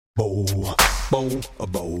Bow, bow, a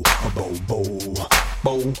bow, a bow, bow,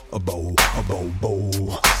 bow, a bow, a bow, bow,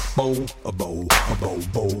 bow, a bow, a bow,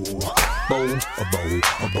 bow, bow, a bow,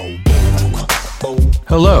 a bow, bow.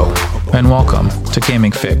 Hello, and welcome to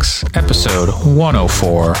Gaming Fix, episode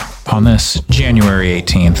 104, on this January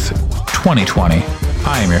 18th, 2020.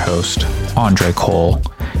 I am your host, Andre Cole,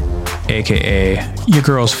 aka your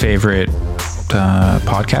girl's favorite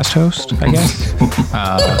podcast host, I guess.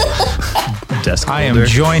 I am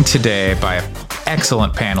joined today by an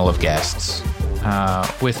excellent panel of guests.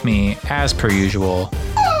 With me, as per usual,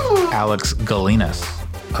 Alex Galinas.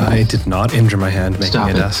 I did not injure my hand making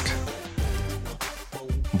a desk.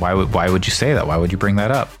 Why would you say that? Why would you bring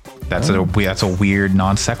that up? That's a weird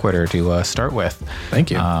non sequitur to start with.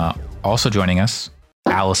 Thank you. Also joining us,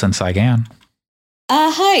 Allison Saigan.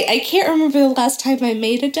 Hi. I can't remember the last time I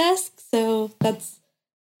made a desk, so that's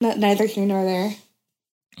neither here nor there.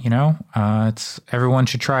 You know, everyone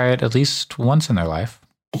should try it at least once in their life.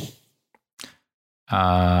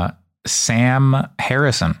 Sam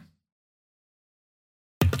Harrison.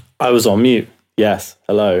 I was on mute. Yes.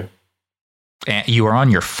 Hello. And you are on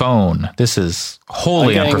your phone. This is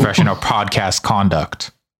wholly unprofessional podcast conduct.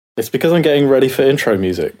 It's because I'm getting ready for intro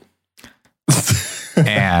music.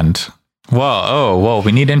 And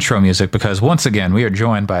we need intro music because once again we are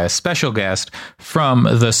joined by a special guest from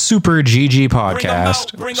the Super GG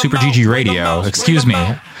podcast, Super GG Radio. Excuse me,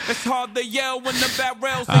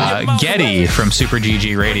 Getty from Super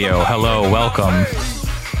GG Radio. Hello, welcome.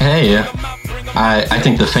 Hey, I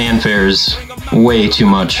think the fanfare is way too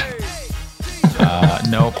much.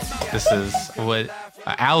 Nope. This is what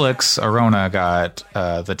Alex Arona got.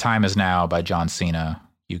 The Time Is Now by John Cena.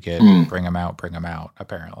 You get bring him out,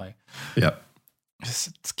 apparently. Yep.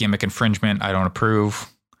 It's gimmick infringement. I don't approve.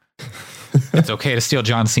 It's okay to steal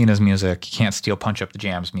John Cena's music. You can't steal Punch Up the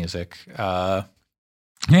Jam's music.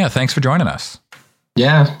 Thanks for joining us.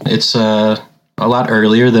 Yeah, it's a lot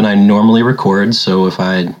earlier than I normally record, so if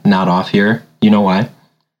I nod off here, you know why.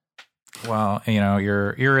 Well, you know,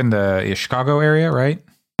 you're in the Chicago area, right?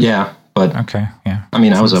 Yeah, but okay, yeah. I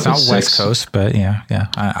mean, I was up at at 6. West Coast, but yeah.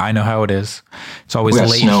 I know how it is. It's always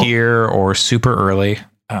late snow here or super early.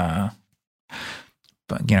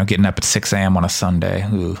 But you know, getting up at 6 a.m. on a Sunday.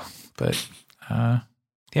 Ooh. But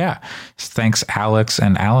thanks Alex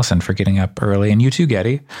and Allison for getting up early, and you too,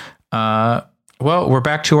 Getty. Well, we're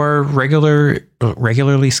back to our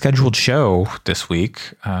regularly scheduled show this week.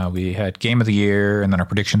 We had Game of the Year and then our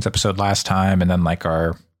predictions episode last time, and then like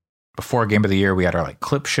our before Game of the Year, we had our like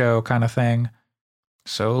clip show kind of thing.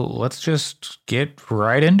 So let's just get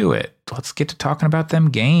right into it. Let's get to talking about them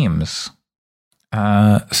games.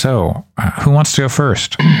 So who wants to go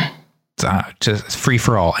first? Just free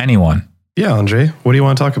for all. Anyone? Yeah, Andre, what do you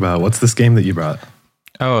want to talk about? What's this game that you brought?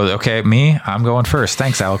 Oh, okay. Me? I'm going first.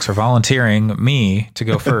 Thanks, Alex, for volunteering me to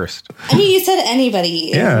go first. I mean, you said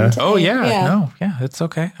anybody. Yeah. It's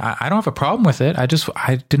okay. I don't have a problem with it. I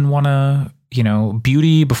didn't want to,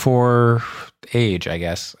 beauty before age, I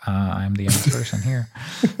guess. I'm the young person here.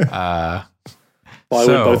 I would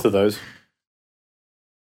both of those.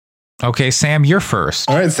 Okay, Sam, you're first.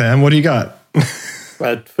 All right, Sam, what do you got? I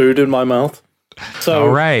had food in my mouth. So, All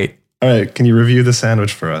right. Can you review the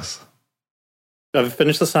sandwich for us? I've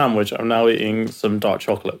finished the sandwich. I'm now eating some dark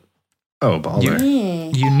chocolate. Oh, baller.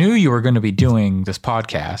 You knew you were going to be doing this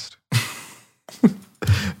podcast.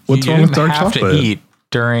 What's wrong with dark chocolate? You have to eat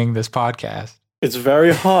during this podcast. It's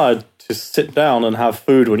very hard to sit down and have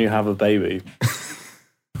food when you have a baby.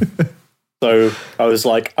 So I was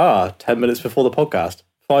like, 10 minutes before the podcast.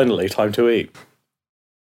 Finally, time to eat.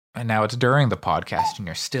 And now it's during the podcast and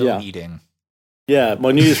you're still eating. Yeah,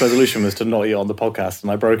 my New Year's resolution was to not eat on the podcast,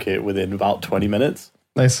 and I broke it within about 20 minutes.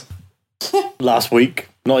 Nice. Last week,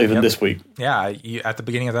 not even this week. Yeah, at the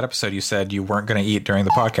beginning of that episode, you said you weren't going to eat during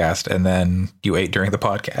the podcast, and then you ate during the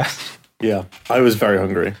podcast. Yeah, I was very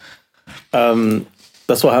hungry.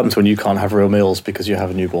 That's what happens when you can't have real meals because you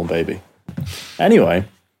have a newborn baby. Anyway,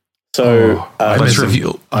 so let's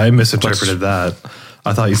review. I misinterpreted that.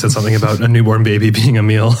 I thought you said something about a newborn baby being a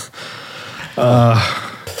meal.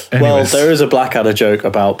 Well, there is a Blackadder joke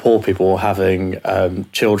about poor people having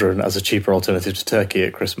children as a cheaper alternative to turkey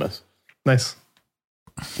at Christmas. Nice.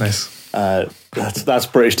 That's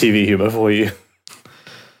British TV humor for you.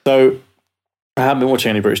 So I haven't been watching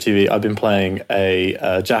any British TV. I've been playing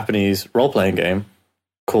a Japanese role-playing game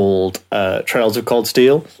called Trails of Cold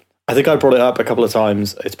Steel. I think I brought it up a couple of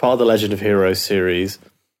times. It's part of the Legend of Heroes series.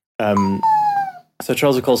 So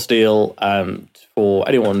Trails of Cold Steel, for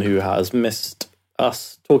anyone who has missed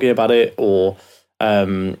us talking about it or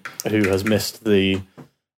who has missed the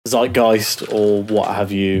zeitgeist or what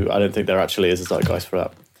have you, I don't think there actually is a zeitgeist for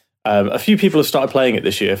that. A few people have started playing it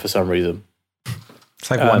this year for some reason. It's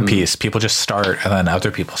like One Piece. People just start and then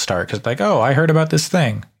other people start because like, oh, I heard about this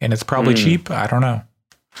thing and it's probably cheap. I don't know.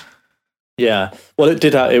 Yeah. Well, it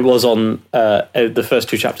did. It was on the first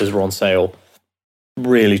 2 chapters were on sale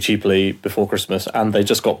really cheaply before Christmas, and they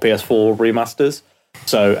just got PS4 remasters.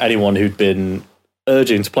 So anyone who'd been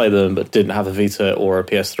urging to play them but didn't have a Vita or a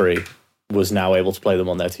PS3 was now able to play them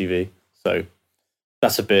on their TV. So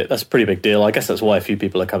that's a pretty big deal. I guess that's why a few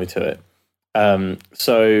people are coming to it.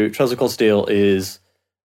 So Trails of Cold Steel is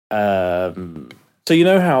so you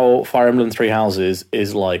know how Fire Emblem Three Houses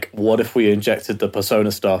is like, what if we injected the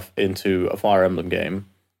Persona stuff into a Fire Emblem game?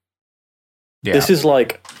 Yeah. This is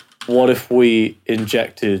like, what if we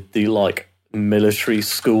injected the like military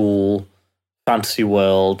school, fantasy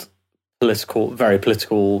world, very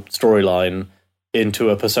political storyline into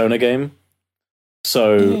a Persona game?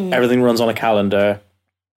 So everything runs on a calendar.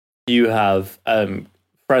 You have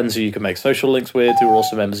friends who you can make social links with who are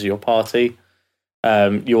also members of your party.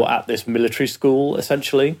 You're at this military school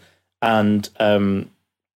essentially, and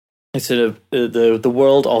it's in the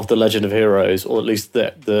world of the Legend of Heroes, or at least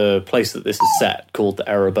the place that this is set, called the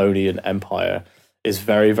Erebonian Empire, is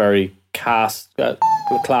very, very class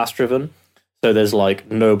driven. So there's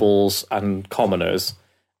like nobles and commoners,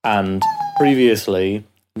 and previously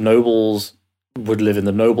nobles would live in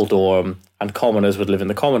the noble dorm and commoners would live in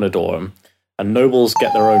the commoner dorm, and nobles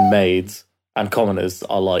get their own maids and commoners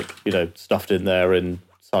are like, stuffed in there in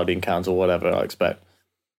sardine cans or whatever, I expect.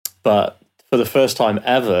 But for the first time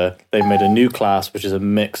ever, they've made a new class, which is a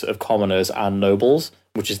mix of commoners and nobles,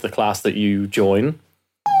 which is the class that you join.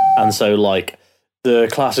 And so, like, the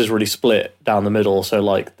class is really split down the middle. So,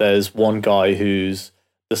 like, there's one guy who's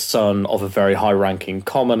the son of a very high-ranking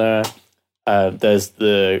commoner. There's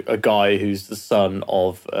a guy who's the son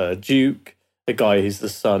of a duke. A guy who's the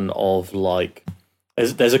son of, like...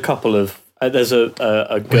 There's a couple of... there's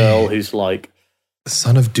a girl who's, like... The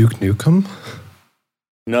son of Duke Nukem?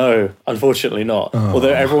 No, unfortunately not. Oh.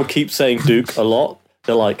 Although everyone keeps saying Duke a lot.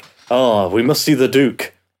 They're like, oh, we must see the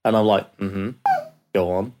Duke. And I'm like,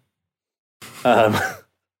 go on.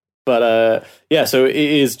 But yeah, so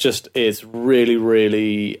it's really,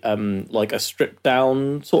 really like a stripped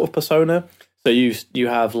down sort of Persona. So you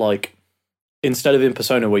have like, instead of in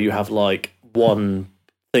Persona where you have like one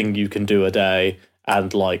thing you can do a day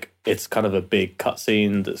and like it's kind of a big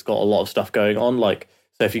cutscene that's got a lot of stuff going on. Like,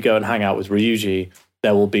 so if you go and hang out with Ryuji,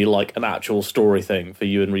 there will be like an actual story thing for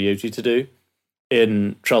you and Ryuji to do.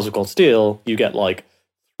 In Trails of Cold Steel, you get like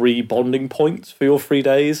 3 bonding points for your 3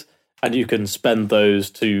 days, and you can spend those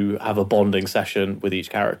to have a bonding session with each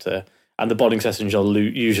character. And the bonding sessions are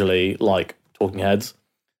usually like talking heads.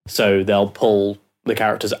 So they'll pull the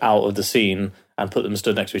characters out of the scene and put them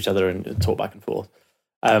stood next to each other and talk back and forth.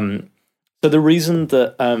 So the reason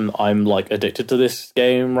that I'm like addicted to this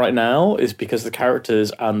game right now is because the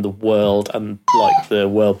characters and the world and like the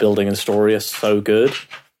world building and story are so good.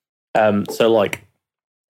 So like,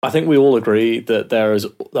 I think we all agree that there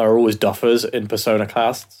are always duffers in Persona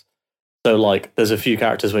casts. So like, there's a few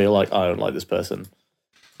characters where you're like, I don't like this person,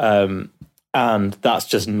 and that's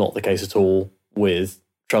just not the case at all with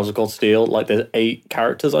Trails of Cold Steel. Like, there's 8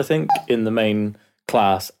 characters I think in the main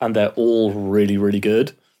class, and they're all really, really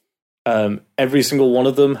good. Every single one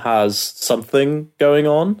of them has something going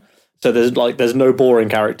on. So there's no boring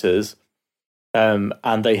characters. And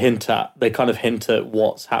they kind of hint at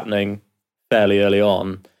what's happening fairly early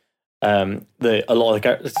on. Several of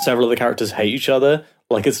the characters hate each other.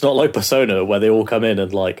 Like, it's not like Persona where they all come in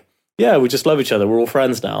and like, yeah, we just love each other. We're all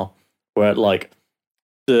friends now. Where like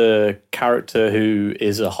the character who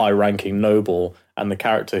is a high ranking noble and the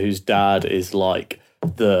character whose dad is like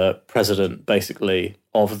the president basically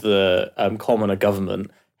of the commoner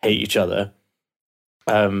government hate each other.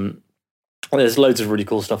 There's loads of really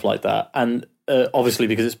cool stuff like that. And obviously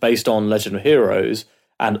because it's based on Legend of Heroes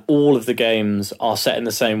and all of the games are set in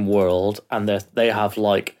the same world and they have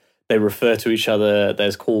like, they refer to each other,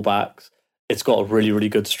 there's callbacks. It's got a really, really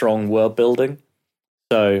good, strong world building.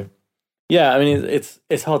 So yeah, I mean, it's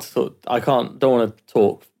hard to talk. Don't want to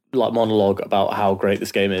talk like monologue about how great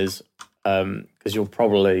this game is. Because I'll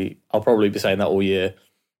probably be saying that all year.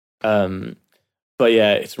 But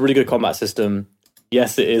yeah, it's a really good combat system.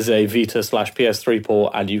 Yes, it is a Vita / PS3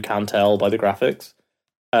 port, and you can tell by the graphics.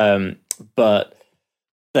 But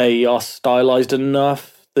they are stylized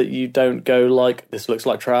enough that you don't go like, this looks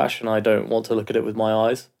like trash, and I don't want to look at it with my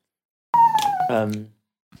eyes.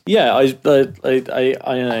 Yeah, I don't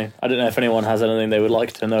know. I don't know if anyone has anything they would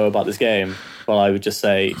like to know about this game, but I would just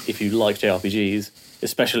say if you like JRPGs,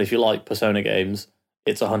 especially if you like Persona games,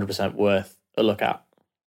 it's 100% worth a look at.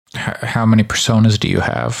 How many personas do you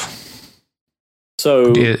have?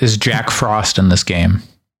 So Is Jack Frost in this game?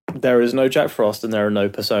 there is no Jack Frost and there are no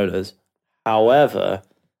personas. However,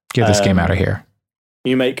 Get this game out of here.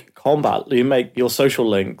 you make your social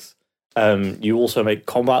links. You also make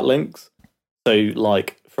combat links. So,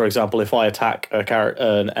 like, for example, if I attack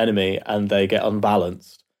an enemy and they get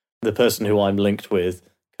unbalanced, the person who I'm linked with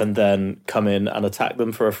can then come in and attack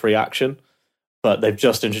them for a free action. But they've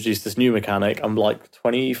just introduced this new mechanic. I'm like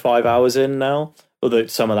 25 hours in now, although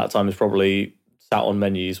some of that time is probably sat on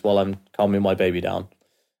menus while I'm calming my baby down.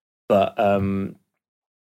 But I've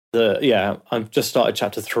just started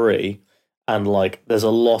chapter 3, and like there's a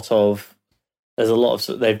lot of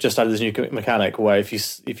they've just added this new mechanic where if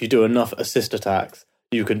you do enough assist attacks,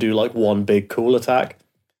 you can do like one big cool attack.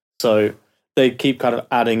 So they keep kind of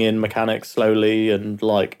adding in mechanics slowly and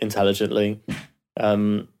like intelligently.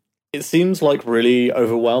 It seems like really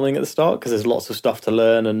overwhelming at the start because there's lots of stuff to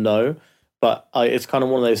learn and know. But it's kind of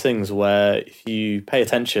one of those things where if you pay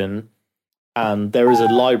attention, and there is a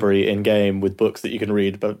library in game with books that you can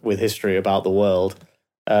read, but with history about the world,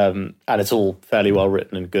 and it's all fairly well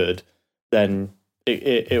written and good, then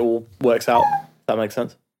it all works out. If that makes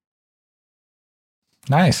sense.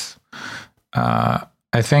 Nice. I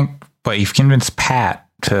think, but you've convinced Pat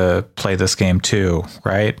to play this game too,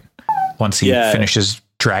 right? Once he finishes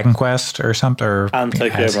Dragon Quest or something, and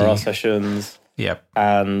Tokyo Mirage Sessions. Yep.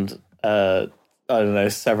 And I don't know,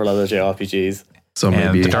 several other JRPGs. So and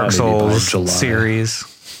maybe the Dark Souls July.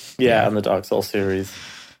 series. Yeah, and the Dark Souls series.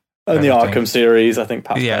 And the Arkham series, I think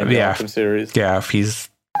Pat's playing the Arkham series. Yeah,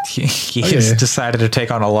 he has decided to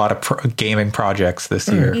take on a lot of gaming projects this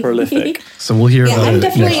year. Prolific. So we'll hear about I'm it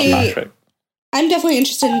next year. definitely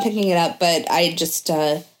interested in picking it up, but I just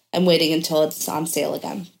I'm waiting until it's on sale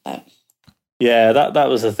again. But yeah, that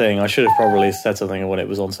was the thing. I should have probably said something when it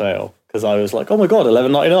was on sale because I was like, "Oh my god,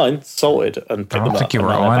 $11.99 sorted!" And picked I don't think you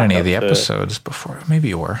were on any of the episodes before. Maybe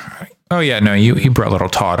you were. Oh yeah, no, you brought little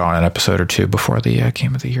Todd on an episode or two before the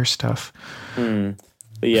Game of the Year stuff.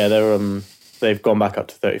 But yeah, they've gone back up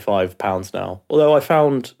to £35 now. Although I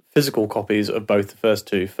found physical copies of both the first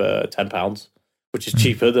two for £10, which is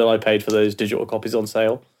cheaper than I paid for those digital copies on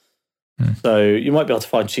sale. So you might be able to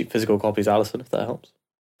find cheap physical copies, Alison, if that helps.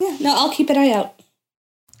 yeah, no, I'll keep an eye out.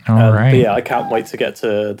 All right. But yeah, I can't wait to get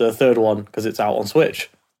to the third one because it's out on Switch.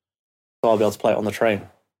 So I'll be able to play it on the train.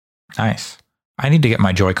 Nice. I need to get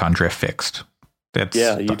my Joy-Con drift fixed.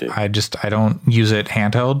 Yeah, you do. I don't use it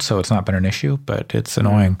handheld, so it's not been an issue, but it's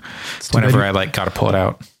annoying whenever I got to pull it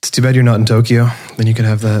out. It's too bad you're not in Tokyo. Then you could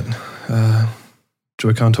have that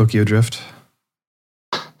Joy-Con Tokyo Drift.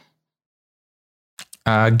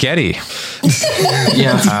 Getty.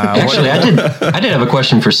 Yeah, actually, I did have a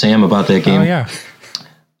question for Sam about that game. Oh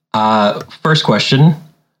yeah. First question: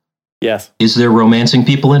 Yes. is there romancing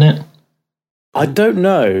people in it? I don't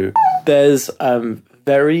know. There's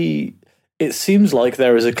it seems like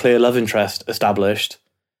there is a clear love interest established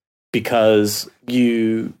but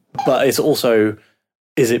it's also,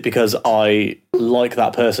 is it because I like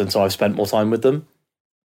that person so I've spent more time with them?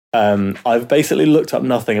 I've basically looked up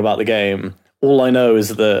nothing about the game. All I know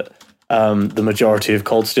is that the majority of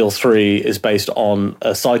Cold Steel 3 is based on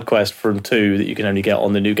a side quest from 2 that you can only get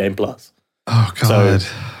on the New Game Plus. Oh god. So,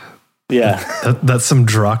 yeah. That's some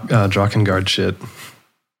Drakengard shit.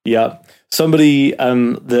 Yeah. Somebody,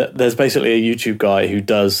 there's basically a YouTube guy who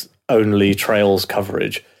does only Trails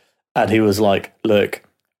coverage. And he was like, look,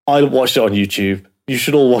 I watched it on YouTube. You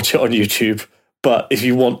should all watch it on YouTube. But if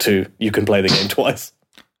you want to, you can play the game twice.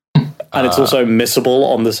 And it's also missable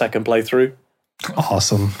on the second playthrough.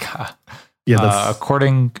 Awesome. Yeah.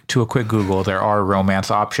 According to a quick Google, there are romance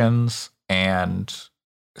options, and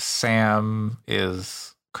Sam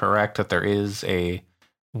is correct that there is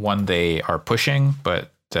one they are pushing,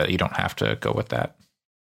 but you don't have to go with that.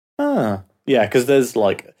 Yeah, because there's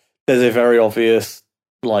a very obvious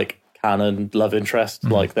canon love interest.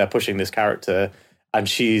 Like they're pushing this character, and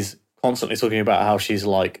she's constantly talking about how she's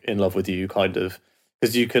in love with you, kind of,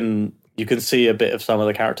 because you can see a bit of some of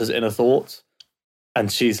the character's inner thoughts, and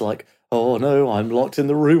she's like, "Oh no, I'm locked in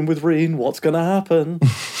the room with Reen. What's gonna happen?"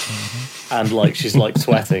 And she's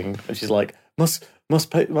sweating, and she's like, "Must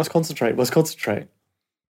concentrate. Must concentrate."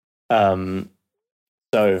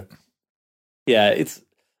 So yeah, it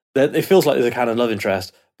feels like there's a canon love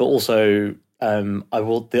interest, but also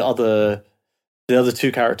the other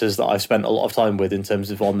two characters that I've spent a lot of time with in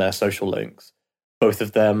terms of on their social links, both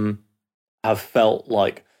of them have felt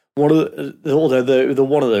like although the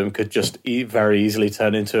one of them could just very easily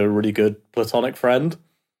turn into a really good platonic friend,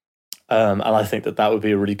 and I think that would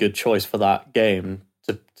be a really good choice for that game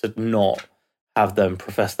to not have them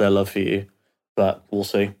profess their love for you, but we'll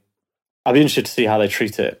see. I'd be interested to see how they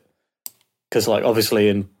treat it. Because, like, obviously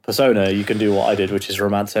in Persona, you can do what I did, which is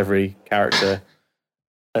romance every character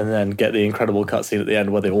and then get the incredible cutscene at the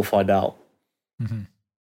end where they all find out.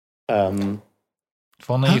 Mm-hmm. If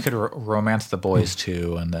only you could romance the boys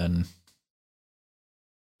too, and then...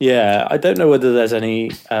 Yeah, I don't know whether there's any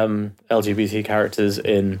LGBT characters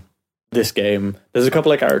in this game. There's a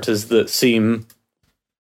couple of characters that seem,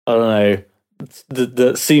 I don't know,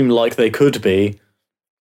 that seem like they could be,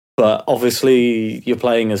 but obviously you're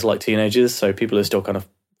playing as like teenagers, so people are still kind of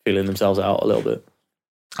feeling themselves out a little bit.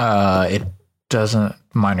 It doesn't,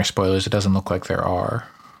 minor spoilers, it doesn't look like there are.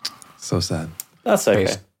 So sad. That's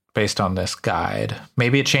okay. Based on this guide.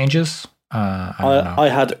 Maybe it changes. I don't know. I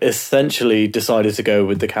had essentially decided to go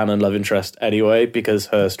with the canon love interest anyway because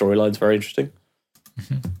her storyline's very interesting.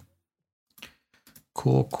 Mm-hmm.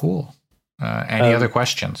 Cool. Any other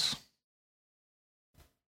questions?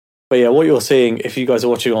 But yeah, what you're seeing, if you guys are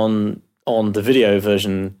watching on the video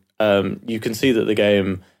version, you can see that the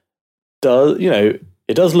game does,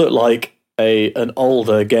 it does look like an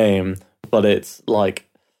older game, but it's like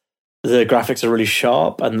the graphics are really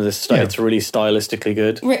sharp and it's really stylistically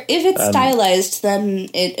good. If it's stylized, then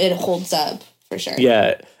it holds up for sure.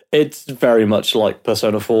 Yeah, it's very much like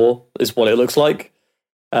Persona 4 is what it looks like.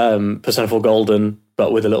 Persona 4 Golden,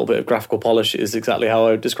 but with a little bit of graphical polish is exactly how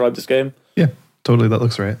I would describe this game. Yeah, totally. That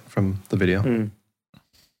looks right from the video.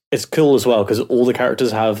 It's cool as well because all the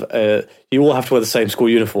characters have, you all have to wear the same school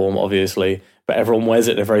uniform, obviously, but everyone wears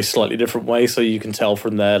it in a very slightly different way, so you can tell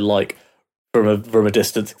from their, like, from a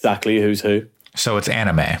distance exactly who's who. So it's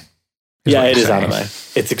anime. Yeah, it is anime.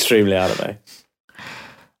 It's extremely anime.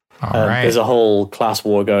 All right. There's a whole class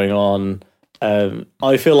war going on.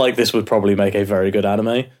 I feel like this would probably make a very good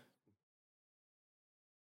anime.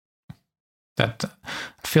 I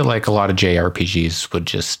feel like a lot of JRPGs would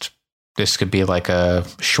this could be like a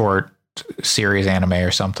short series anime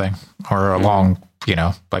or something, or a long,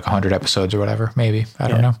 like 100 episodes or whatever, maybe. I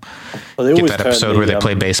don't know. Well, they get always that episode where they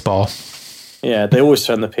play baseball. Yeah, they always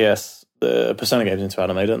turn the Persona games into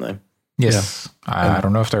anime, don't they? Yes. Yeah. I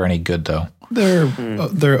don't know if they're any good, though. They're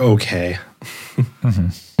okay.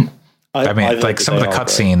 Mm-hmm. I mean, like some of the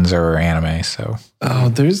cutscenes are anime, so. Oh,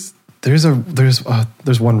 there's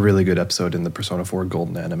one really good episode in the Persona 4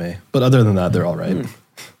 Golden anime, but other than that, they're all right.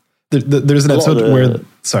 There's an episode where,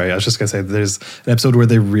 sorry, I was just gonna say, there's an episode where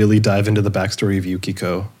they really dive into the backstory of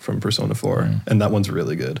Yukiko from Persona 4, and that one's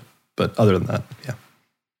really good. But other than that, yeah.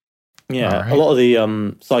 Yeah, right. A lot of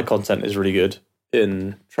the side content is really good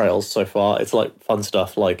in Trails so far. It's like fun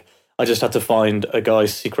stuff. Like I just had to find a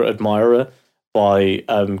guy's secret admirer by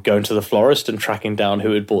going to the florist and tracking down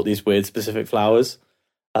who had bought these weird specific flowers.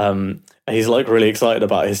 And he's like really excited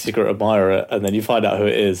about his secret admirer, and then you find out who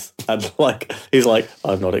it is, and like he's like,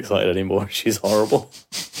 "I'm not excited anymore. She's horrible."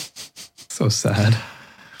 So sad.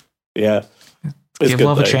 Yeah, give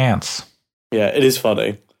love a chance. Yeah, it is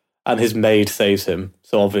funny, and his maid saves him.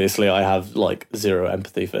 So obviously, I have like zero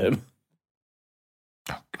empathy for him.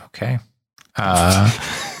 Okay.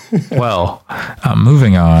 Well,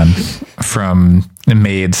 moving on from the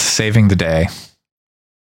maids saving the day,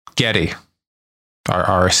 Getty,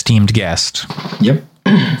 our esteemed guest. Yep.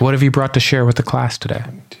 What have you brought to share with the class today?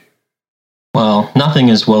 Well, nothing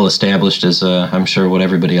as well established as I'm sure what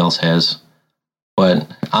everybody else has. But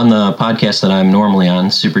on the podcast that I'm normally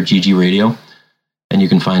on, Super GG Radio, and you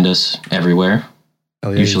can find us everywhere,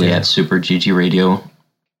 usually at Super GG Radio.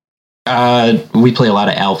 We play a lot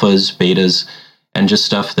of alphas, betas, and just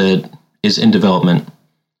stuff that is in development.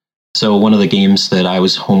 So one of the games that I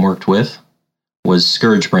was homeworked with was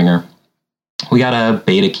Scourgebringer. We got a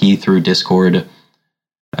beta key through Discord.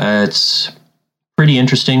 It's pretty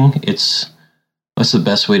interesting. What's the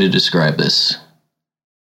best way to describe this?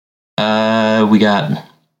 We got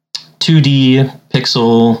 2D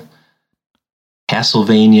pixel,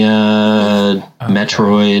 Castlevania,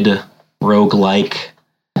 Metroid, roguelike.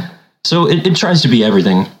 So it tries to be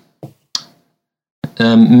everything.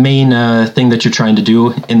 The main thing that you're trying to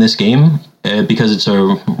do in this game, because it's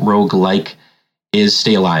a roguelike, is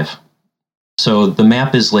stay alive. So the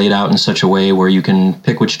map is laid out in such a way where you can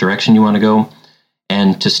pick which direction you want to go.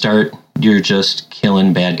 And to start, you're just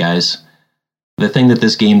killing bad guys. The thing that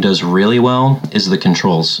this game does really well is the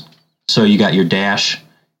controls. So you got your dash,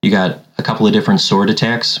 you got a couple of different sword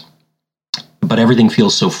attacks, but everything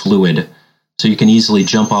feels so fluid. So you can easily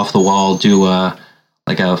jump off the wall, do a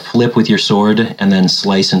flip with your sword, and then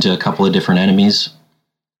slice into a couple of different enemies.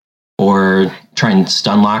 Or try and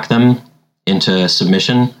stun lock them into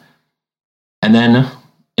submission. And then,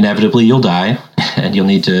 inevitably, you'll die, and you'll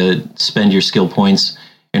need to spend your skill points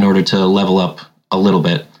in order to level up a little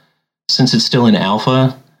bit. Since it's still in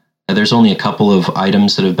alpha, There's only a couple of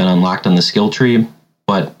items that have been unlocked on the skill tree,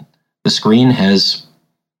 but the screen has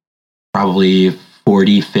probably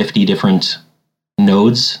 40, 50 different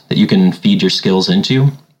nodes that you can feed your skills into.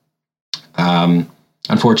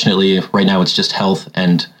 Unfortunately, right now it's just health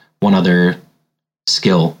and one other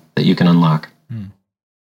skill that you can unlock.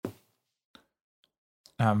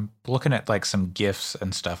 Looking at like some GIFs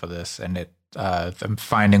and stuff of this, and I'm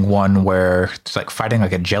finding one where it's like fighting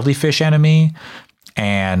like a jellyfish enemy,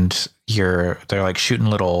 and they're like shooting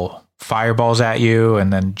little fireballs at you,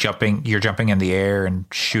 and then you're jumping in the air and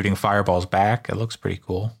shooting fireballs back. It looks pretty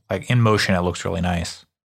cool. Like in motion, it looks really nice.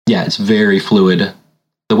 Yeah, it's very fluid.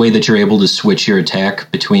 The way that you're able to switch your attack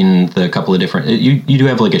between the couple of different... You do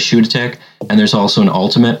have like a shoot attack, and there's also an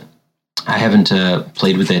ultimate. I haven't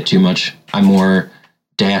played with that too much. I'm more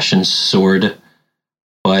dash and sword.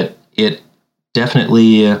 But it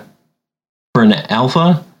definitely, for an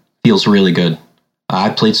alpha, feels really good. I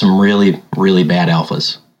played some really, really bad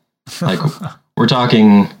alphas. Like, we're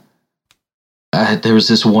talking... there was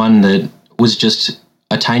this one that was just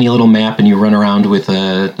a tiny little map, and you run around with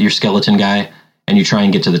your skeleton guy, and you try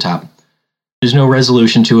and get to the top. There's no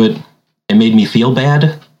resolution to it. It made me feel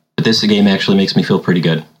bad, but this game actually makes me feel pretty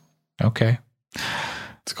good. Okay.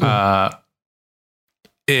 That's cool. Are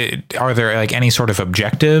there like any sort of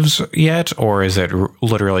objectives yet, or is it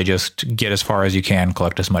literally just get as far as you can,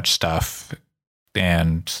 collect as much stuff,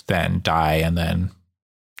 and then die, and then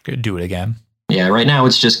do it again? Yeah, right now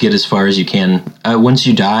it's just get as far as you can. Once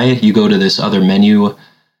you die, you go to this other menu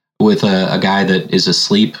with a guy that is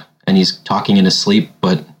asleep, and he's talking in his sleep,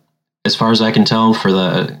 but as far as I can tell, for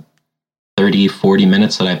the 30, 40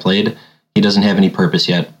 minutes that I played, he doesn't have any purpose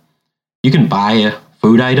yet. You can buy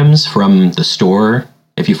food items from the store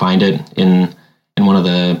if you find it in one of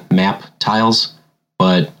the map tiles,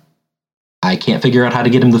 but I can't figure out how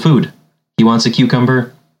to get him the food. He wants a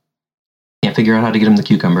cucumber. Can't figure out how to get him the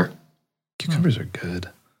cucumber. Cucumbers are good.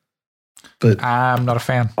 But I'm not a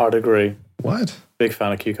fan. I'd agree. What? Big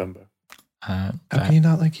fan of cucumber. How can you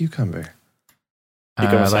not like cucumber?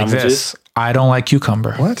 Like this. I don't like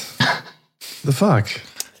cucumber. What? The fuck?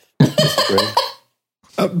 Disagree.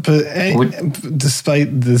 But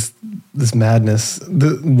despite this madness,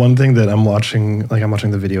 the one thing that I'm watching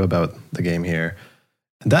the video about the game here,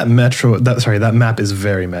 that map is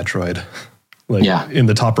very Metroid. Like, yeah. In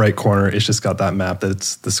the top right corner, it's just got that map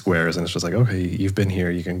that's the squares, and it's just like, okay, you've been here,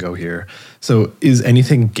 you can go here. So is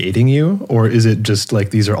anything gating you, or is it just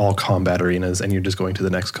like these are all combat arenas and you're just going to the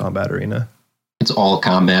next combat arena? It's all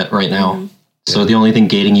combat right now. So the only thing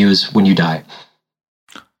gating you is when you die.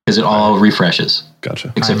 Because it all refreshes.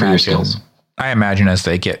 Gotcha. Except for your skills. I imagine as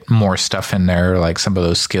they get more stuff in there, like some of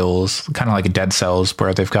those skills, kind of like Dead Cells,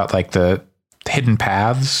 where they've got like the hidden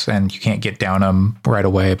paths and you can't get down them right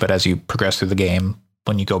away, but as you progress through the game,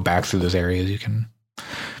 when you go back through those areas, you can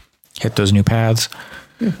hit those new paths.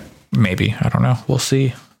 Yeah. Maybe. I don't know. We'll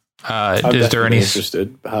see. Is there any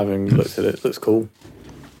interested? Having looked at it, it looks cool.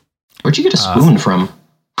 Where'd you get a spoon from?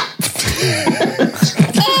 I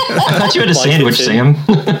thought you had a sandwich, Sam.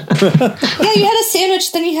 Yeah, you had a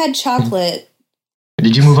sandwich, then you had chocolate.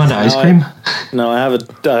 Did you move on to ice cream? No, I have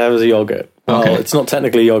a yogurt. Well, Okay. It's not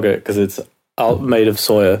technically yogurt because it's made of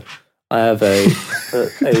soya. I have a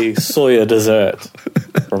soya dessert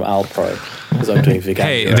from Alpro because I'm doing vegan.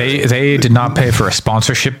 Hey, they did not pay for a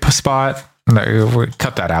sponsorship spot. No,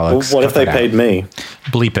 cut that, Alex. Well, what if they paid me?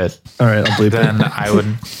 Bleep it. All right, I'll bleep it. Then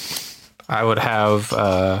I would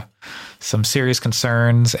have some serious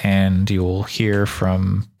concerns, and you will hear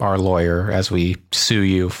from our lawyer as we sue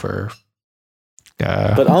you for.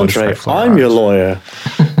 But Andre, I'm your lawyer.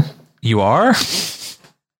 You are?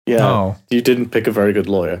 Yeah. No. You didn't pick a very good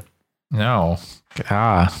lawyer. No.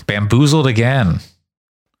 Bamboozled again.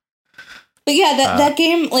 But yeah, that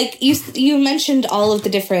game, like you mentioned all of the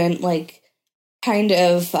different like kind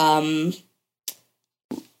of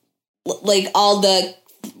like all the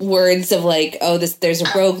words of like, oh, there's a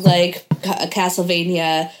roguelike, a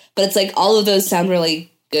Castlevania, but it's like all of those sound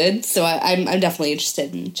really good, so I'm definitely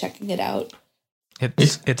interested in checking it out.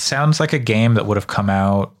 It sounds like a game that would have come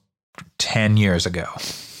out 10 years ago.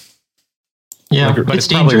 Yeah, but it's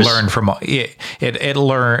probably dangerous. learned from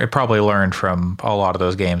it probably learned from a lot of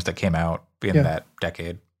those games that came out in that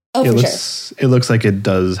decade. Oh, It for looks sure. it looks like it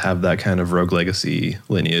does have that kind of Rogue Legacy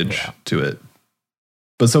lineage to it.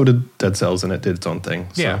 But so did Dead Cells, and it did its own thing.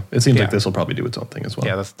 So it seems like this will probably do its own thing as well.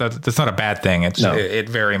 Yeah, that's not a bad thing. It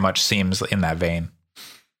very much seems in that vein.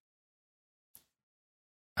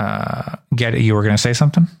 Getty, you were going to say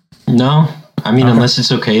something? No, I mean, unless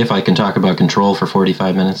it's okay if I can talk about Control for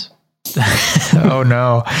 45 minutes. Oh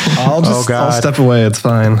no! I'll step away. It's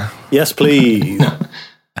fine. Yes, please.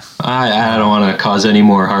 I don't want to cause any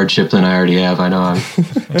more hardship than I already have. I know I'm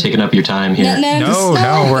taking up your time here.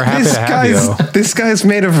 No, we're happy to have you. This guy's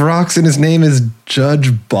made of rocks, and his name is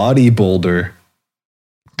Judge Bodybuilder.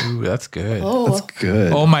 Ooh, that's good. That's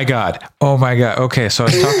good. Oh my god. Okay, so I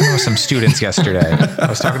was talking to some students yesterday.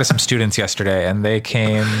 And they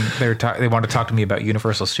came. They wanted to talk to me about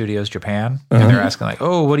Universal Studios Japan, and they're asking like,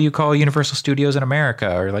 "Oh, what do you call Universal Studios in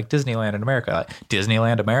America, or like Disneyland in America? Like,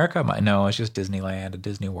 Disneyland America?" I'm like, no, it's just Disneyland, a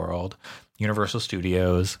Disney World, Universal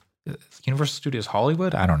Studios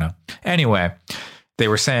Hollywood. I don't know. Anyway, they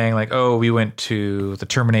were saying like, "Oh, we went to the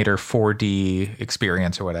Terminator 4D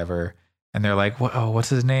experience or whatever." And they're like, what's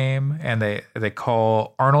his name? And they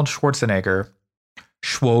call Arnold Schwarzenegger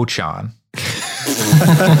Schwo-chan.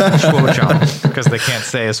 Schwo-chan. Because they can't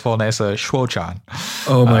say his full name, so Schwo-chan.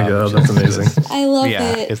 Oh my God, that's amazing. I love it.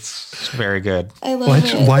 Yeah, it's very good. I love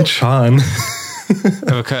it. Why Chan?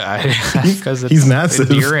 Because he's massive.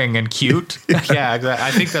 Endearing and cute. Yeah, exactly.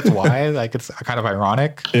 I think that's why. Like, it's kind of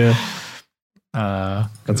ironic. Yeah.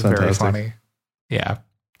 That's fantastic. Very funny. Yeah.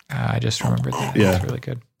 I just remembered that. Yeah. It's really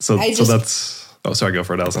good. So that's... Oh, sorry. Go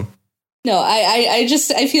for it, Allison. No,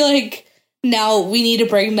 I feel like now we need to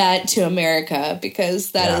bring that to America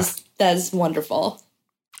because that is wonderful.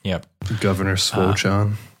 Yep. Governor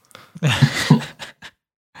Swochan.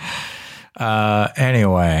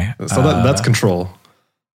 Anyway. So that's Control.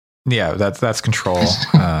 Yeah, that's Control.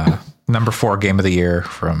 Number 4 game of the year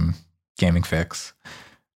from Gaming Fix.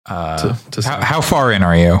 How far in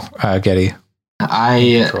are you, Getty?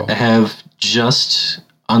 I have just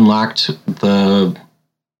unlocked the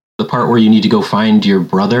part where you need to go find your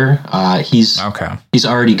brother. He's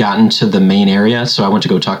already gotten to the main area, so I went to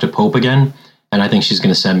go talk to Pope again, and I think she's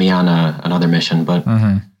going to send me on another mission. But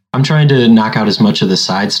I'm trying to knock out as much of the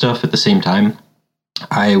side stuff at the same time.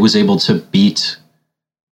 I was able to beat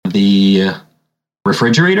the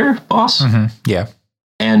refrigerator boss. Yeah,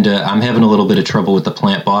 and I'm having a little bit of trouble with the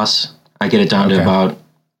plant boss. I get it down to about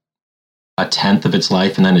 1/10 of its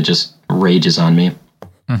life, and then it just rages on me.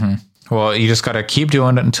 Well, you just got to keep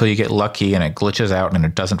doing it until you get lucky and it glitches out and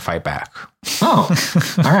it doesn't fight back. Oh,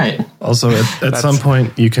 all right. Also, at some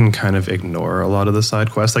point, you can kind of ignore a lot of the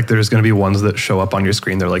side quests. Like, there's going to be ones that show up on your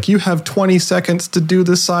screen. They're like, you have 20 seconds to do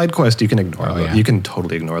this side quest. You can ignore those. Yeah. You can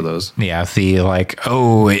totally ignore those. Yeah,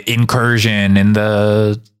 the incursion in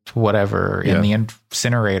the whatever, in the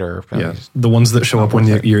incinerator. Yeah, the ones that show up when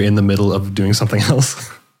you're in the middle of doing something else.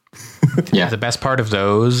 Yeah, the best part of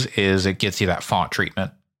those is it gets you that font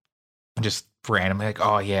treatment. Just randomly like,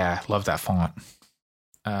 oh yeah, love that font.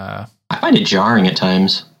 I find it jarring at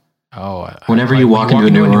times. Whenever you walk into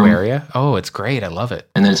a new area. Oh, it's great. I love it.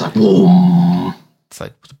 And then it's like, whoa. It's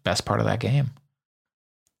like the best part of that game.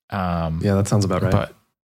 Yeah, that sounds about right. But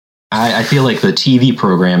I feel like the TV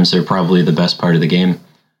programs are probably the best part of the game.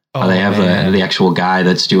 They have the actual guy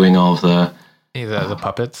that's doing all of the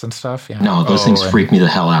puppets and stuff. Yeah. No, those things freak me the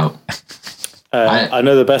hell out. I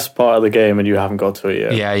know the best part of the game, and you haven't got to it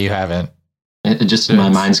yet. Yeah, you haven't. My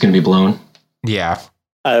mind's going to be blown. Yeah.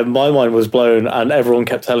 My mind was blown, and everyone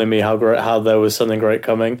kept telling me how there was something great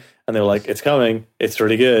coming, and they were like, "It's coming, it's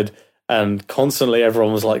really good," and constantly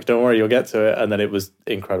everyone was like, "Don't worry, you'll get to it," and then it was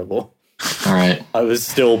incredible. All right, I was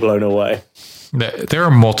still blown away. There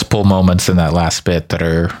are multiple moments in that last bit that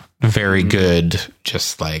are very good,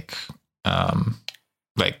 just like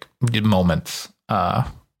moments.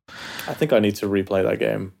 I think I need to replay that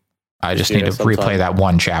game. I just need to replay that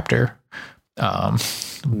one chapter.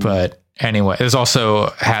 But anyway, it also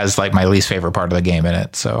has like my least favorite part of the game in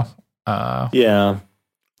it. So yeah,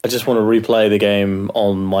 I just want to replay the game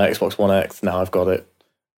on my Xbox One X. Now I've got it.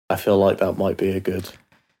 I feel like that might be a good.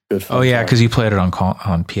 Oh yeah, because you played it on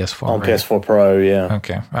PS4. On right? PS4 Pro, yeah.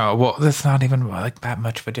 Okay. Oh well, that's not even like that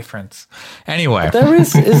much of a difference. Anyway,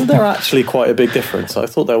 isn't there actually quite a big difference? I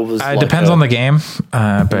thought there was. It depends on the game,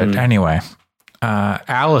 but anyway,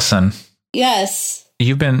 Allison. Yes.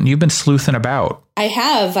 You've been sleuthing about. I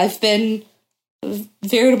have. I've been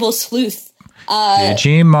veritable sleuth.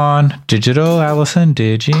 Digimon, digital Allison,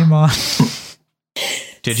 Digimon,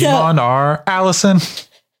 Digimon R Allison.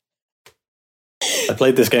 I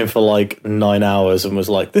played this game for like 9 hours and was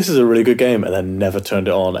like, "This is a really good game," and then never turned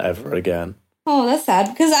it on ever again. Oh, that's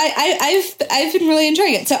sad because I've been really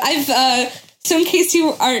enjoying it. So so in case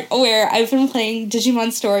you aren't aware, I've been playing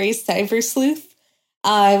Digimon Stories Cyber Sleuth,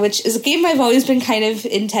 which is a game I've always been kind of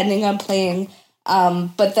intending on playing.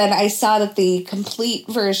 But then I saw that the complete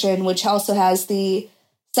version, which also has the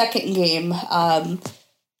second game,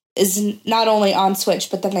 is not only on Switch,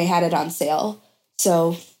 but then they had it on sale.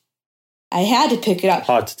 So I had to pick it up.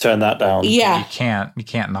 Hard to turn that down. Yeah, You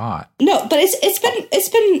can't not. no, but it's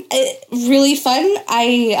been really fun.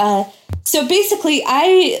 So basically,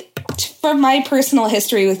 from my personal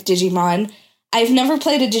history with Digimon, I've never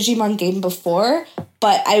played a Digimon game before,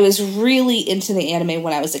 but I was really into the anime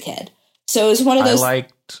when I was a kid. So it was one of those. I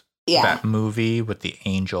liked that movie with the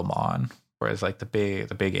Angelmon, where it's like the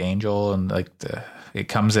big angel, and like it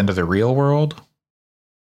comes into the real world.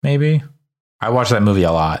 Maybe I watched that movie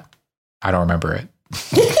a lot. I don't remember it.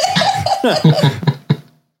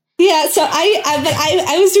 Yeah, so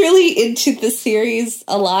I was really into the series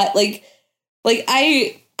a lot. Like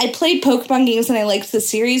I played Pokemon games and I liked the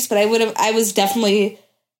series, but I was definitely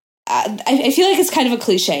I feel like it's kind of a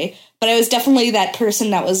cliche, but I was definitely that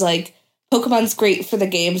person that was like, Pokemon's great for the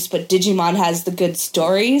games, but Digimon has the good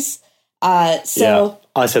stories. Yeah,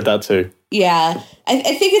 I said that too. Yeah,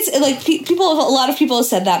 I think it's like a lot of people have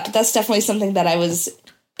said that, but that's definitely something that I was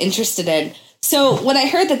interested in. So when I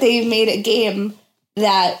heard that they made a game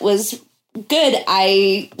that was good,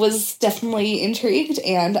 I was definitely intrigued,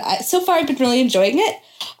 and so far I've been really enjoying it.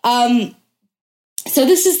 So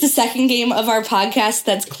this is the second game of our podcast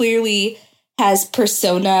that's clearly has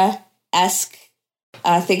Persona-esque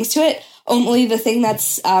things to it. Only the thing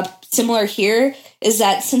that's similar here is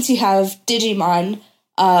that since you have Digimon,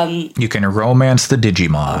 you can romance the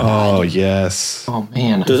Digimon. Oh, yes. Oh,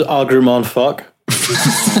 man. Does Agrumon fuck?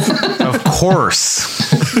 Of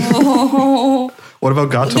course. Oh, What about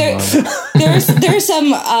Gatomon? there's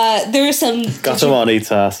some Gatomon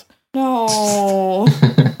eats ass. No.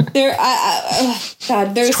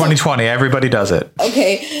 God, there's 2020. Everybody does it.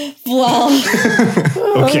 Okay. Well,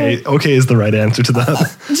 Okay is the right answer to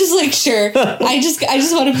that. just like, sure. I just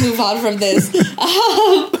want to move on from this.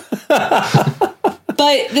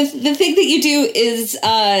 But the thing that you do is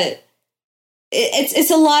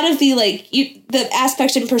it's a lot of the the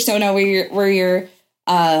aspect in Persona where you're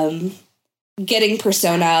getting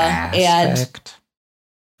Persona and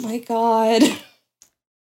my God.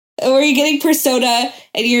 Or you're getting Persona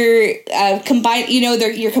and you're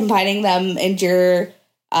you're combining them and you're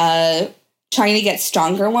trying to get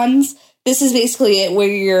stronger ones. This is basically it, where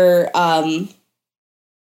you're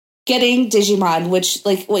getting Digimon, which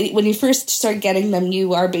when you first start getting them,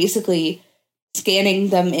 you are basically scanning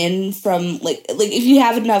them in from like if you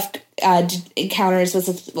have enough encounters with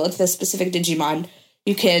a specific Digimon,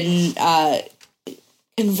 you can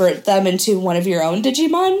convert them into one of your own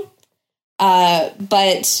Digimon.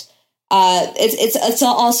 But it's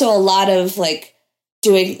also a lot of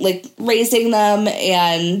doing raising them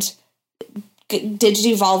and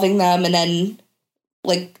digivolving them, and then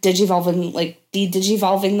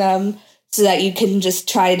de-digivolving them so that you can just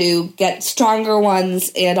try to get stronger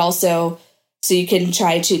ones, and also so you can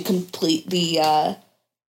try to complete the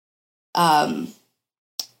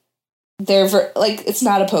it's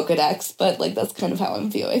not a Pokedex, but that's kind of how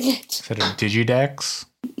I'm viewing it. Is it a Digidex?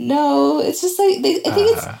 No, it's just I think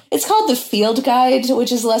it's called the Field Guide,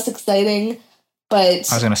 which is less exciting.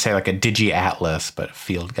 But I was going to say like a Digi Atlas, but a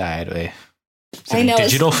field guide. I know,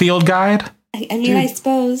 digital field guide. I mean, I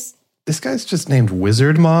suppose This guy's just named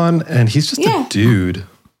Wizardmon, and he's just a dude.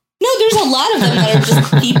 No, there's a lot of them that are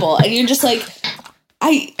just people, and you're just like,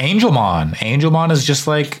 Angelmon. Angelmon is just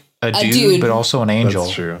like a dude, but also an angel.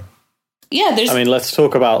 That's true. Yeah, there's. I mean, let's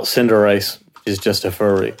talk about Cinderace, which is just a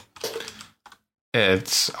furry.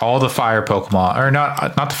 It's all the fire Pokemon, or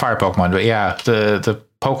not the fire Pokemon, but yeah, the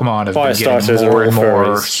Pokemon have been getting more and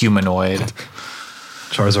more humanoid.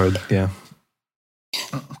 Charizard, yeah.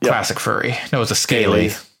 Classic furry. No, it's a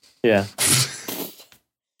Scaly. Yeah.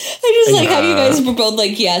 I just like how you guys were both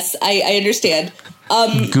like, yes, I understand.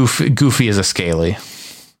 Goofy is a Scaly.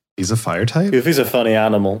 He's a fire type? Goofy's a funny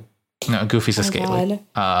animal. No, Goofy's a Scaly.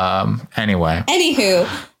 Anyway. Anywho.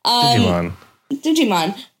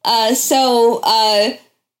 Digimon. So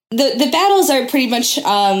the battles are pretty much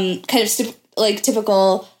kind of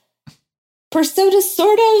typical Persona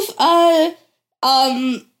sort of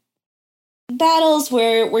battles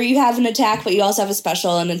where you have an attack, but you also have a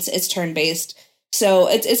special, and it's turn based. So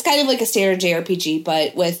it's kind of like a standard JRPG,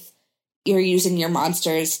 but with you're using your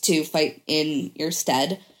monsters to fight in your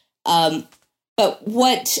stead. But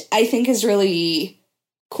what I think is really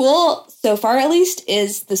cool so far, at least,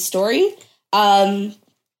 is the story.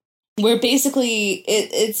 Where basically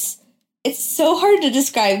it's so hard to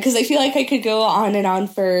describe, because I feel like I could go on and on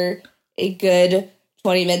for a good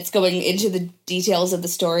 20 minutes going into the details of the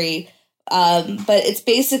story. But it's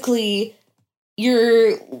basically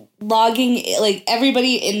you're logging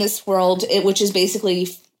everybody in this world, which is basically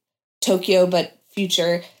Tokyo but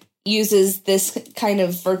future, uses this kind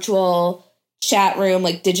of virtual chat room,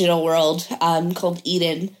 digital world called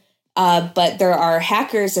Eden. but there are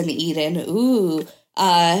hackers in Eden,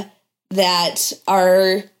 that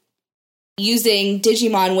are using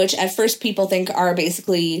Digimon, which at first people think are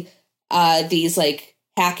basically these like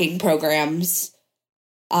hacking programs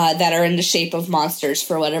that are in the shape of monsters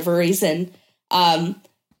for whatever reason. But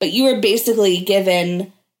you are basically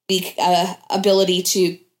given the ability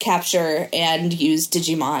to capture and use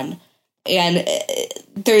Digimon. And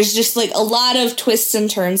there's just like a lot of twists and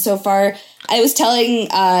turns so far. I was telling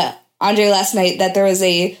Andre last night that there was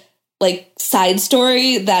a like side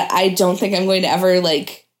story that I don't think I'm going to ever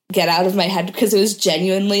like get out of my head because it was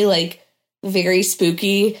genuinely like very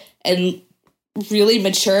spooky and really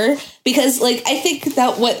mature. Because like I think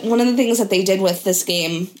that one of the things that they did with this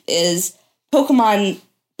game is Pokemon,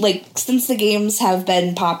 like since the games have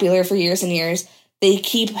been popular for years and years, they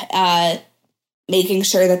keep making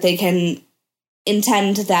sure that they can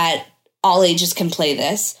intend that all ages can play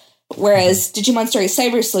this. Whereas Digimon Story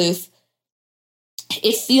Cyber Sleuth,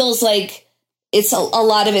 it feels like it's a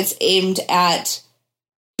lot of it's aimed at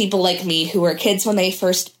people like me who were kids when they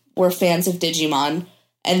first were fans of Digimon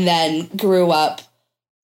and then grew up.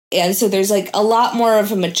 And so there's like a lot more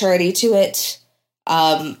of a maturity to it.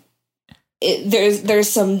 There's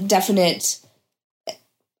some definite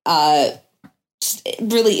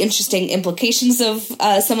really interesting implications of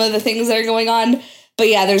some of the things that are going on. But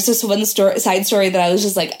yeah, there's this one side story that I was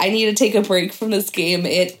just like, I need to take a break from this game.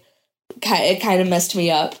 It kind of messed me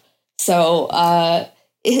up. So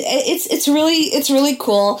it's really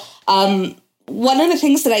cool. One of the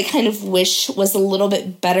things that I kind of wish was a little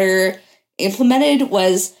bit better implemented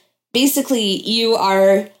was basically you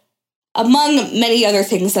are, among many other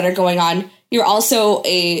things that are going on, you're also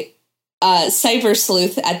a cyber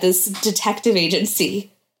sleuth at this detective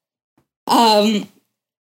agency,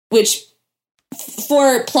 which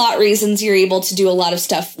for plot reasons, you're able to do a lot of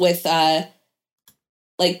stuff with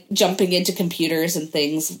like jumping into computers and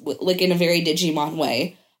things like in a very Digimon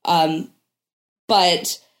way.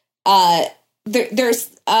 But there's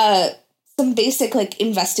some basic like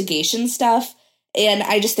investigation stuff. And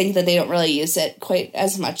I just think that they don't really use it quite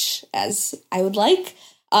as much as I would like.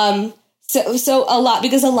 So a lot,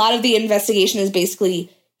 because a lot of the investigation is basically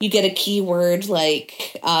you get a keyword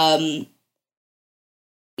like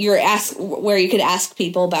where you could ask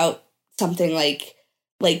people about something like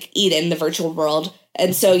Eden, the virtual world.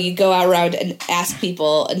 And so you go around and ask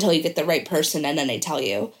people until you get the right person and then they tell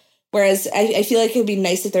you. Whereas I feel like it'd be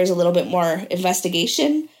nice if there's a little bit more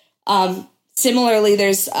investigation. Similarly,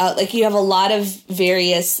 there's like you have a lot of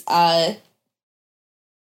various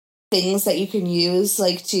things that you can use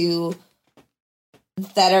like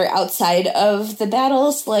that are outside of the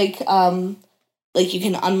battles, like you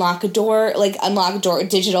can unlock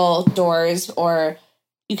digital doors, or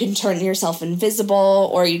you can turn yourself invisible,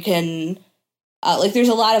 or you can like there's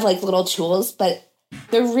a lot of like little tools, but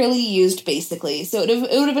they're really used basically. So it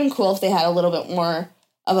would have been cool if they had a little bit more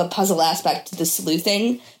of a puzzle aspect to the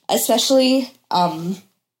sleuthing, especially.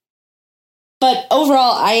 But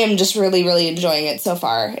overall, I am just really, really enjoying it so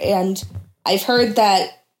far. And I've heard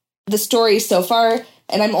that the story so far,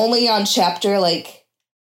 and I'm only on chapter like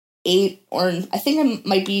 8, or I think I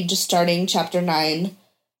might be just starting chapter 9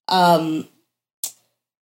 out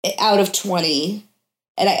of 20.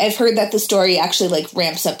 And I've heard that the story actually like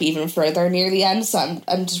ramps up even further near the end. So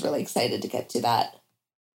I'm just really excited to get to that.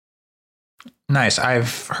 Nice.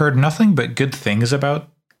 I've heard nothing but good things about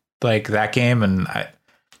like that game, and I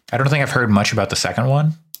don't think I've heard much about the second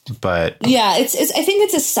one. But yeah, it's I think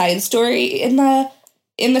it's a side story in the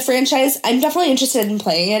franchise. I'm definitely interested in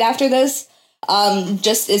playing it after this.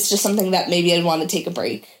 It's just something that maybe I'd want to take a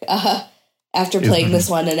break after playing this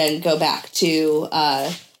one and then go back to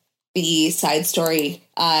the side story,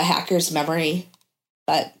 Hacker's Memory.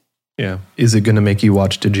 But yeah, is it going to make you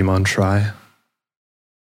watch Digimon Try?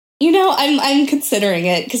 You know, I'm considering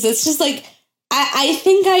it because it's just like I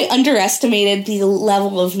think I underestimated the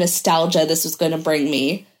level of nostalgia this was going to bring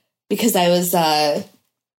me, because I was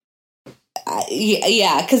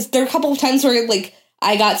because there are a couple of times where like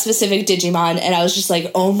I got specific Digimon and I was just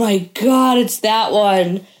like, oh my god, it's that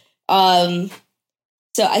one. So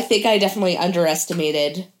I think I definitely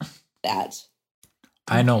underestimated that.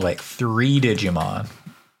 I know like 3 Digimon.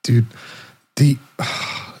 Dude, the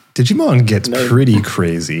Digimon gets pretty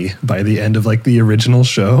crazy by the end of like the original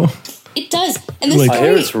show. It does. And the story, I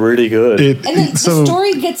hear it's really good. And then the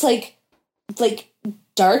story gets like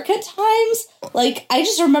dark at times. Like I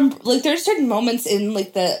just remember like there's certain moments in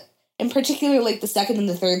like in particular like the second and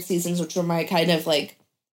the third seasons, which were my kind of like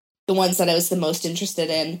the ones that I was the most interested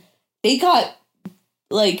in. They got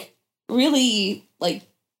like really like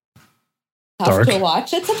tough to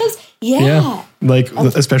watch at sometimes. Yeah. Like,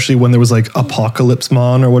 especially when there was like Apocalypse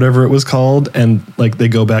Mon or whatever it was called, and like they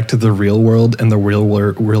go back to the real world, and the real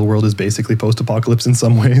world is basically post-apocalypse in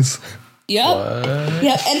some ways. Yep.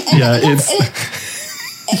 Yep.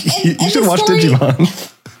 You should watch Digimon.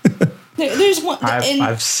 There's one.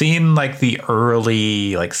 I've seen like the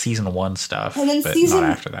early like season 1 stuff, and then but season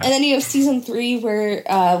not after that. And then you have season 3 where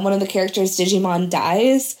one of the characters, Digimon,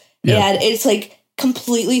 dies, and it's like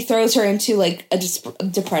completely throws her into like a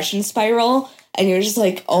depression spiral, and you're just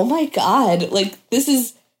like, oh my god, like this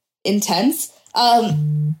is intense. But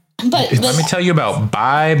let me tell you about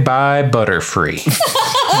Bye Bye Butterfree.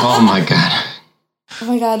 Oh my god. Oh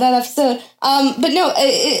my god, that episode. But no,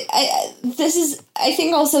 this is, I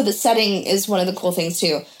think also the setting is one of the cool things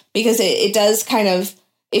too, because it does kind of,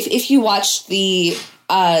 if you watch the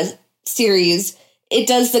series, it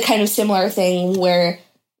does the kind of similar thing where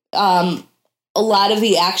a lot of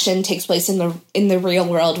the action takes place in the real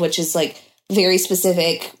world, which is like very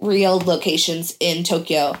specific real locations in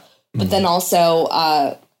Tokyo, but then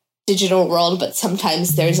also digital world. But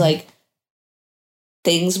sometimes there's like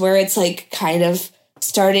things where it's like kind of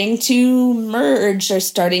starting to merge or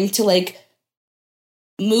starting to like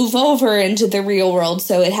move over into the real world.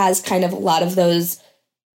 So it has kind of a lot of those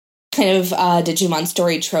kind of Digimon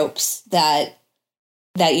story tropes that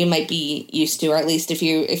you might be used to, or at least if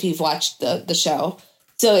you've watched the show.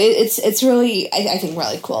 So it's really, I think,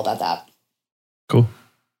 really cool about that. Cool.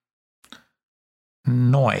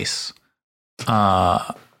 Nice.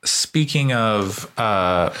 Speaking of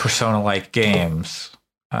Persona-like games,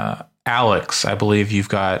 Alex, I believe you've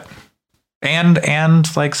got,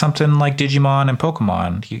 and like something like Digimon and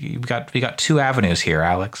Pokemon. We got 2 avenues here,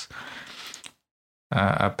 Alex.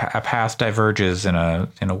 A path diverges in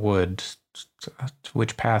a wood.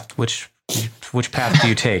 Which path do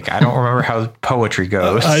you take? I don't remember how poetry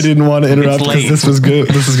goes. I didn't want to interrupt because this was good.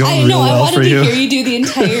 This is going real well for you. I wanted to hear you do the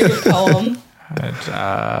entire poem.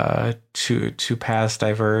 Two paths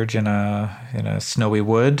diverge in a snowy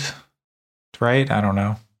wood, right? I don't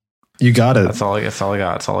know. You got it. That's all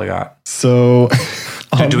I got. So,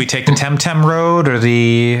 do we take the Temtem road or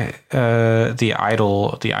the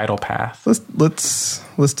idle path? Let's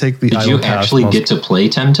take the. Did you actually get to play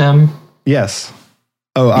Temtem? Yes.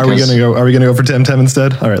 Oh, are we gonna go for Temtem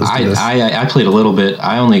instead? All right, let's do this. I played a little bit.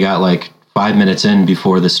 I only got like 5 minutes in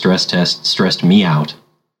before the stress test stressed me out.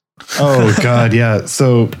 Oh God, yeah.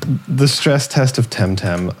 So the stress test of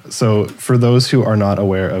Temtem. So for those who are not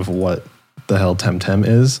aware of what the hell Temtem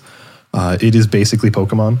is, it is basically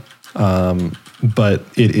Pokemon, but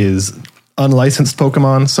it is unlicensed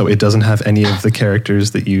Pokemon. So it doesn't have any of the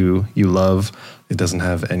characters that you love. It doesn't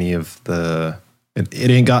have any of the. It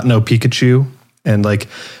ain't got no Pikachu, and like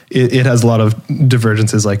it has a lot of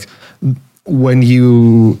divergences. Like when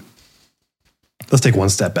you, let's take one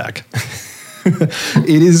step back.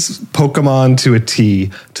 It is Pokemon to a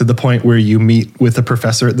T, to the point where you meet with a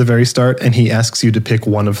professor at the very start, and he asks you to pick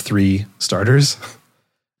one of 3 starters.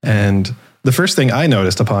 And the first thing I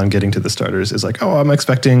noticed upon getting to the starters is like, oh, I'm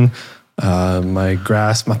expecting my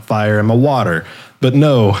grass, my fire, and my water. But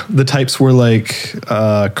no, the types were like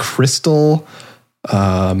crystal,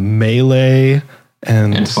 melee,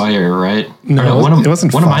 and fire, right? No, it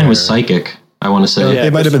wasn't one fire. of mine was psychic, I want to say. Yeah,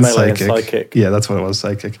 it might have been psychic. psychic. Yeah, that's what it was,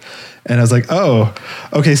 psychic. And I was like, oh,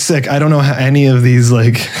 okay, sick. I don't know how any of these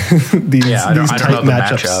like these type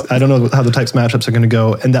matchups. I don't know how the types matchups are going to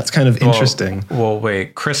go, and that's kind of interesting. Well,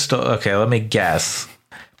 wait, crystal. Okay, let me guess.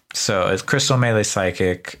 So it's crystal, melee,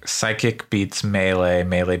 psychic. Psychic beats melee.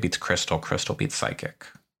 Melee beats crystal. Crystal beats psychic.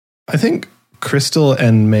 I think crystal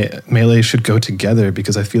and melee should go together,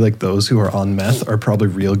 because I feel like those who are on meth are probably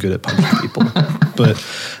real good at punching people. But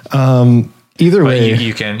either way,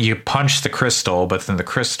 you punch the crystal, but then the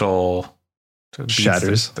crystal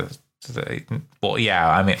shatters.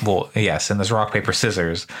 Yes, and there's rock, paper,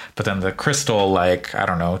 scissors, but then the crystal, like, I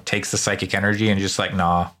don't know, takes the psychic energy and just like,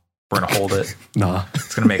 nah, we're gonna hold it. Nah,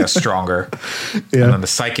 it's gonna make us stronger. Yeah. And then the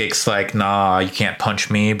psychic's like, nah, you can't punch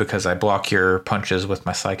me because I block your punches with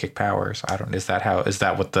my psychic powers. Is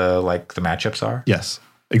that what the matchups are? Yes,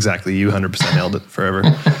 exactly. You 100% nailed it forever.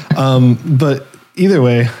 But either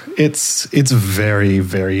way, it's very,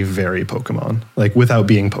 very, very Pokemon, like without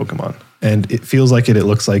being Pokemon. And it feels like it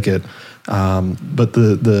looks like it. But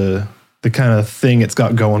the kind of thing it's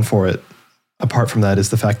got going for it, apart from that, is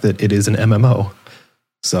the fact that it is an MMO.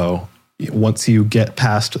 So once you get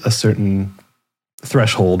past a certain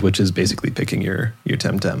threshold, which is basically picking your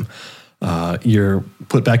Temtem, you're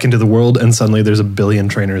put back into the world, and suddenly there's a billion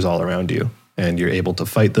trainers all around you, and you're able to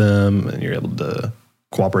fight them, and you're able to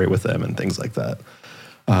cooperate with them and things like that,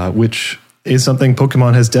 which is something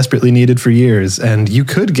Pokemon has desperately needed for years, and you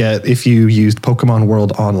could get if you used Pokemon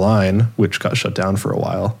World Online, which got shut down for a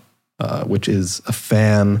while, which is a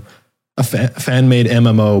fan-made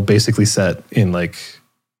MMO basically set in like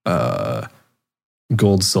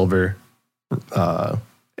Gold, Silver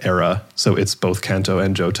era. So it's both Kanto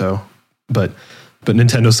and Johto, but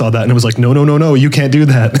Nintendo saw that and it was like, no, you can't do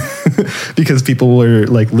that because people were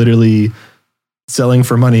like literally selling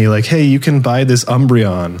for money, like, hey, you can buy this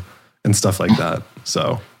Umbreon and stuff like that.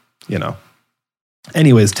 So,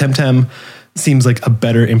 anyways, Temtem seems like a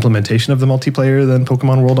better implementation of the multiplayer than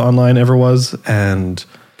Pokemon World Online ever was. And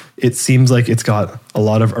it seems like it's got a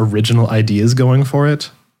lot of original ideas going for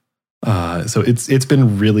it. So it's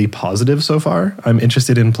been really positive so far. I'm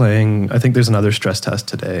interested in playing. I think there's another stress test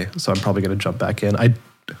today, so I'm probably going to jump back in.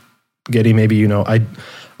 Getty, maybe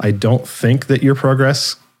I don't think that your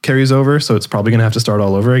progress carries over, so it's probably going to have to start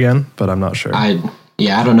all over again. But I'm not sure. I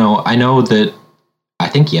don't know. I know that I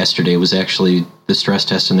think yesterday was actually the stress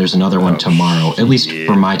test, and there's another one tomorrow. At least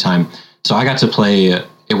for my time. So I got to play.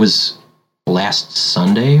 It was last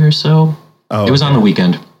Sunday or so. Oh, it was on the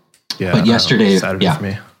weekend. Yeah, but yesterday, Saturday for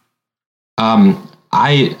me.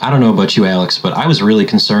 I don't know about you, Alex, but I was really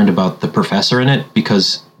concerned about the professor in it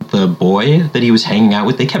because the boy that he was hanging out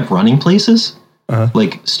with, they kept running places,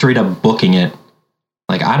 like straight up booking it.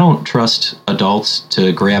 Like, I don't trust adults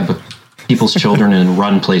to grab people's children and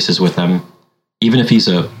run places with them, even if he's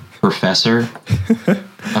a professor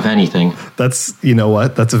of anything. That's, you know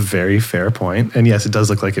what? That's a very fair point. And yes, it does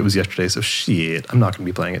look like it was yesterday. So shit, I'm not going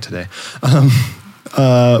to be playing it today.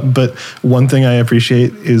 But one thing I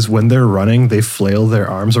appreciate is when they're running, they flail their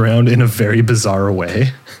arms around in a very bizarre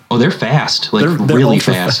way. Oh, they're fast. Like, they're really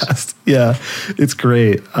fast. Yeah, it's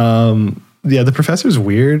great. Yeah, the professor's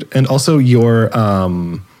weird. And also your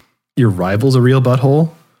rival's a real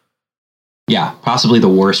butthole. Yeah, possibly the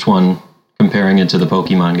worst one comparing it to the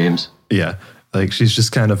Pokemon games. Yeah, like she's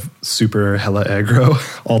just kind of super hella aggro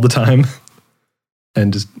all the time.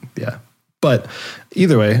 And just, yeah. But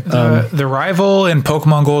either way, the rival in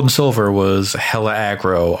Pokemon Gold and Silver was hella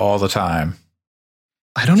aggro all the time.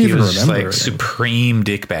 I don't even remember. Like supreme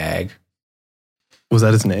dickbag. Was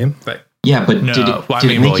that his name? Yeah, but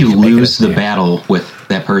did it make you lose the battle with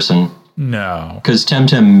that person? No, because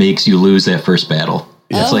Temtem makes you lose that first battle.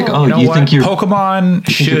 Yeah. It's like, you think you're Pokemon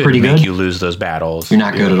should pretty make good? You lose those battles. You're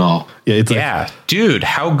not good at all. Yeah, it's dude,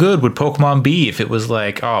 how good would Pokemon be if it was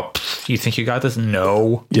like, you think you got this?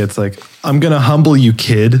 No. Yeah, it's like, I'm gonna humble you,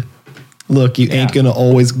 kid. Look, you ain't gonna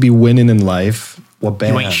always be winning in life. Well,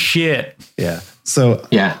 bam. You ain't shit. Yeah. So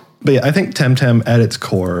yeah, but yeah, I think Temtem at its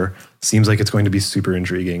core seems like it's going to be super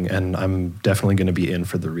intriguing, and I'm definitely going to be in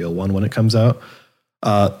for the real one when it comes out.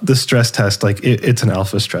 The stress test, like it's an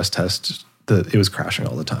alpha stress test. It was crashing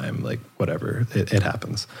all the time, like whatever, it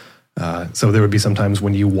happens. So there would be sometimes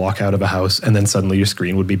when you walk out of a house and then suddenly your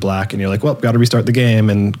screen would be black and you're like, well, got to restart the game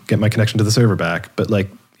and get my connection to the server back. But like,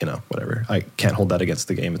 whatever. I can't hold that against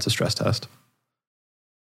the game. It's a stress test.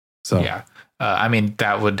 So yeah. I mean,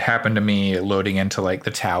 that would happen to me loading into like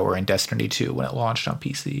the tower in Destiny 2 when it launched on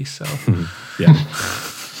PC. So yeah.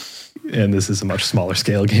 And this is a much smaller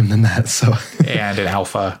scale game than that. So and an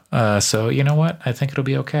alpha. So you know what? I think it'll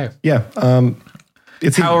be okay. Yeah. How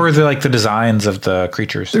are the designs of the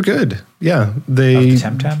creatures? They're good. Yeah. They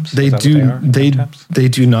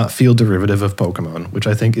do not feel derivative of Pokemon, which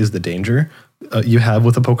I think is the danger you have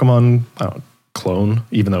with a Pokemon clone,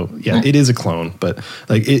 even though, it is a clone, but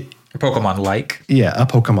like it. Pokemon-like. Yeah, a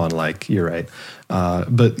Pokemon-like. You're right.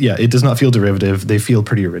 But yeah, it does not feel derivative. They feel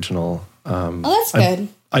pretty original. That's good.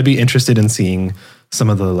 I'd be interested in seeing some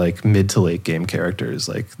of the like mid to late game characters.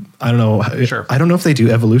 Like, I don't know. Sure. I don't know if they do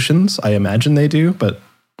evolutions. I imagine they do, but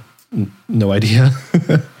no idea.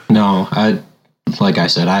 No, like I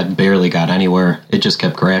said, I barely got anywhere. It just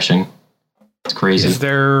kept crashing. It's crazy. Is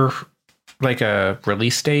there like a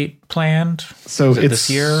release date planned? So it's this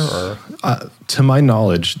year, or to my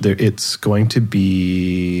knowledge, it's going to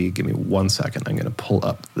be. Give me 1 second. I'm going to pull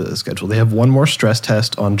up the schedule. They have one more stress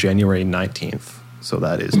test on January 19th, so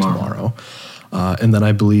that is tomorrow. And then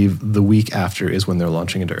I believe the week after is when they're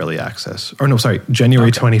launching into early access. Or no, sorry,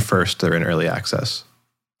 January 21st. They're in early access.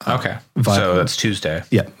 Okay, so that's Tuesday.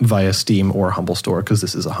 Yeah, via Steam or Humble Store, because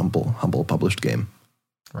this is a Humble published game.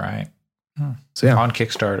 Right. So yeah, on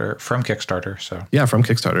Kickstarter, from Kickstarter. So yeah, from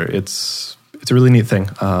Kickstarter. It's a really neat thing.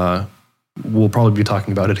 We'll probably be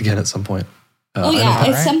talking about it again at some point.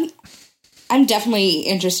 I'm definitely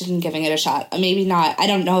interested in giving it a shot. Maybe not. I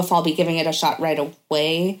don't know if I'll be giving it a shot right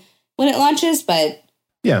away when it launches, but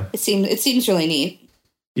yeah, it seems really neat.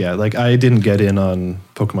 Yeah, like I didn't get in on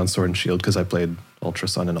Pokemon Sword and Shield because I played Ultra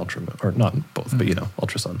Sun and Ultra Moon, or not both, but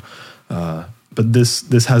Ultra Sun. But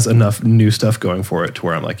this has enough new stuff going for it to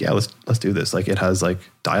where I'm like, yeah, let's do this. Like it has like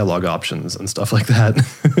dialogue options and stuff like that.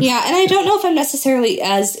 Yeah, and I don't know if I'm necessarily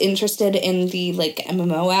as interested in the like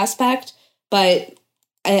MMO aspect, but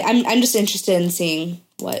I'm just interested in seeing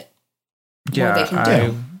what more they can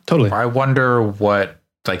do. Totally. I wonder what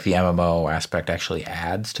like the MMO aspect actually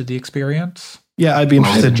adds to the experience. Yeah, I'd be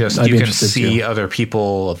interested. You can see other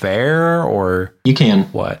people there, or you can.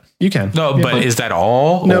 What you can? No, yeah, but is that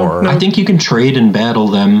all? No, I think you can trade and battle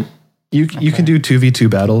them. You can do 2v2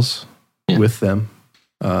 battles with them,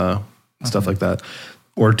 stuff like that,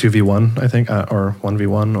 or 2v1, I think, or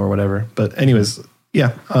 1v1 or whatever. But anyways,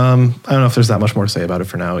 yeah, I don't know if there's that much more to say about it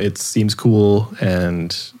for now. It seems cool,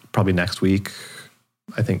 and probably next week,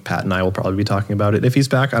 I think Pat and I will probably be talking about it if he's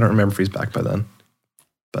back. I don't remember if he's back by then.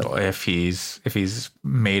 But if he's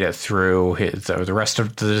made it through the rest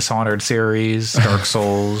of the Dishonored series, Dark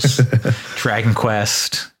Souls, Dragon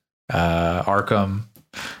Quest, Arkham,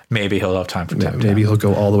 maybe he'll have time for Temtem. Maybe he'll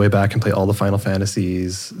go all the way back and play all the Final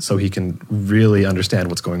Fantasies so he can really understand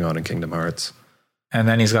what's going on in Kingdom Hearts. And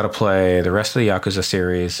then he's got to play the rest of the Yakuza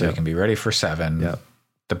series so he can be ready for 7. Yep.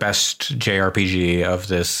 The best JRPG of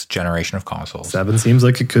this generation of consoles. 7 seems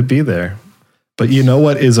like it could be there. But you know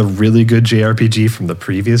what is a really good JRPG from the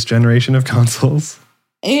previous generation of consoles?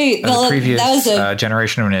 Hey, the previous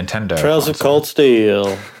generation of Nintendo. Trails of Cold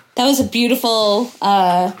Steel. That was a beautiful,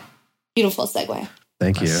 beautiful segue.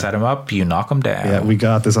 Thank you. Set him up, you knock him down. Yeah, we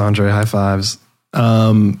got this, Andre. High fives.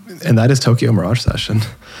 And that is Tokyo Mirage Session.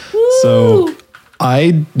 Woo! So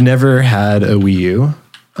I never had a Wii U.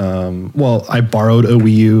 Well, I borrowed a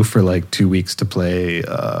Wii U for like 2 weeks to play,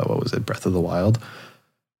 Breath of the Wild,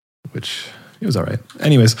 which... it was all right.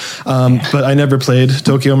 Anyways, but I never played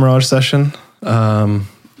Tokyo Mirage Session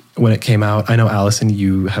when it came out. I know, Allison,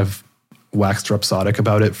 you have waxed rhapsodic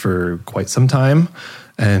about it for quite some time,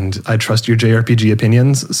 and I trust your JRPG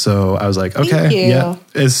opinions. So I was like, okay, yeah.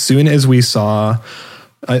 As soon as we saw,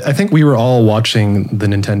 I think we were all watching the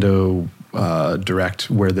Nintendo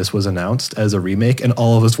Direct where this was announced as a remake, and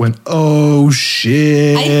all of us went, oh,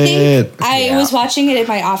 shit. I think I was watching it in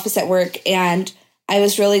my office at work, and I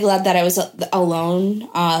was really glad that I was alone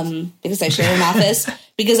because I share an office,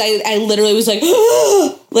 because I literally was like,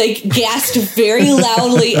 like gasped very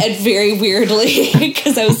loudly and very weirdly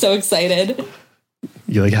because I was so excited.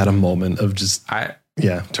 You like had a moment of just,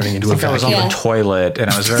 turning into a vacuum. I was on the toilet, and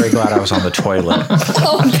I was very glad I was on the toilet.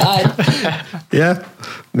 Oh, God. Yeah.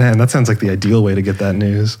 Man, that sounds like the ideal way to get that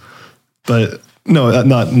news. But no,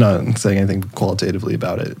 not saying anything qualitatively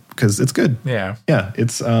about it, because it's good. Yeah. Yeah,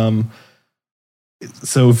 it's...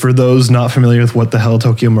 So for those not familiar with what the hell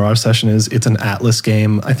Tokyo Mirage Session is, it's an Atlas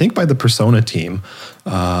game, I think by the Persona team,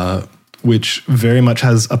 which very much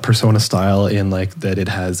has a Persona style in like that it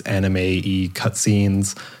has anime-y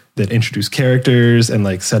cutscenes that introduce characters and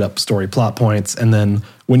like set up story plot points. And then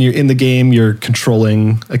when you're in the game, you're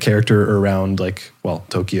controlling a character around like, well,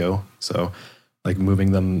 Tokyo. So like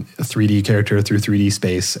moving them a 3D character through 3D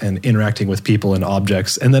space and interacting with people and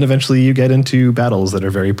objects. And then eventually you get into battles that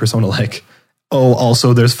are very Persona-like. Oh,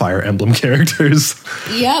 also there's Fire Emblem characters.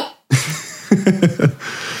 Yep.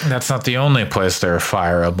 That's not the only place there are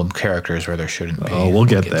Fire Emblem characters where there shouldn't be. Oh, we'll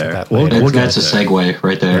get there. That's a segue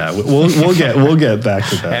right there. Yeah, we'll get back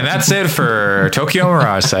to that. And that's it for Tokyo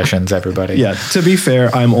Mirage Sessions, everybody. Yeah, to be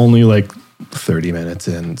fair, I'm only like 30 minutes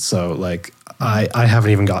in, so like I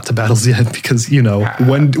haven't even got to battles yet because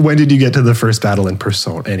when did you get to the first battle in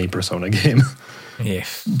any Persona game? Yeah,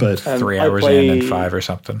 but 3 hours in and 5 or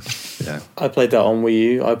something. Yeah, I played that on Wii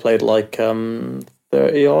U. I played like 30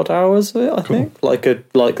 odd hours of it, I think, like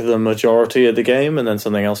the majority of the game, and then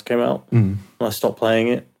something else came out, and I stopped playing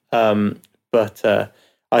it. But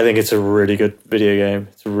I think it's a really good video game.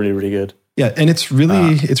 It's really, really good. Yeah, and it's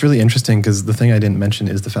really interesting because the thing I didn't mention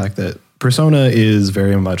is the fact that Persona is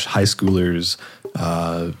very much high schoolers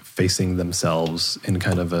facing themselves in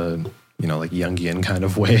kind of a like Jungian kind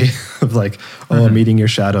of way of like, meeting your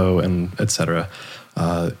shadow and etc.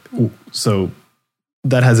 So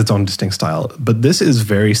that has its own distinct style, but this is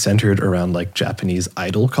very centered around like Japanese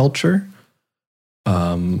idol culture.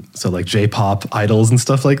 So like J-pop idols and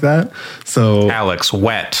stuff like that. So Alex,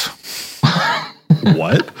 wet.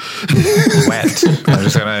 What? Wet. I'm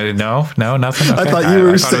just gonna nothing. Okay. I thought you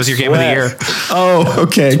were. I thought it was your game of the year. Oh,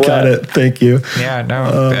 okay, got it. Thank you. Yeah,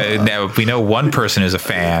 no. We know one person who's a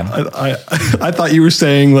fan. I thought you were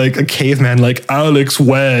saying like a caveman, like Alex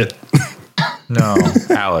Wet. No,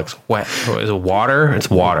 Alex. Wet. Is it water? It's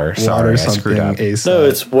water. Sorry, I screwed up. ASAT. No,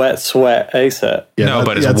 it's wet, sweat, ASAT. Yeah, no, that-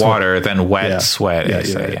 but it's that's water, then wet, Yeah. sweat. Yeah,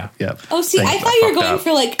 ASAT, yeah. yeah. Oh, see, Thanks. I thought you were going up.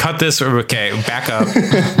 for like. Cut this. Okay, back up. I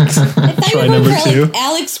thought Try you were number going for two. like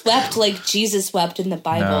Alex wept like Jesus wept in the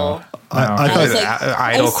Bible. No. I No, thought- it's like-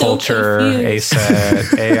 idol I'm so culture, confused.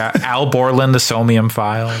 ASAT, Al Borland, the Somium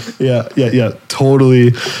Files. Yeah.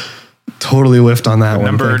 Totally whiffed on that one.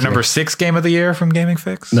 Number Thank you. 6 game of the year from Gaming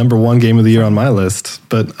Fix. Number 1 game of the year on my list.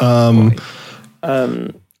 But I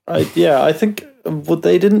think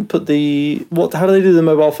they didn't put the how do they do the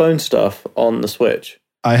mobile phone stuff on the Switch?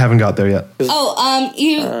 I haven't got there yet. Oh,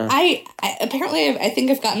 I apparently I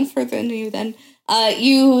think I've gotten further than you. Then,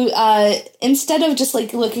 you instead of just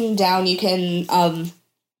like looking down, you can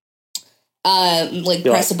like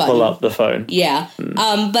You, press a button. pull up the phone. Yeah.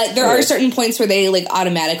 But there are certain points where they like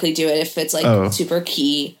automatically do it if it's like super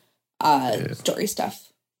key story stuff.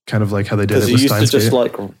 Kind of like how they did Because it you with used to Steins just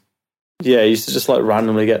Gate. you used to just like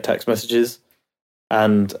randomly get text messages,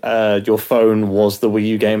 and your phone was the Wii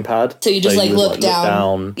U gamepad. So you just like would, look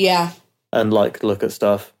down. Yeah. and like look at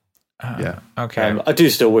stuff. Yeah. Okay. I do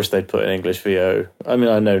still wish they'd put an English VO. I mean,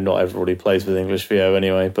 I know not everybody plays with English VO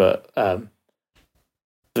anyway, but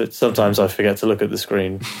sometimes I forget to look at the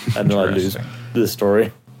screen and then I lose the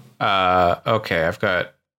story. Okay, I've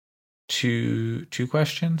got two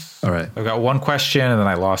questions. All right. I've got one question and then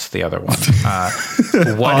I lost the other one.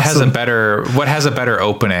 What has a better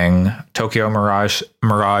opening, Tokyo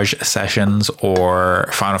Mirage Sessions or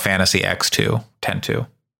Final Fantasy X2 10-2?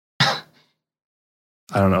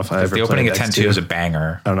 I don't know if I ever The opening played of 10-2 is a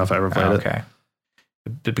banger. I don't know if I ever played it. Okay.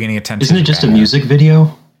 The beginning of 10-2 Isn't it is just a banger. music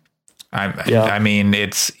video? I mean,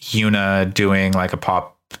 it's Yuna doing like a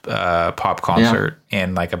pop concert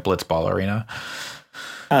in like a blitzball arena.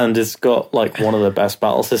 And it's got like one of the best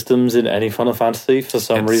battle systems in any Final Fantasy for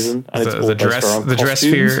some reason. And it's all the based around dress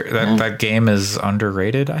costumes. sphere. That game is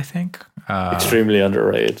underrated, I think. Extremely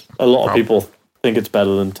underrated. A lot of people think it's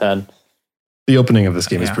better than 10. The opening of this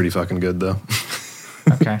game is Yeah. pretty fucking good, though.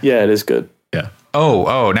 Okay. Yeah, it is good. Yeah.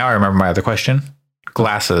 Oh, now I remember my other question.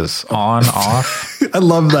 Glasses on, off. I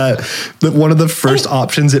love that one of the first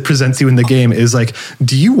options it presents you in the game is like,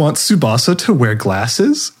 do you want Tsubasa to wear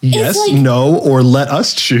glasses? Yes, like- no, or let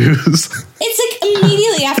us choose. It's like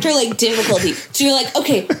immediately after like difficulty. So you're like,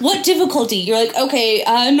 okay, what difficulty? You're like, okay,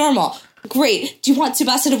 normal. Great. Do you want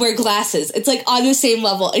Tsubasa to wear glasses? It's like on the same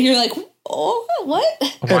level. And you're like, oh, what?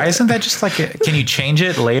 Why isn't that just like can you change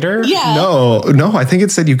it later? Yeah. No, I think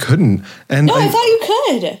it said you couldn't. And No, I thought you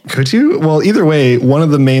could. could you? Well, either way, one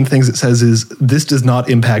of the main things it says is this does not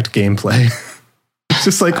impact gameplay. It's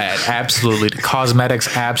just like, Absolutely.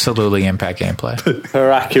 Cosmetics absolutely impact gameplay.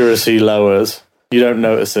 Her accuracy lowers. You don't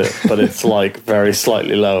notice it, but it's like very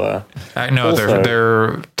slightly lower. No, Also-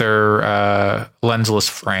 they're lensless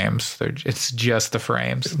frames. It's just the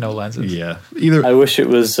frames, no lenses. yeah, either. I wish it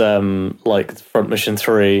was like Front Mission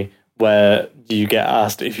 3, where you get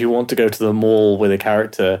asked if you want to go to the mall with a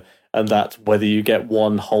character, and that's whether you get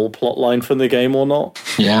one whole plot line from the game or not.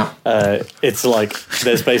 Yeah. It's like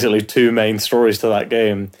there's basically two main stories to that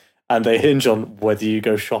game, and they hinge on whether you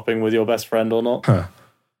go shopping with your best friend or not.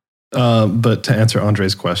 But to answer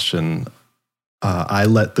Andre's question, I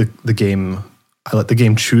let the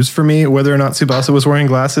game choose for me whether or not Tsubasa was wearing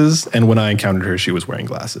glasses, and when I encountered her, she was wearing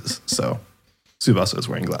glasses. So Tsubasa is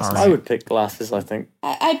wearing glasses. I would pick glasses, I think,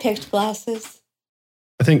 I picked glasses.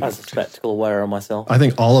 I think as a spectacle wearer myself. I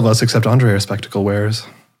think all of us except Andre are spectacle wearers.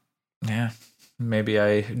 Yeah. Maybe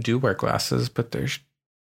I do wear glasses, but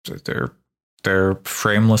they're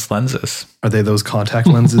frameless lenses. Are they those contact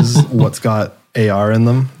lenses? What's got AR in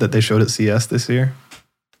them that they showed at CS this year?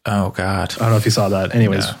 Oh God. I don't know if you saw that.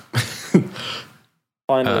 Anyways,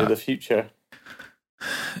 Finally, the future.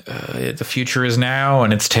 The future is now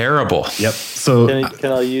and it's terrible. yep. So,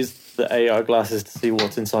 Can I use the AR glasses to see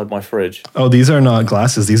what's inside my fridge? these are not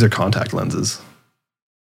glasses; these are contact lenses.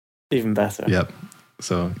 Even better. Yep.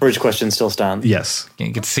 So, Fridge question still stands. yes.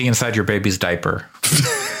 You can see inside your baby's diaper.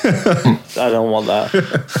 I don't want that.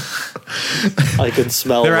 I can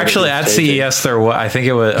smell. They're when actually it's at changing. CES. I think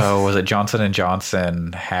it was it Johnson &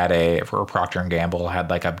 Johnson had or Procter & Gamble had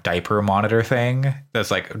like a diaper monitor thing that's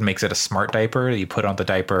like makes it a smart diaper that you put on the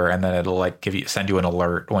diaper and then it'll like send you an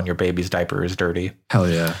alert when your baby's diaper is dirty. Hell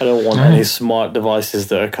yeah. I don't want any smart devices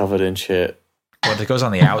that are covered in shit. Well, it goes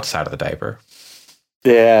on the outside of the diaper.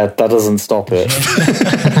 Yeah, that doesn't stop it.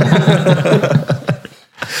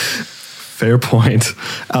 Fair point.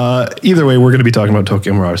 Either way, we're going to be talking about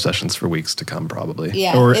Tokyo Mirage Sessions for weeks to come, probably.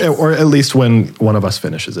 Yeah, Or it's- at least when one of us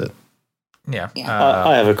finishes it. Yeah. Yeah.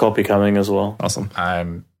 I have a copy coming as well. Awesome.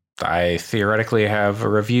 I'm I theoretically have a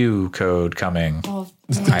review code coming. Oh,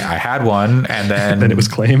 I had one, and then it was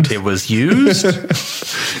claimed. It was used.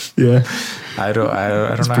 Yeah, I don't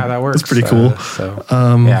know how that works. It's pretty cool. So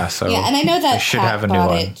yeah, and I know that should Pat have a new bought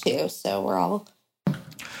one. it too. So we're all.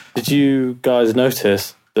 Did you guys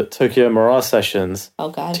notice that Tokyo Mirage Sessions Oh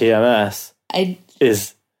God. TMS I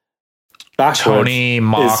is backwards? Tony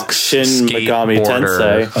Mock's Shin Megami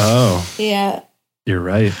skateboarder. Tensei. Oh, yeah. you're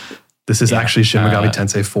right. This is actually Shin Megami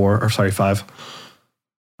Tensei 5.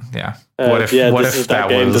 Yeah. This is that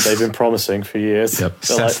game that they've been promising for years. Yep.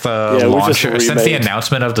 They're Since the we just launch, since the remade-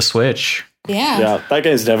 announcement of the Switch? Yeah. Yeah, that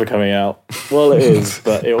game's never coming out. Well, it is,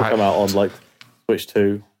 but it will come out on like Switch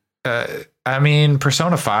 2. I mean,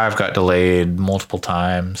 Persona 5 got delayed multiple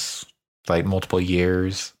times, like multiple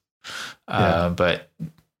years. But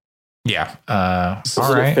yeah. All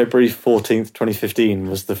right. February 14th, 2015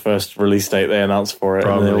 was the first release date they announced for it.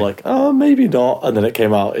 Probably. And they were like, oh, maybe not. And then it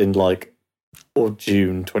came out in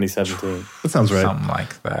June 2017. That sounds right. Something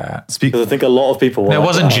like that. Because I think a lot of people were It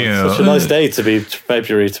wasn't "Oh, June. Such a nice day to be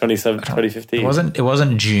February 27th, 2015. It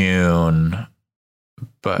wasn't June.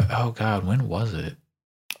 But oh god, when was it?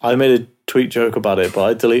 I made a tweet joke about it, but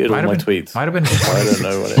I deleted all my tweets. Might have been. I don't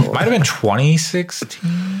know when it was. Might have been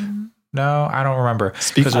 2016. No, I don't remember.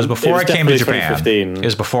 Because it was before I came to Japan. 2015. It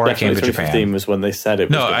was before I came to 2015 Japan. was when they said it.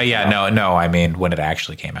 Was No, gonna come out. no. I mean, when it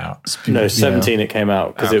actually came out. No, 17 it came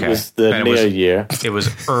out because it Okay. was the Then it was- Neo year. It was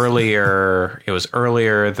earlier. It was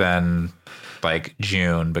earlier than like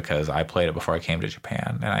June because I played it before I came to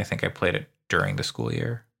Japan, and I think I played it during the school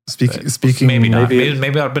year. Speaking, Maybe not. maybe-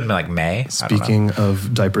 Maybe that would have been like May. I don't know. Speaking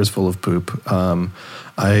of diapers full of poop, Oh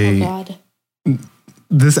God.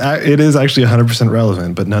 it is actually 100%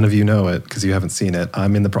 relevant, but none of you know it because you haven't seen it.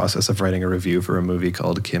 I'm in the process of writing a review for a movie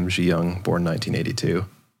called Kim Ji-young, born 1982,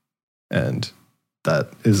 and that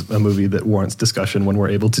is a movie that warrants discussion when we're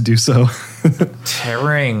able to do so.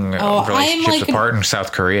 tearing Oh, relationships I'm like- apart in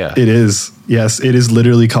South Korea. It is, yes, it is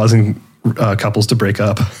literally causing couples to break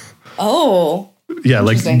up. Oh. Yeah,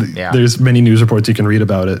 like Interesting. Yeah. there's many news reports you can read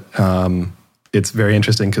about it. It's very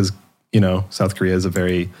interesting because, South Korea is a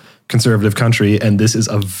very conservative country, and this is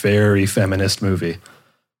a very feminist movie.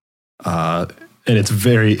 And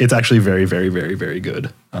it's actually very, very, very, very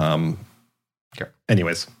good.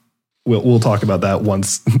 Anyways, we'll talk about that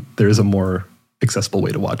once there is a more accessible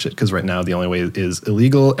way to watch it, because right now the only way is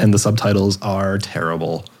illegal and the subtitles are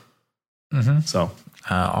terrible. Mm-hmm. So,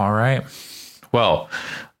 All right. Well,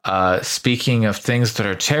 speaking of things that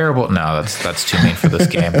are terrible, no, that's too mean for this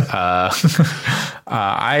game.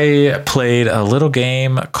 I played a little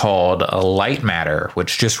game called Light Matter,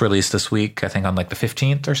 which just released this week, I think on like the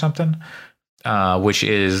 15th or something. Which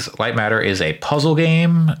is Light Matter is a puzzle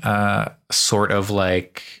game, sort of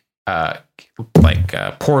like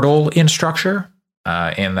Portal in structure,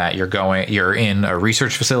 in that you're in a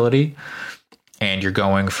research facility. And you're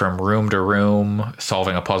going from room to room,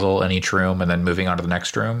 solving a puzzle in each room, and then moving on to the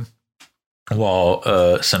next room, while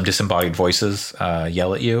some disembodied voices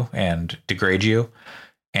yell at you and degrade you.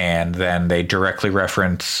 And then they directly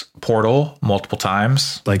reference Portal multiple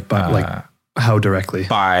times. how directly?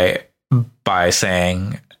 By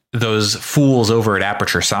saying, those fools over at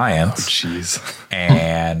Aperture Science. Jeez.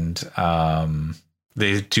 And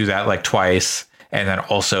they do that like twice. And then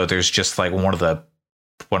also there's just like one of the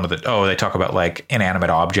they talk about like inanimate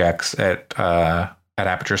objects at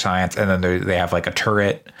Aperture Science, and then they have like a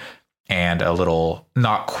turret and a little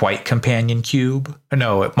not quite companion cube.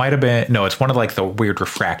 No, it might have been it's one of like the weird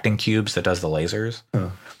refracting cubes that does the lasers.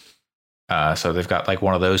 So they've got like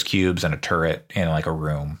one of those cubes and a turret in like a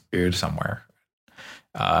room somewhere.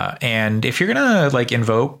 And if you're gonna like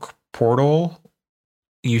invoke Portal,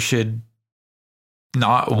 you should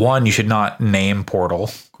not name Portal,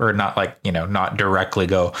 or not not directly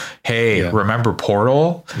go, hey, remember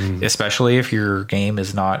Portal? Especially if your game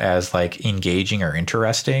is not as like engaging or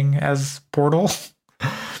interesting as Portal.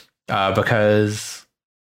 Because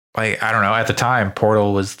like, I don't know, at the time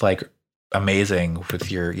Portal was like amazing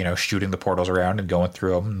with your, shooting the portals around and going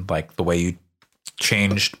through them, like the way you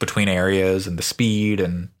changed between areas and the speed,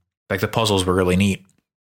 and like the puzzles were really neat.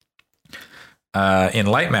 In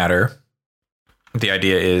Light Matter, the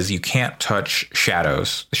idea is you can't touch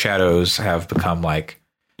shadows. The shadows have become like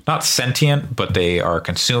not sentient, but they are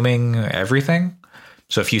consuming everything.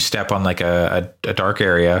 So if you step on like a dark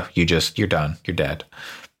area, you're done. You're dead.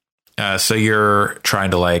 So you're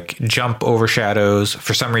trying to like jump over shadows.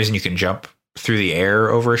 For some reason, you can jump through the air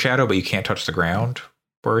over a shadow, but you can't touch the ground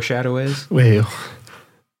where a shadow is. Wait.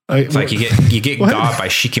 It's like you get got by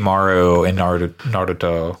Shikamaru in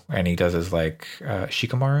Naruto, and he does his like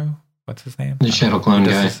Shikamaru. what's his name? The shadow clone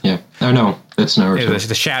guy. Yeah. Oh no, that's Naruto.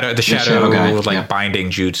 The shadow guy, like yeah. binding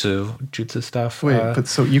jutsu stuff. Wait, but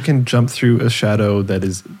so you can jump through a shadow that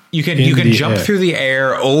is you can jump through the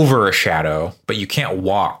air over a shadow, but you can't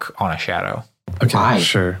walk on a shadow. okay. Why?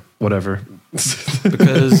 Sure, whatever.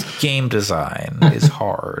 Because game design is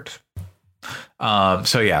hard.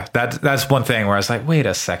 So yeah, that's one thing where I was like, wait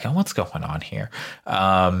a second, what's going on here?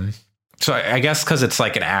 So I guess because it's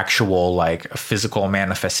like an actual like a physical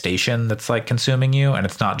manifestation that's like consuming you, and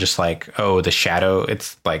it's not just like, oh, the shadow.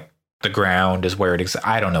 It's like the ground is where it exists.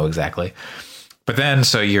 I don't know exactly, but then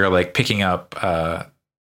so you're like picking up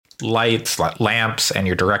lights, lamps, and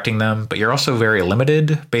you're directing them, but you're also very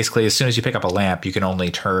limited. Basically, as soon as you pick up a lamp, you can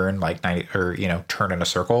only turn like 90 or turn in a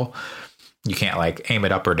circle. You can't like aim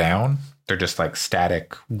it up or down. They're just like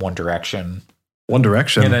static, one direction. One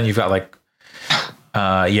Direction. And then you've got like,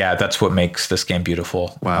 that's what makes this game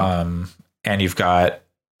beautiful. Wow. And you've got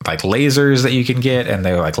like lasers that you can get, and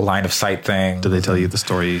they're like line of sight things. Do they tell you the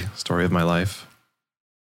story of my life?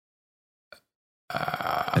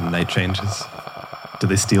 And night changes. Do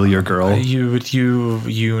they steal your girl?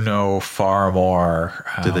 You know far more.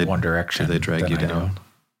 One Direction. Do they drag you down?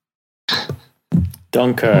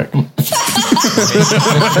 Dunkirk.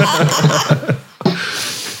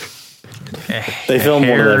 They filmed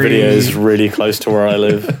one of their videos really close to where I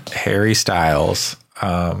live. Harry Styles.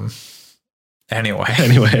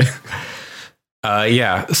 Anyway.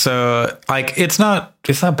 So like it's not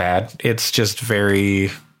bad. It's just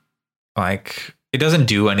very like it doesn't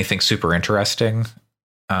do anything super interesting.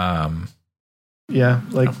 Yeah,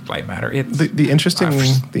 like light matter. The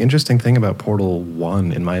interesting thing about Portal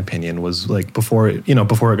 1, in my opinion, was like before it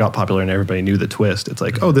got popular and everybody knew the twist. It's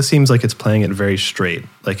like, oh, this seems like it's playing it very straight.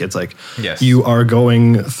 Like it's like you are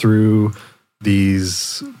going through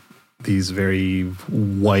these very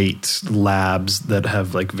white labs that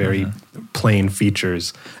have like very plain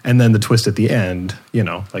features, and then the twist at the end,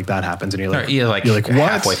 like that happens, and you're like what?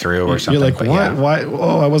 Halfway through or something. You're like, what? Yeah. Why?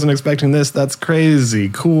 Oh, I wasn't expecting this. That's crazy.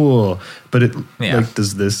 Cool. But like,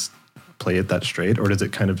 does this play it that straight, or does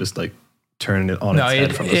it kind of just like turn it on its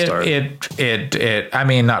head from the start? I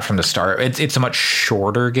mean, not from the start. It's a much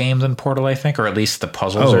shorter game than Portal, I think, or at least the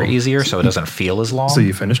puzzles are easier, so it doesn't feel as long. So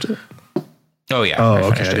you finished it? Oh yeah. Oh,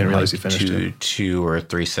 okay. I didn't realize you finished it. 2 or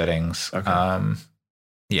 3 sittings. Okay.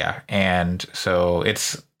 And so it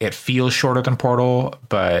feels shorter than Portal,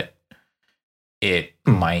 but it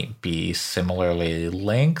might be similarly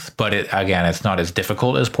length. But it's not as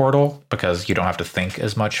difficult as Portal because you don't have to think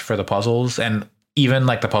as much for the puzzles. And even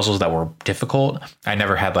like the puzzles that were difficult, I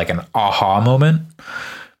never had like an aha moment.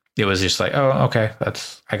 It was just like, oh, okay,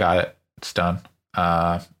 I got it. It's done.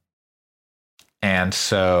 And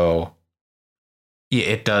so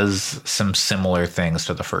it does some similar things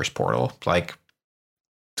to the first Portal, like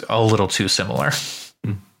a little too similar,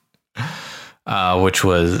 which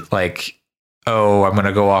was like, oh, I'm going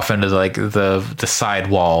to go off into like the side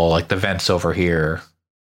wall, like the vents over here.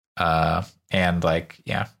 And like,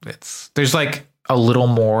 there's like a little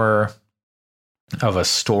more of a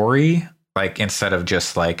story, like instead of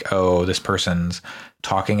just like, oh, this person's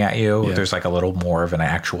talking at you, there's like a little more of an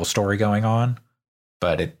actual story going on,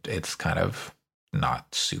 but it's kind of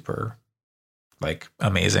not super like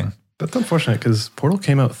amazing. That's unfortunate because Portal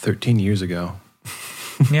came out 13 years ago.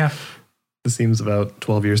 Yeah. It seems about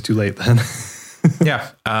 12 years too late then.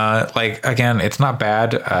 Yeah. Like again, it's not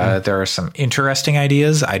bad. There are some interesting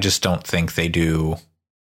ideas. I just don't think they don't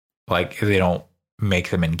make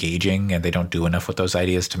them engaging, and they don't do enough with those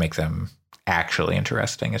ideas to make them actually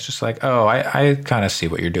interesting. It's just like, oh, I kind of see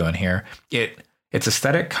what you're doing here. Its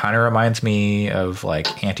aesthetic kind of reminds me of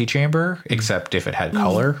like Antechamber, except if it had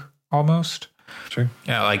color almost. Sure.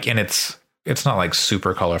 Yeah, like, and it's not like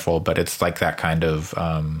super colorful, but it's like that kind of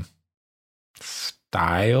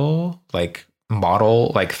style, like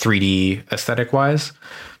model, like 3D aesthetic wise.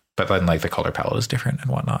 But then like the color palette is different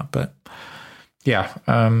and whatnot. But yeah,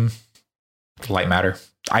 light matter.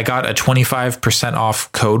 I got a 25%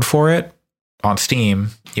 off code for it on Steam,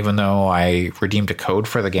 even though I redeemed a code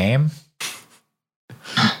for the game.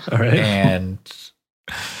 All right. And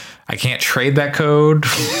I can't trade that code.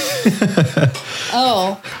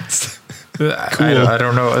 Oh. Cool. I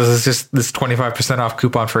don't know. It's just this 25% off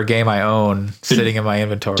coupon for a game I own sitting in my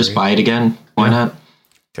inventory. Just buy it again. Why not?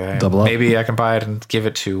 Okay. Double up. Maybe I can buy it and give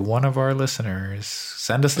it to one of our listeners.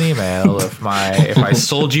 Send us an email if I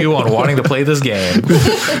sold you on wanting to play this game.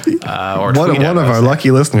 Or one of our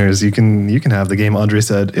lucky listeners, you can have the game Andre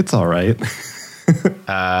said it's all right.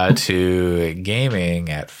 To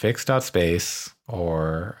gaming@fix.space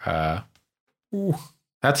or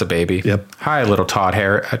that's a baby. Yep. Hi, little Todd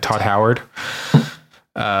Howard.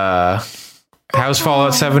 How's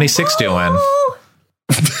Fallout 76 doing?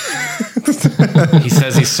 He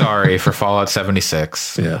says he's sorry for Fallout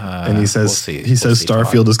 76. Yeah, and he says we'll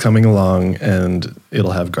Starfield is coming along, and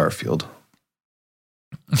it'll have Garfield.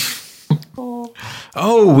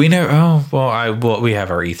 Oh, we know. Oh, well, we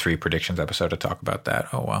have our E3 predictions episode to talk about that.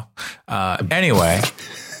 Oh well. Anyway,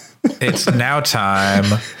 it's now time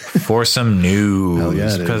for some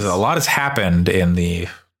news because a lot has happened in the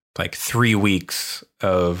 3 weeks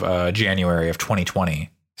of January of 2020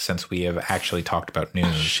 since we have actually talked about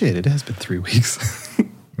news. Shit, it has been 3 weeks.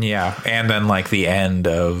 Yeah, and then the end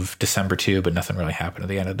of December too, but nothing really happened at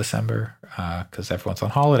the end of December because everyone's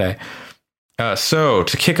on holiday. So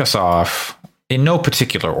to kick us off, in no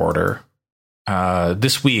particular order,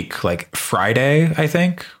 this week, Friday, I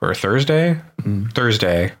think, or Thursday,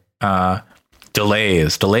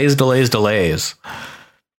 delays.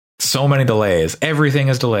 So many delays. Everything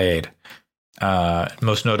is delayed.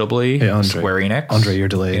 Most notably, Square Enix. Andre, you're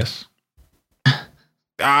delayed. Yes.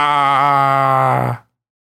 Ah.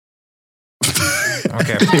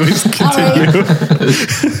 Okay. Anyways, continue.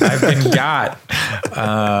 I've been got.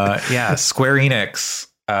 Square Enix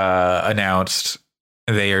announced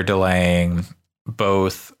they are delaying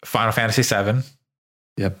both Final Fantasy VII.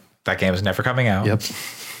 Yep. That game is never coming out. Yep.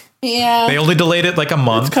 Yeah. They only delayed it a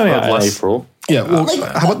month. It's coming out in April. Yeah. Well,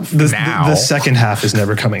 how about the second half is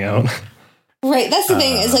never coming out? Right. That's the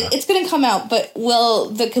thing. Is it's going to come out, but will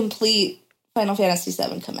the complete Final Fantasy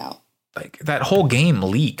VII come out? That whole game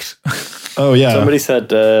leaked. Oh yeah. Somebody said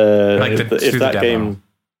if that demo. game.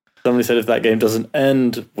 Somebody said if that game doesn't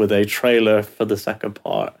end with a trailer for the second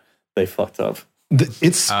part, they fucked up.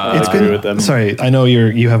 It's agree been with them. Sorry, I know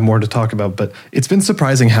you have more to talk about, but it's been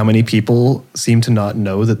surprising how many people seem to not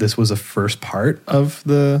know that this was a first part of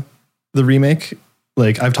the remake.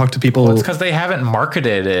 I've talked to people. Well, it's because they haven't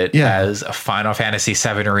marketed it as a Final Fantasy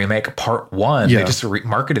VII Remake Part 1. Yeah. They just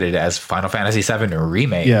marketed it as Final Fantasy VII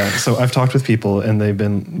Remake. Yeah, so I've talked with people and they've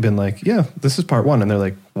been like, yeah, this is part 1. And they're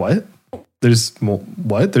like, what? There's more?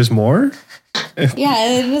 What? There's more? Yeah,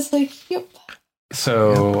 and it's yep.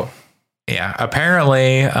 So, yeah,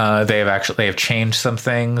 apparently they have changed some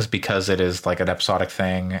things because it is an episodic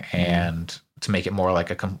thing and to make it more like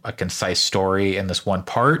a concise story in this one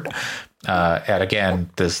part. And again,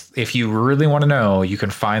 if you really want to know, you can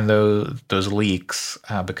find those leaks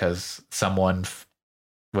because someone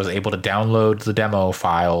was able to download the demo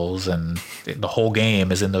files and the whole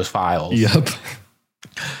game is in those files. Yep.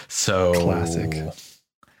 So classic.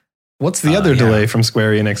 What's the other delay from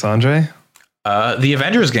Square Enix, Andre? The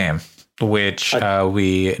Avengers game, which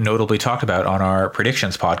we notably talked about on our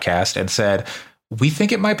predictions podcast and said, we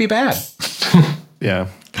think it might be bad. Yeah.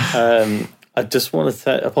 I just want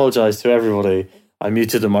to apologize to everybody. I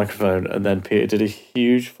muted the microphone and then Peter did a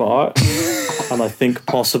huge fart and I think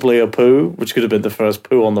possibly a poo, which could have been the first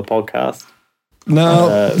poo on the podcast.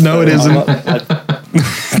 No, it isn't.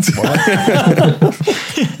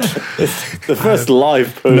 It's the first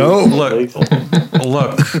live poo. No,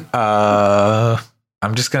 look.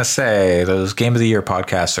 I'm just gonna say those Game of the Year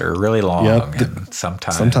podcasts are really long, and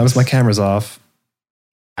sometimes my camera's off.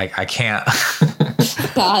 I can't.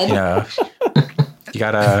 God. You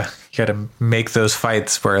gotta make those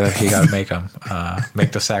fights where you gotta make them,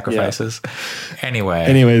 make those sacrifices.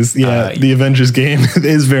 Anyways, the Avengers game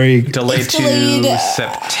is very delayed to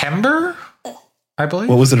September, I believe.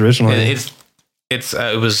 What was it originally?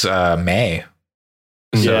 It was May,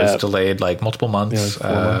 so it's delayed multiple months.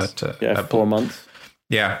 4 months.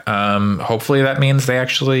 Yeah. Hopefully that means they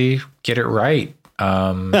actually get it right.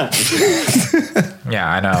 Yeah,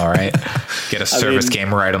 I know, right? Get a service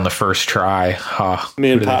game right on the first try.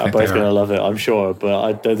 Me and Pat are both going to love it, I'm sure, but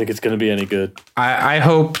I don't think it's going to be any good. I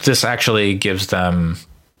hope this actually gives them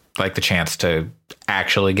the chance to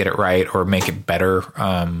actually get it right or make it better.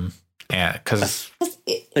 Because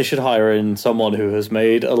they should hire in someone who has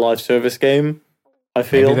made a live service game. I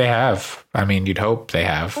feel maybe they have. I mean, you'd hope they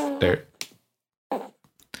have.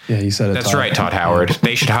 Yeah, you said it. That's right, Todd Howard.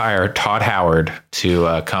 They should hire Todd Howard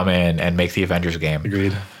to come in and make the Avengers game.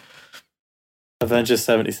 Agreed. Avengers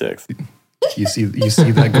 76. You see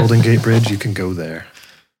that Golden Gate Bridge? You can go there.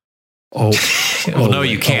 Oh, no,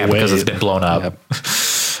 you can't because it's been blown up. Yep.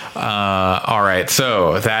 All right,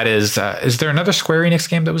 so that is there another Square Enix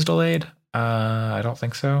game that was delayed? I don't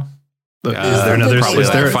think so. Is there another? Probably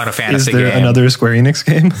Final Fantasy game? Is there game. another Square Enix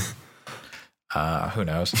game? Who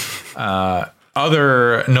knows?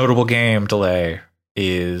 Other notable game delay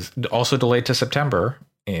is also delayed to September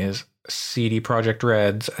is CD Projekt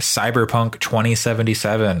Red's Cyberpunk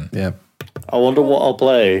 2077. Yeah. I wonder what I'll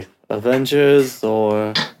play, Avengers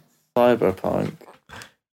or Cyberpunk.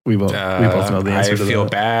 We both know the answer to that. I feel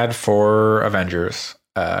bad for Avengers.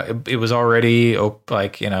 It was already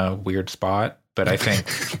like in a weird spot, but I think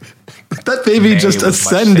that baby just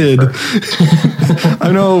ascended.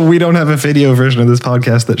 I know we don't have a video version of this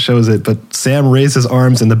podcast that shows it, but Sam raised his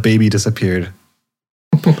arms and the baby disappeared.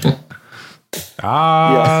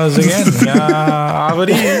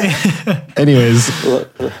 Anyways,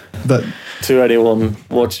 to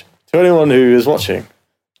anyone who is watching,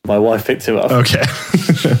 my wife picked him up. Okay.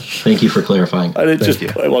 Thank you for clarifying. I didn't just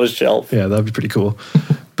put him on a shelf. Yeah, that'd be pretty cool.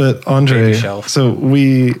 But Andre, so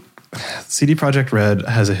CD Projekt Red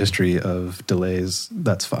has a history of delays.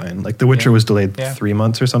 That's fine. Like The Witcher was delayed 3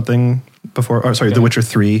 months or something before. Or sorry, The Witcher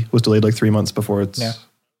 3 was delayed like 3 months before it's. Yeah.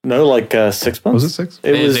 No, like 6 months. Was it 6?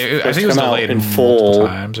 It was. I think it was delayed in fall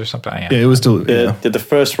times or something. Yeah, it was delayed. The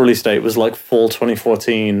first release date was like fall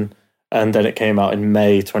 2014, and then it came out in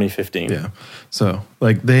May 2015. Yeah, so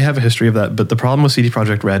like they have a history of that. But the problem with CD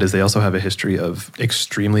Projekt Red is they also have a history of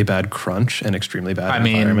extremely bad crunch and extremely bad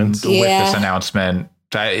environments. With this announcement,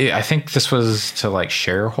 I think this was to like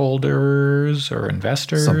shareholders or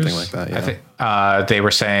investors, something like that. Yeah, I think they were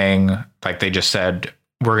saying like they just said,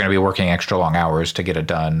 we're going to be working extra long hours to get it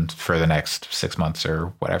done for the next 6 months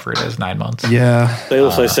or whatever it is, 9 months. Yeah. They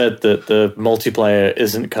also said that the multiplayer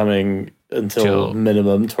isn't coming until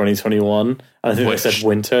minimum 2021. I think they said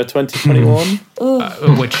winter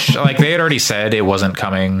 2021. Which, like, they had already said it wasn't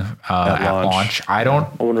coming at launch. I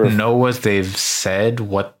don't know if they've said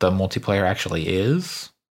what the multiplayer actually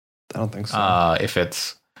is. I don't think so. If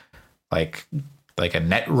it's like a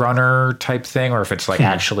net runner type thing, or if it's like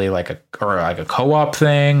actually like a co-op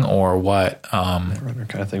thing, or what. Net runner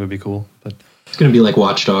kind of thing would be cool, but it's going to be like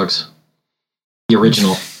Watch Dogs, the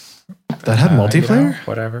original. That had multiplayer?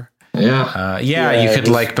 Whatever. Yeah. You could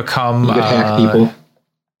like become. You could hack people.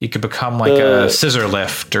 You could become like a scissor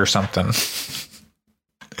lift or something.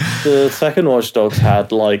 The second Watch Dogs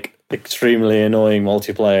had like extremely annoying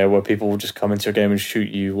multiplayer where people would just come into your game and shoot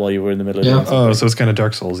you while you were in the middle of doing something. Oh, so it's kind of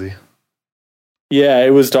Dark Soulsy. Yeah, it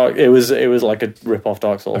was dark. It was like a rip-off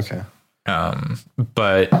Dark Souls. Okay.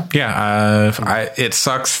 But yeah, it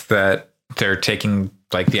sucks that they're taking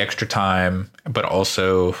like the extra time, but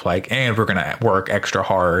also like, and we're gonna work extra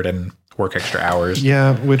hard and work extra hours.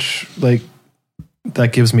 Yeah, which like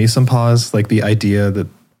that gives me some pause. Like the idea that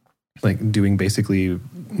like doing basically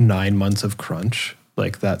 9 months of crunch,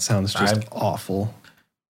 like that sounds just awful.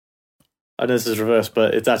 I know this is reverse,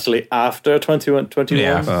 but it's actually after 2021.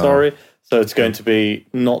 Yeah. Sorry. So it's going to be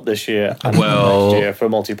not this year, and next year for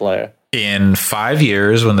multiplayer. In 5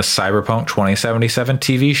 years, when the Cyberpunk 2077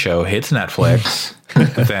 TV show hits Netflix,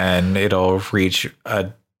 then it'll reach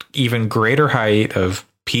a even greater height of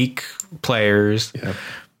peak players. Yep.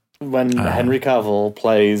 When Henry Cavill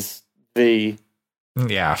plays V.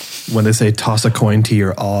 Yeah. When they say toss a coin to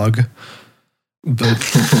your AUG. But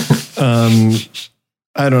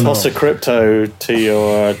I don't know. Toss a crypto to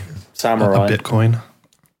your samurai. A Bitcoin.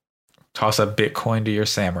 Toss a Bitcoin to your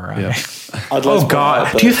samurai. Yeah. Oh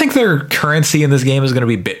God! Do you think their currency in this game is going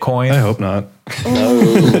to be Bitcoin? I hope not. No.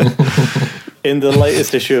 In the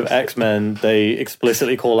latest issue of X-Men, they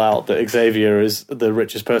explicitly call out that Xavier is the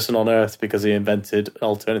richest person on Earth because he invented an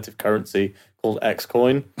alternative currency called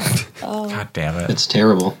X-Coin. God damn it! It's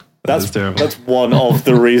terrible. That's terrible. That's one of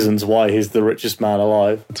the reasons why he's the richest man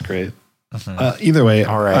alive. That's great. Either way,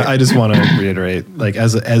 all right. I just want to reiterate, like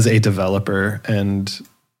as a developer and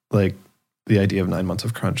like the idea of 9 months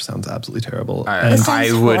of crunch sounds absolutely terrible.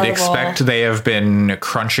 I would expect they have been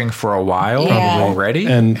crunching for a while already,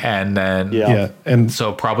 and then and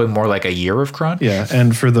so probably more like a year of crunch. Yeah,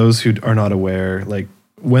 and for those who are not aware, like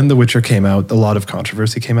when The Witcher came out, a lot of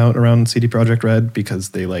controversy came out around CD Projekt Red because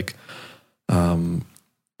they like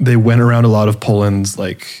they went around a lot of Poland's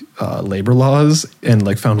like labor laws and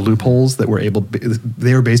like found loopholes that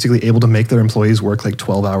they were basically able to make their employees work like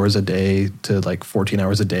 12 hours a day to like 14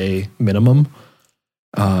 hours a day minimum.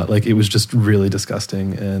 Like it was just really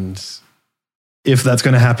disgusting. And if that's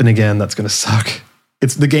going to happen again, that's going to suck.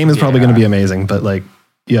 The game is probably going to be amazing, but like,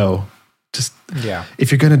 if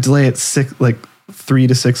you're going to delay it 3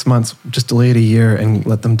 to 6 months, just delay it a year and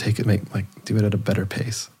let them do it at a better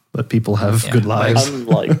pace. Let people have good lives.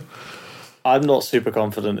 I'm not super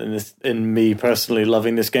confident in me personally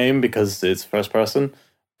loving this game because it's first person,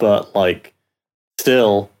 but like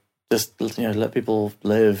still just let people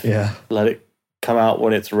live. Yeah. Let it come out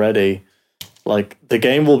when it's ready. Like the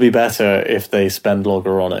game will be better if they spend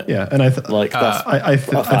longer on it. Yeah, and I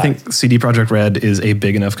think CD Projekt Red is a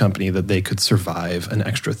big enough company that they could survive an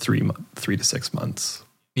extra 3 to 6 months.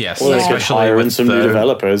 Yes, Or they could especially hire in with some new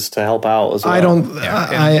developers to help out as well. I don't.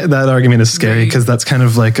 That argument is scary because that's kind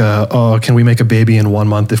of like, can we make a baby in 1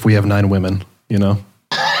 month if we have 9 women? You know.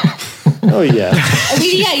 Oh yeah. I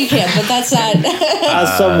mean, yeah, you can, but that's not.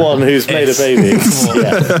 As someone who's made a baby,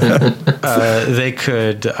 yeah. They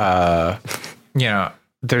could,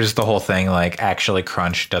 there's the whole thing like actually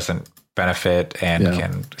crunch doesn't benefit and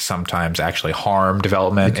can sometimes actually harm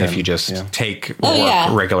development if you just take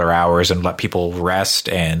regular hours and let people rest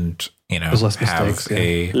and There's less have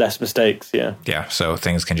mistakes, Less mistakes. so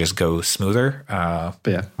things can just go smoother.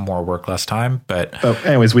 More work, less time. But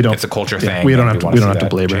anyways, we don't. It's a culture thing. We don't have to belabor. We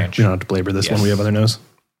don't have to belabor this one. We have other news.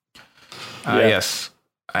 Yes.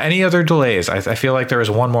 Any other delays? I feel like there was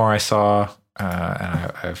one more I saw,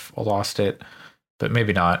 and I've lost it, but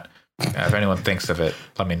maybe not. If anyone thinks of it,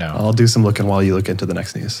 let me know. I'll do some looking while you look into the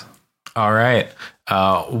next news. All right.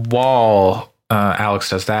 While Alex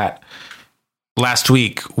does that, last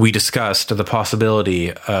week we discussed the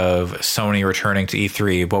possibility of Sony returning to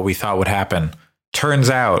E3, what we thought would happen. Turns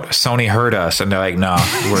out Sony heard us and they're like, no,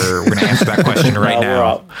 we're going to answer that question right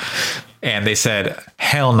now. And they said,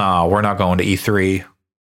 hell no, we're not going to E3.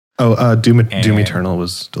 Oh, Doom Eternal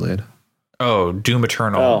was delayed. Oh, Doom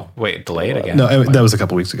Eternal. Oh. Wait, delayed again? No, that was a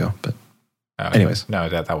couple weeks ago. But anyways. No,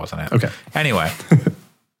 that wasn't it. Okay. Anyway.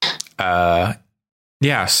 So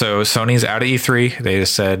Sony's out of E3. They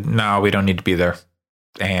just said, no, we don't need to be there.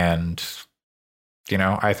 And,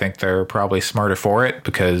 I think they're probably smarter for it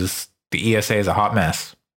because the ESA is a hot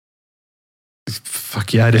mess.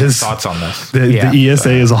 Fuck yeah, it is. Thoughts on this? The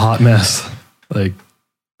ESA is a hot mess. Like,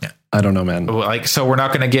 I don't know, man. Like, so we're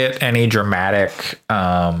not going to get any dramatic,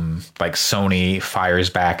 like Sony fires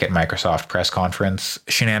back at Microsoft press conference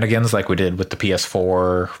shenanigans like we did with the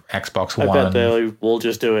PS4, Xbox One. I bet they will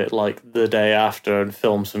just do it like the day after and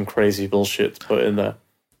film some crazy bullshit to put in there.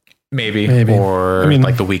 Maybe. Or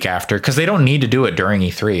like the week after, because they don't need to do it during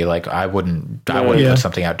E3. Like I wouldn't put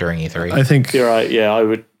something out during E3. I think you're right. Yeah,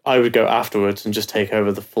 I would go afterwards and just take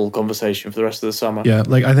over the full conversation for the rest of the summer. Yeah,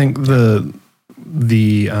 like I think the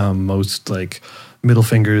most like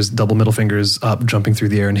double middle fingers up, jumping through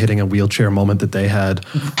the air and hitting a wheelchair moment that they had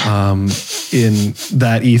in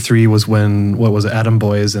that E3 was when, what was it, Adam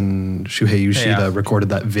Boyes and Shuhei Yoshida recorded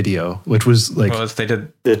that video, which was like, they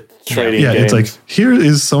did the trading games. It's like, here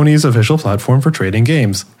is Sony's official platform for trading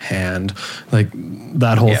games, and like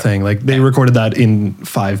that whole thing, like they recorded that in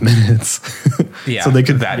 5 minutes. So they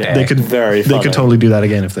could totally do that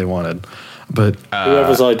again if they wanted. But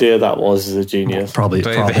whoever's idea that was is a genius. Probably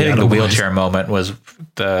hitting the wheelchair moment was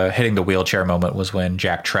when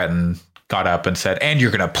Jack Tretton got up and said, "And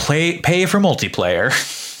you're gonna pay for multiplayer."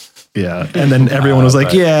 Yeah, and then everyone was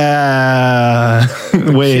like, "Yeah,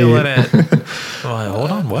 wait, killing it." Well,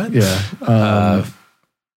 hold on, what? Yeah,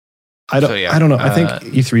 I don't know. I think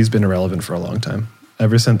E3's been irrelevant for a long time,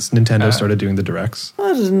 ever since Nintendo started doing the directs.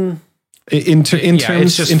 In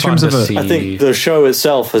terms of I think the show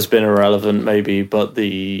itself has been irrelevant, maybe, but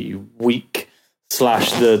the week /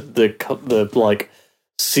 the like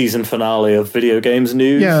season finale of video games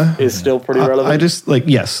news is still pretty relevant.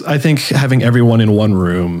 I think having everyone in one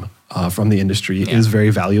room from the industry is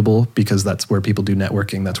very valuable because that's where people do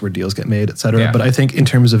networking, that's where deals get made, etc. But I think in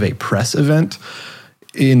terms of a press event,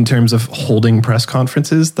 in terms of holding press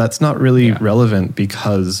conferences, that's not really relevant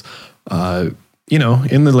because in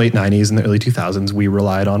the late 90s and the early 2000s, we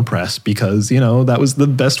relied on press because, that was the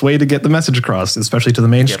best way to get the message across, especially to the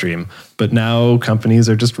mainstream. Yep. But now companies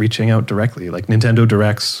are just reaching out directly. Like Nintendo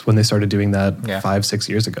Directs, when they started doing that 5-6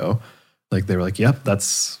 years ago, like they were like, yep,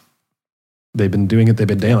 they've been doing it, they've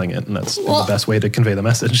been nailing it. And that's the best way to convey the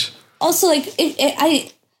message. Also, like,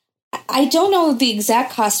 I don't know the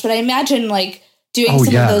exact cost, but I imagine like doing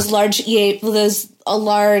some of those large E3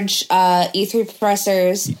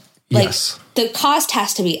 compressors, like the cost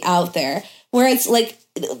has to be out there. Where it's like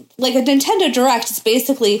a Nintendo Direct, it's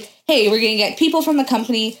basically, hey, we're going to get people from the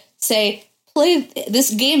company say, play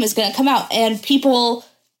this game is going to come out, and people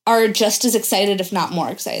are just as excited, if not more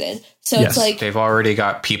excited. So it's like they've already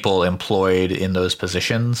got people employed in those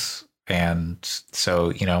positions. And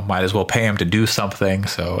so, might as well pay them to do something.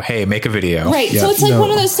 So, hey, make a video. Right. Yeah, so it's like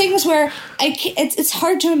one of those things where it's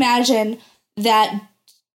hard to imagine that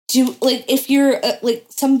if you're like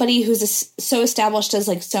somebody who's so established as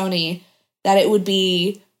like Sony, that it would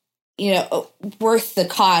be, worth the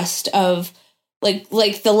cost of like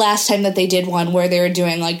the last time that they did one where they were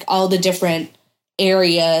doing like all the different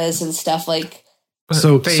areas and stuff like.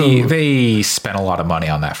 So they spent a lot of money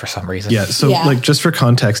on that for some reason. Yeah. So like just for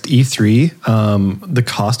context, E3, the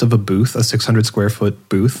cost of a booth, a 600 square foot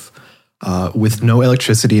booth, with no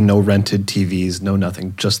electricity, no rented TVs, no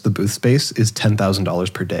nothing, just the booth space is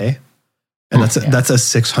 $10,000 per day. And that's a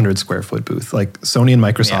 600 square foot booth. Like Sony and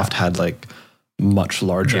Microsoft had like much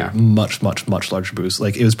larger, much larger booths.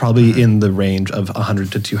 Like it was probably in the range of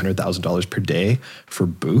 $100,000 to $200,000 per day for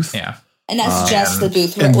booth. Yeah. And that's just the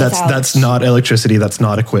booth. And that's not electricity. That's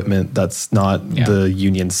not equipment. That's not the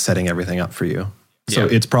union setting everything up for you. So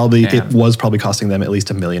it's probably, it was probably costing them at least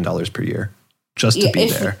 $1 million per year just to be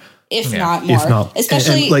there. If not more. If not,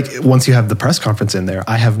 especially and like once you have the press conference in there,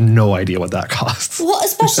 I have no idea what that costs. Well,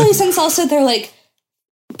 especially since also they're like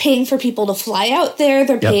paying for people to fly out there.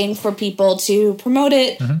 They're paying for people to promote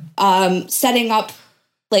it, setting up,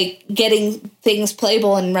 like getting things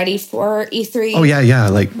playable and ready for E3. Oh yeah.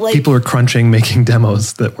 Like people are crunching, making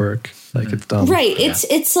demos that work. Like it's dumb. Right.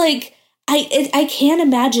 It's like, I can't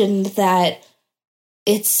imagine that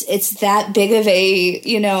it's that big of a,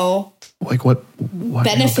 you know, like what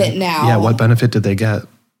benefit now. Yeah, what benefit did they get?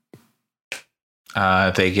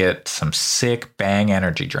 They get some sick Bang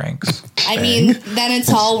energy drinks. I mean, then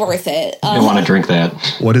it's all worth it. I want to drink that.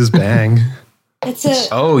 What is Bang? It's a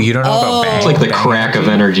you don't know about Bang? It's like the crack of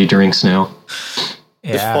energy drinks now.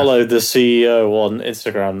 Yeah. Just follow the CEO on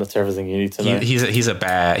Instagram. That's everything you need to know. He's a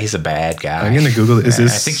bad guy. I'm gonna Google it. I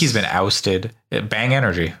think he's been ousted. Bang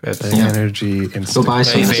Energy. Bang Energy. Go buy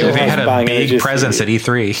some. They had a big presence at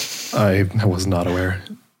E3. I was not aware.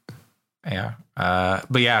 Yeah.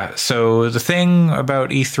 But yeah, so the thing about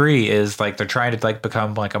E3 is like they're trying to like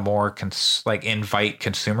become like a more invite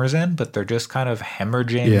consumers in, but they're just kind of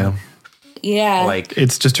hemorrhaging. Yeah. Like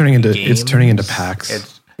it's just turning into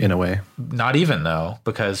PAX in a way. Not even though,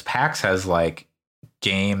 because PAX has like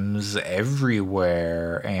games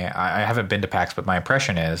everywhere, and I haven't been to PAX, but my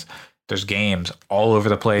impression is there's games all over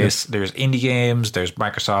the place. Yep. There's indie games, there's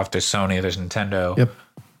Microsoft, there's Sony, there's Nintendo. Yep.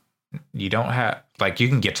 You don't have you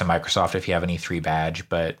can get to Microsoft if you have an E3 badge,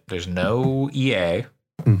 but there's no EA,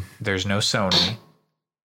 there's no Sony.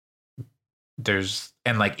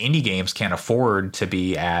 And like indie games can't afford to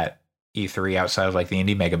be at E3 outside of like the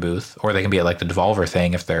indie mega booth, or they can be at like the Devolver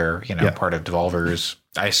thing if they're part of Devolver's.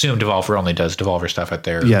 I assume Devolver only does Devolver stuff at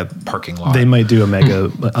their parking lot. They might do a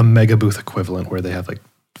mega booth equivalent where they have like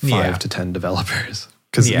 5 to 10 developers.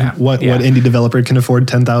 Because what indie developer can afford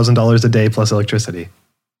 $10,000 a day plus electricity?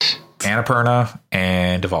 Annapurna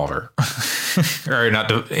and Devolver, or not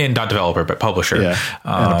developer but publisher. Yeah,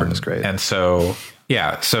 Annapurna's great. And so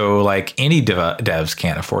like indie devs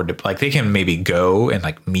can't afford to, like they can maybe go and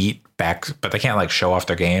like meet back, but they can't like show off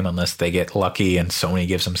their game unless they get lucky and Sony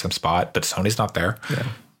gives them some spot, but Sony's not there. Yeah.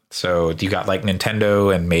 So you got like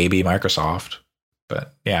Nintendo and maybe Microsoft,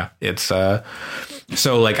 but yeah, it's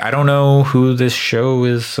so like I don't know who this show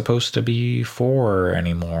is supposed to be for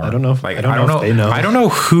anymore. I don't know. Like I don't know if they know. I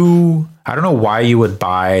don't know why you would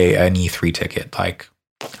buy an E3 ticket. Like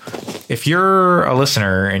if you're a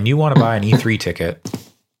listener and you want to buy an E3 ticket,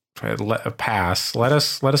 pass. Let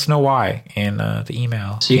us know why in the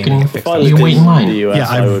email. So you can wait in line.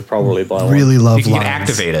 I would probably buy one. Really love you can lines. Get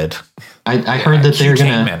activated. I heard that they're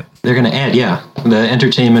gonna add the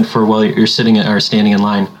entertainment for while you're sitting or standing in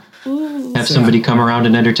line. Have somebody come around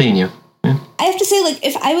and entertain you. Yeah. I have to say, like,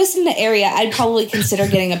 if I was in the area, I'd probably consider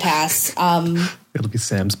getting a pass. It'll be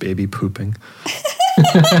Sam's baby pooping.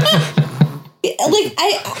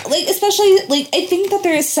 Especially I think that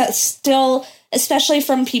there is still, especially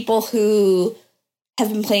from people who have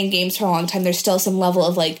been playing games for a long time, there's still some level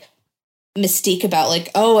of like mystique about like,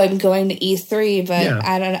 oh, I'm going to E3, but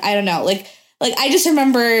I don't know. Like I just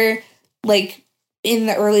remember like in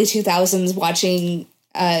the early 2000s watching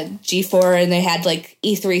G4 and they had like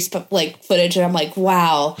E3 footage, and I'm like,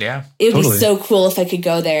 wow, it would be so cool if I could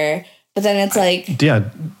go there. But then it's like,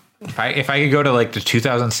 if I could go to like the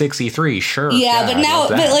 2006 E3, sure.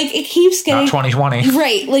 But like it keeps getting not 2020,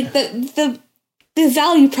 right? Like the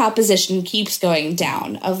value proposition keeps going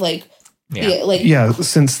down. Of like,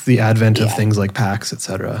 since the advent of things like PAX,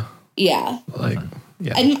 etc. I'd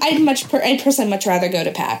personally much rather go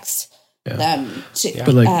to PAX than to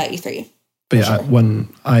E3. But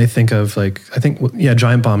when I think of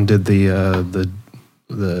Giant Bomb did the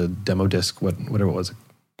demo disc. Whatever it was.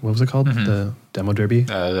 What was it called? Mm-hmm. The Demo Derby?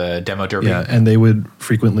 The Demo Derby. Yeah, and they would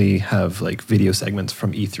frequently have like video segments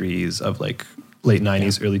from E3s of like late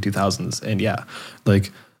 90s, early 2000s. And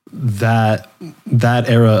like that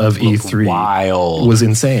era of E3 was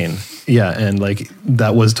insane. Yeah, and like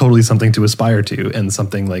that was totally something to aspire to, and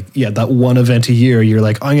something like, that one event a year, you're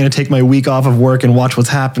like, I'm going to take my week off of work and watch what's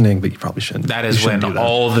happening, but you probably shouldn't. That is when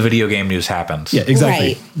all of the video game news happens. Yeah,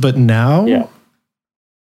 exactly. Right. But now,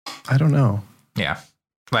 I don't know. Yeah.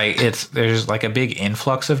 like there's like a big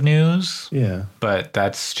influx of news. Yeah. But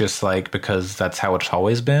that's just like because that's how it's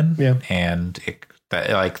always been. Yeah. And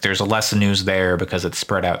there's a less news there because it's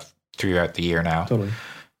spread out throughout the year now. Totally.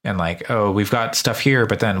 And like, oh, we've got stuff here,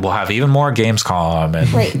 but then we'll have even more Gamescom and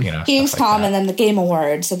Gamescom and then the Game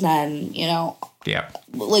Awards and then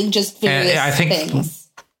like just various I think things.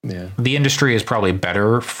 Yeah. The industry is probably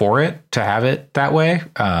better for it to have it that way,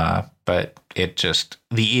 but it just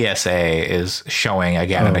the ESA is showing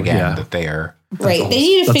again and again that they are. Right, they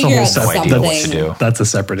need to figure out something. What to do. That's a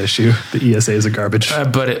separate issue. The ESA is a garbage.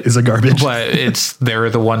 But they're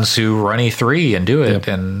the ones who run E3 and do it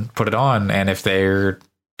and put it on. And if they're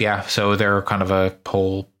so they're kind of the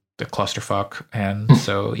clusterfuck. And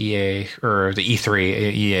so EA or the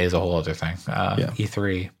E3, EA is a whole other thing.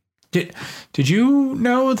 E3. Did you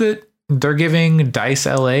know that they're giving DICE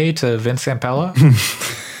LA to Vince Zampella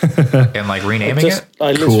and like renaming it?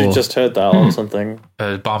 I literally just heard that on something.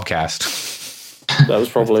 Bombcast. That was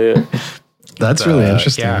probably it. That's really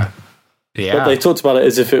interesting. Yeah. But they talked about it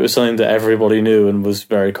as if it was something that everybody knew and was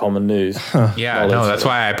very common news. Yeah, no, that's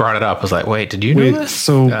why I brought it up. I was like, wait, did you know this?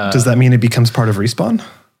 So does that mean it becomes part of Respawn?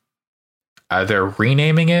 They're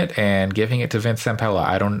renaming it and giving it to Vince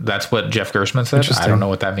Zampella. That's what Jeff Gerstmann said. I don't know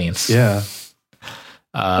what that means. Yeah.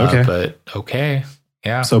 Okay. But okay.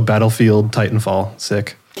 Yeah. So Battlefield, Titanfall,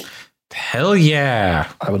 sick. Hell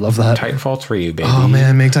yeah. I would love that. Titanfall 3, baby. Oh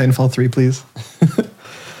man, make Titanfall 3, please.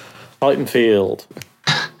 Titanfield.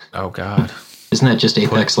 Oh God. Isn't that just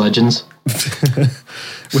Apex Legends?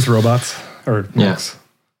 With robots or mechs?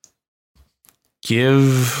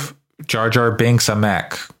 Give Jar Jar Binks a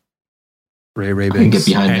mech. Ray I can Binks.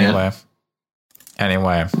 get behind that.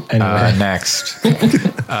 Anyway. Next.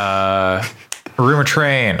 Rumor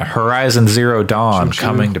Train, Horizon Zero Dawn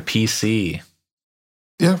coming to PC.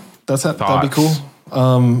 Yeah, that'd be cool.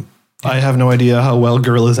 I have no idea how well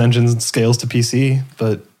Guerrilla's Engine scales to PC,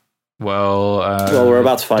 but well, we're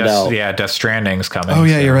about to find out. Yeah, Death Stranding's coming. Oh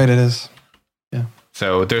yeah, you're right. It is. Yeah.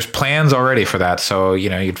 So there's plans already for that. So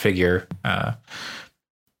you'd figure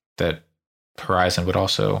that Horizon would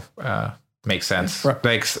also make sense. Right.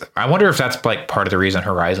 Like, I wonder if that's like part of the reason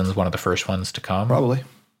Horizon's one of the first ones to come. Probably.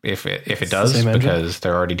 If it does, because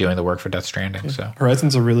they're already doing the work for Death Stranding. Yeah. So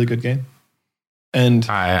Horizon's a really good game. And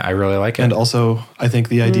I really like it. And also, I think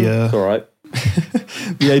the idea, it's all right.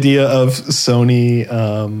 the idea of Sony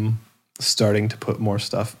starting to put more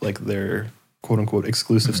stuff, like their quote unquote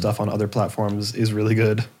exclusive stuff on other platforms, is really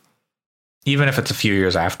good. Even if it's a few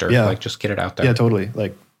years after, like just get it out there. Yeah, totally.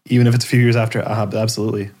 Like even if it's a few years after,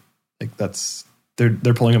 absolutely. Like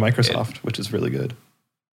they're pulling a Microsoft, which is really good.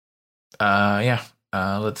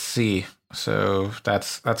 Let's see. So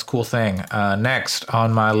that's a cool thing. Next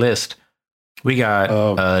on my list, we got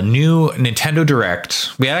a new Nintendo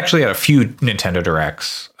Direct. We actually had a few Nintendo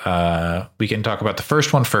Directs. We can talk about the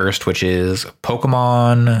first one first, which is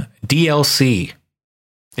Pokemon DLC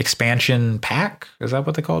expansion pack. Is that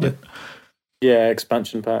what they called it? Yeah,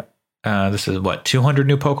 expansion pack. This is what, 200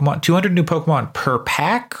 new Pokemon? 200 new Pokemon per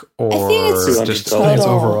pack, or I think it's just total.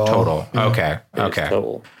 Overall. Total. Yeah. Okay.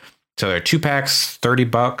 Total. So there are 2 packs,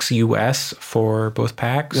 $30 US for both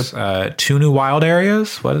packs. 2 new wild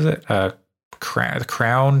areas. What is it?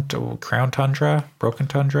 Crown Tundra, Broken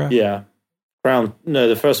Tundra. Yeah, Crown. No,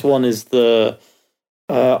 the first one is the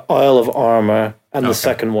Isle of Armor, and the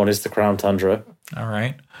second one is the Crown Tundra. All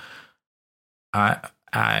right. How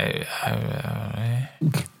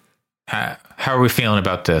are we feeling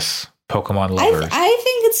about this, Pokemon lovers? I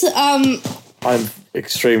think it's I'm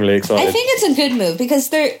extremely excited. I think it's a good move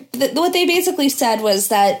because what they basically said was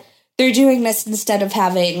that they're doing this instead of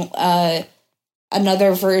having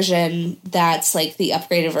another version that's like the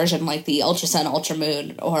upgraded version, like the Ultra Sun, Ultra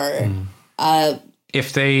Moon, or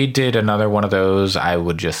if they did another one of those, I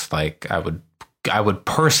would just I would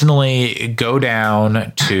personally go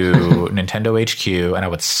down to Nintendo HQ and I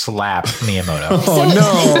would slap Miyamoto. Oh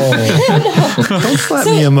no! Don't slap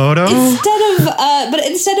Miyamoto.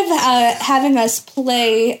 Instead of having us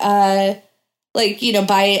play,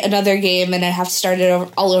 buy another game and then have to start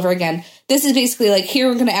it all over again. This is basically like, here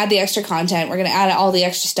we're going to add the extra content. We're going to add all the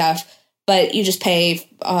extra stuff, but you just pay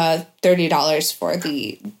 $30 for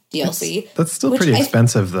the DLC. That's still pretty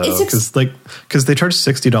expensive though, because they charge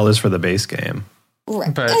 $60 for the base game.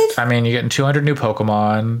 Right. But I mean, you're getting 200 new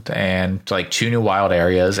Pokemon and like 2 new wild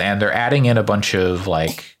areas, and they're adding in a bunch of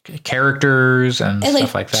like characters and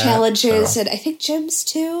stuff like that. Challenges and I think gyms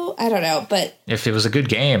too. I don't know, but if it was a good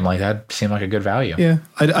game, like that seemed like a good value. Yeah,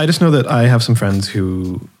 I just know that I have some friends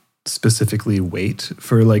who specifically wait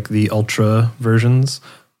for like the Ultra versions,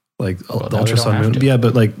 like the Ultra Sun Moon. Yeah,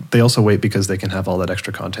 but like they also wait because they can have all that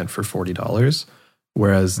extra content for $40.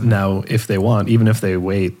 Whereas now, if they want, even if they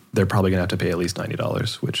wait, they're probably gonna have to pay at least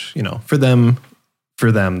 $90, which, you know, for them,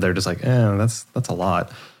 they're just like, that's a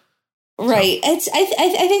lot. Right. I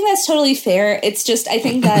think that's totally fair. It's just, I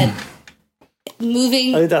think that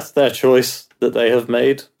moving... I think that's their choice that they have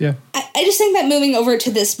made. Yeah. I just think that moving over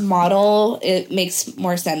to this model, it makes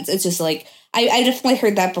more sense. It's just like, I definitely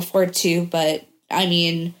heard that before too, but I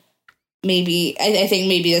mean, maybe, I think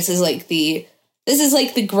maybe this is like the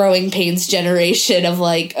growing pains generation of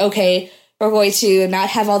like, okay, we're going to not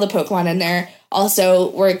have all the Pokemon in there.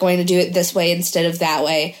 Also, we're going to do it this way instead of that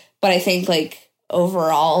way. But I think like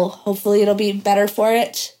overall, hopefully it'll be better for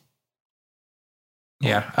it.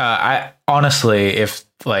 Yeah. I honestly, if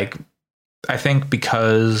like, I think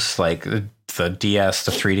because like the DS,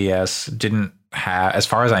 the 3DS didn't have, as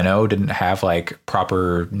far as I know, didn't have like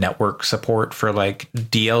proper network support for like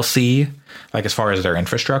DLC, like as far as their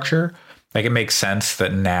infrastructure. Like it makes sense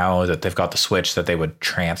that now that they've got the Switch that they would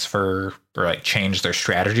transfer or like change their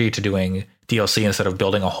strategy to doing DLC instead of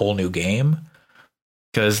building a whole new game.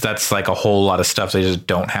 Because that's like a whole lot of stuff they just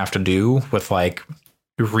don't have to do with like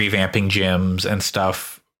revamping gyms and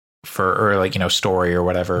stuff for, or like, you know, story or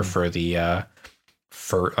whatever for the,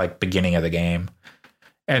 for like beginning of the game.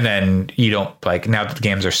 And then you don't like, now that the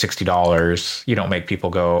games are $60, you don't make people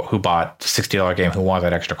go who bought the $60 game who want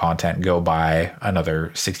that extra content go buy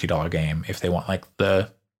another $60 game if they want like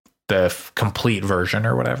the complete version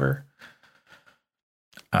or whatever.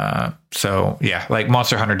 So yeah, like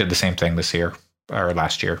Monster Hunter did the same thing this year or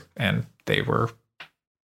last year, and they were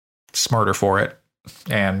smarter for it.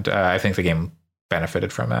 And I think the game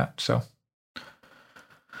benefited from that. So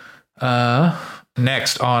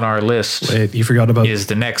next on our list, wait, you forgot about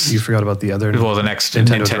the other. Well, the next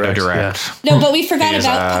Nintendo Direct. Yeah. No, but we forgot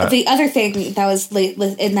about the other thing that was late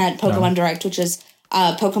in that Pokemon Direct, which is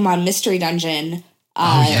Pokemon Mystery Dungeon.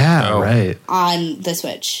 Right. On the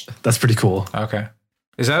Switch. That's pretty cool. Okay.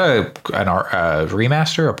 Is that a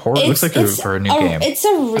remaster, a port? It looks like for a new game. It's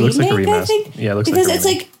a remake, looks like a remaster. I think. Yeah, it looks because like a it's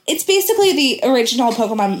like it's basically the original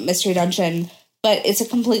Pokemon Mystery Dungeon, but it's a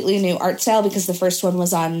completely new art style because the first one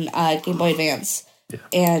was on Game Boy Advance. Yeah.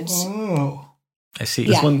 And I see.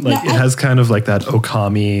 This one, like, it has kind of like that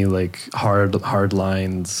Okami, like hard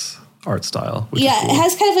lines art style. Which is cool. It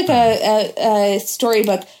has kind of like a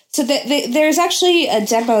storybook. So there's actually a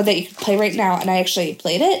demo that you can play right now, and I actually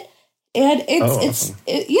played it. And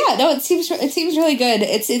it seems really good.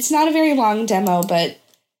 It's not a very long demo, but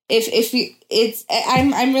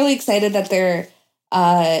I'm really excited that they're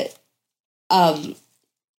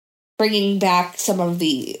bringing back some of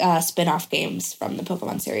the spin-off games from the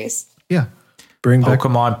Pokemon series. Yeah, bring back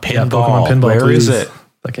Pokemon Pinball. Yeah, Pokemon Pinball. Where please. is it?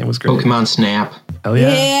 That game was great. Pokemon Snap. Hell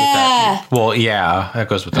yeah! Yeah. Well, yeah, that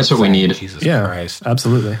goes with that's what we need. Jesus Christ,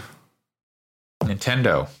 absolutely.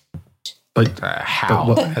 Nintendo. But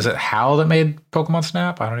HAL. Is it HAL that made Pokemon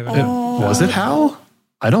Snap? I don't even know. Was it HAL?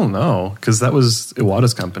 I don't know, because that was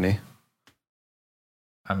Iwata's company.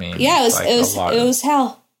 I mean, yeah, it was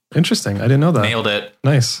HAL. Interesting. I didn't know that. Nailed it.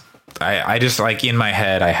 Nice. I just like in my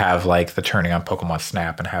head, I have like the turning on Pokemon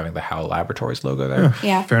Snap and having the HAL Laboratories logo there.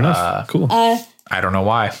 Yeah. Fair enough. Cool. I don't know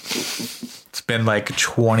why. It's been like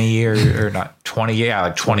 20 years or not 20. Yeah,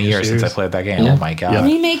 like 20 years since I played that game. Yeah. Oh my God. Yeah.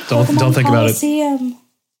 Remake Pokemon don't think Coliseum.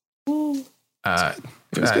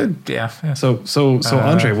 It was good. Yeah. So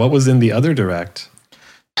Andre, what was in the other Direct?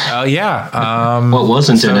 What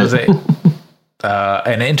wasn't in it?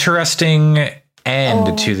 An interesting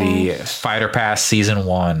end to the Fighter Pass Season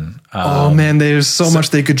 1. Man, there's so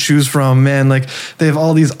much they could choose from. Man, like they have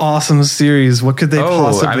all these awesome series. What could they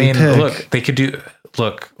possibly pick? Look, they could do.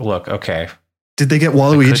 Look. Okay. Did they get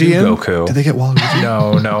Waluigi in? Goku. Did they get Waluigi?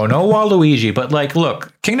 No Waluigi. But like,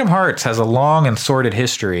 look, Kingdom Hearts has a long and sordid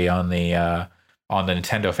history on the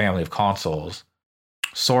Nintendo family of consoles.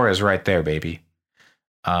 Sora's right there, baby.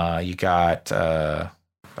 You got I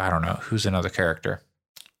don't know who's another character.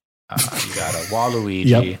 You got a Waluigi.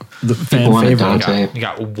 Yep. The fan favorite. You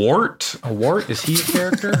got Wart. Wart, is he a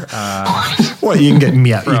character? What, you can get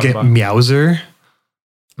Meowser.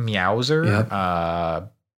 Meowser. Yep.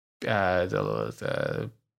 The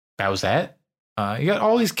Bowsette. You got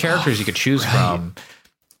all these characters you could choose from.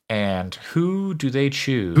 And who do they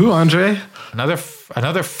choose? Who, Andre? Another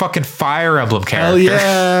fucking Fire Emblem character.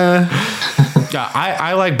 Hell yeah.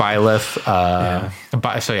 I like Byleth.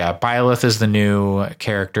 Byleth is the new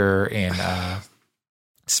character in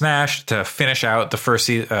Smash to finish out the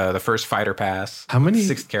first Fighter Pass. How many?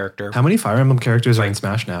 6th character. How many Fire Emblem characters are in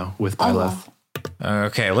Smash now with Byleth?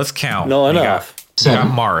 Okay, let's count. No, enough. You got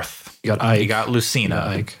Marth. You got Ike. You got Lucina.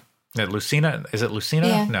 Ike. Lucina? Is it Lucina?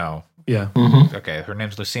 Yeah. No. Yeah. Okay, her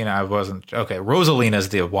name's Lucina. I wasn't. Okay, Rosalina's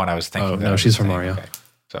the one I was thinking. Oh, no, she's from Mario. Okay.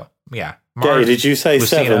 So, yeah. Gary, did you say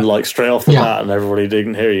Lucina. 7 like straight off the bat and everybody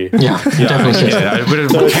didn't hear you? Yeah, definitely. Yeah, we're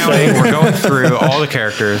counting. We're going through all the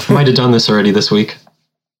characters. Might have done this already this week.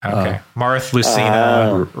 Okay. Marth,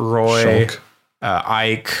 Lucina, Roy, Shulk.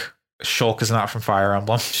 Ike. Shulk is not from Fire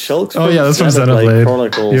Emblem. Shulk's Oh, yeah, that's from Xenoblade Xenoblade.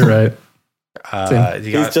 Chronicles. You're right. You got,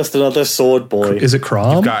 He's just another sword boy. Is it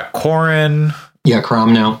Crom? you've got Corrin, Yeah,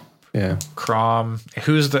 Crom now. Yeah. Crom.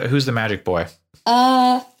 Who's the magic boy?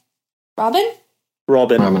 Robin?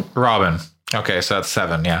 Robin. Robin. Okay, so that's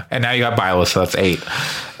 7, yeah. And now you got Byleth, so that's 8.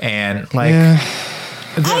 And like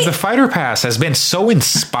the fighter pass has been so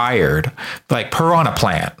inspired, like Piranha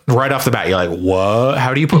Plant. Right off the bat, you're like, what?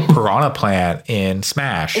 How do you put Piranha Plant in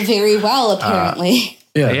Smash? Very well, apparently.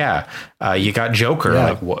 Yeah. Yeah. You got Joker. Yeah.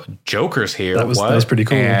 Like, what? Joker's here. That was pretty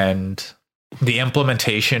cool. And the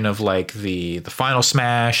implementation of like the final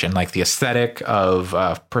Smash and like the aesthetic of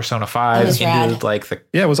Persona 5 was into rad. like the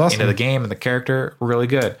Yeah, it was awesome. into the game and the character, really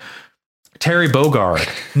good. Terry Bogard.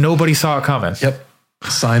 Nobody saw it coming. Yep.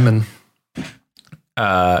 Simon.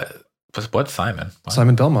 What Simon? What?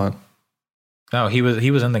 Simon Belmont. No, he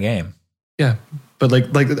was in the game. Yeah. But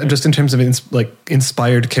like just in terms of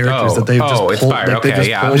inspired characters that they've just pulled. inspired. Like, they've Okay,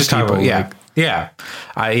 yeah. I'm pulled just talking about people, yeah.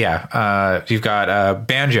 You've got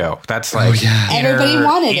Banjo. That's like Everybody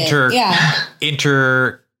wanted it. Yeah.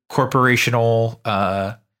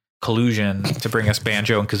 Intercorporational collusion to bring us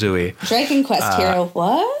Banjo and Kazooie. Dragon Quest hero.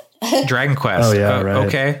 What? Dragon Quest. Oh, yeah, right.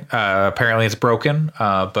 Okay. Apparently it's broken,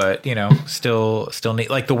 but still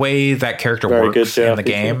neat. Like the way that character Very works good in the JRPG.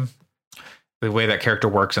 game. The way that character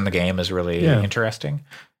works in the game is really interesting.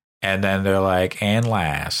 And then they're like, and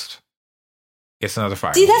last, it's another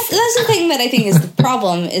Fire. See, that's the thing that I think is the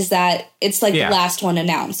problem is that it's like Yeah. the last one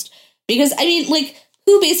announced. Because, I mean, like,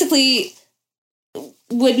 who basically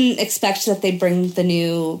wouldn't expect that they bring the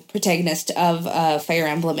new protagonist of Fire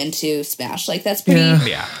Emblem into Smash? Like, that's pretty,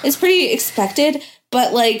 Yeah. it's pretty expected.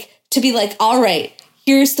 But, like, to be like, all right,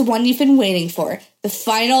 here's the one you've been waiting for. The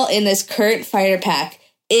final in this current fighter pack.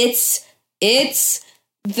 It's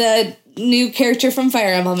the new character from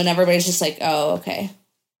Fire Emblem, and everybody's just like, oh, okay.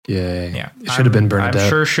 Yeah. It should have been Bernadette. I'm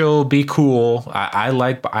sure she'll be cool. I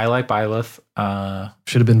like Byleth.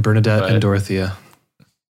 Should have been Bernadette and Dorothea.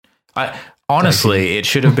 Honestly, it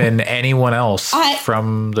should have been anyone else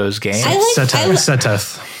from those games.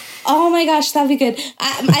 Seteth. Oh my gosh, that'd be good.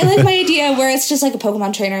 I like my idea where it's just like a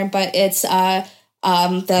Pokemon trainer, but it's the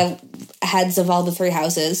heads of all the 3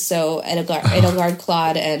 houses. So Edelgard,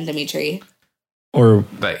 Claude, and Dimitri. Or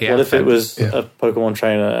But, yeah, What if it was a Pokemon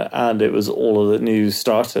trainer and it was all of the new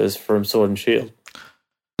starters from Sword and Shield?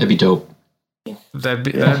 That'd be dope. That'd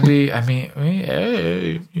be. I mean,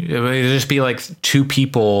 it would just be like 2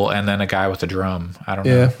 people and then a guy with a drum. I don't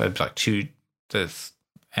know. It'd be like 2.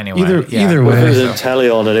 Anyway, Either What if it way. was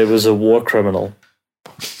Inteleon and it was a war criminal?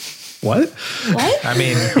 What? What? I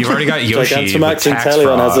mean, you've already got Yoshi. Gigantamax with tax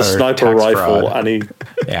Inteleon has a fraud or sniper tax rifle fraud. and he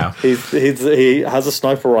has a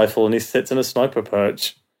sniper rifle and he sits in a sniper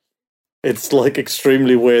perch. It's like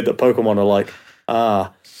extremely weird that Pokemon are like,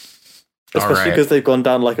 especially because they've gone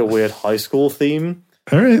down like a weird high school theme.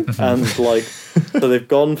 All right. And like, so they've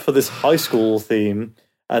gone for this high school theme,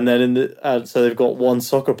 and then so they've got one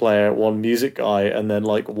soccer player, one music guy, and then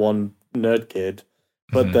like one nerd kid.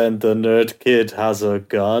 But then the nerd kid has a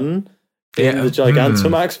gun in the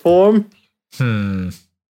Gigantamax form.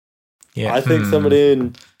 Yeah, I think somebody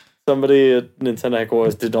at Nintendo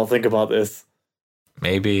headquarters did not think about this.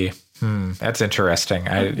 Maybe. That's interesting.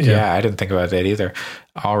 I didn't think about that either.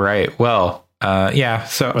 All right. Well,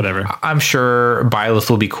 so Whatever. I'm sure Byleth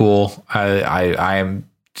will be cool. I'm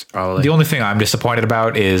the only thing I'm disappointed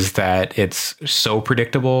about is that it's so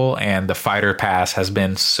predictable and the fighter pass has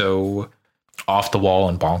been so off the wall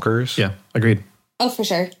and bonkers. Yeah, agreed. Oh, for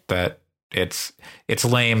sure. That it's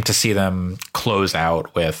lame to see them close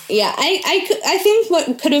out with. Yeah, I think what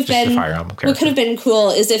could have Just the been Fire Emblem what character. could have been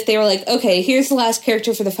cool is if they were like, okay, here's the last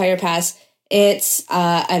character for the Fire Pass. It's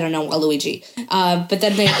I don't know, Waluigi. But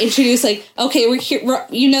then they introduce like, okay, we're here.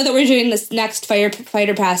 That we're doing this next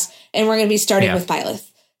fighter pass, and we're going to be starting with Byleth.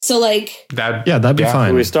 So like, that'd be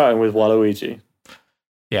fine. We're starting with Waluigi.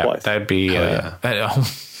 Yeah, Twice. that'd be.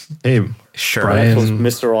 Hey, Sure.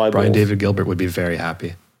 Mr. Eyeballs. Brian David Gilbert would be very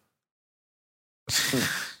happy.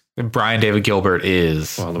 Brian David Gilbert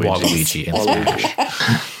is Waluigi in Smash.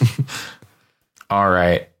 All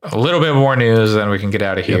right. A little bit more news, then we can get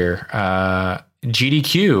out of here.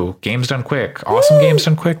 GDQ, Games Done Quick. Awesome Games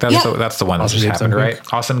Done Quick. That's the one that just happened, right?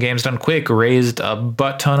 Awesome Games Done Quick raised a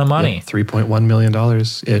butt ton of money. $3.1 million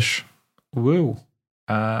ish. Woo.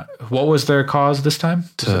 What was their cause this time?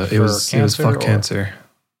 It was fuck cancer,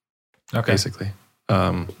 Okay. basically.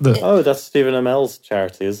 That's Stephen Amell's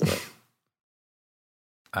charity, isn't it?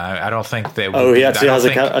 I don't think they would. Oh, he actually has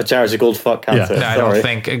a charity called Fuck Cancer. Yeah. I don't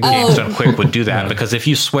think Games Done Quick would do that because if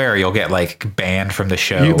you swear, you'll get like banned from the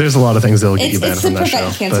show. There's a lot of things that'll get you banned It's from the that show.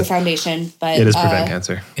 Prevent Cancer but Foundation, but it is Prevent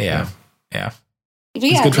Cancer. Yeah. But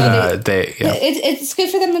yeah, good for them. It's good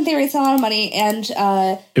for them that they raise a lot of money, and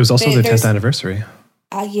It was also their 10th there's- anniversary.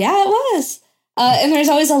 yeah, it was. And there's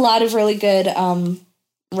always a lot of really good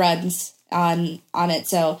runs on it,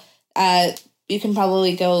 so you can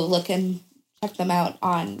probably go look and check them out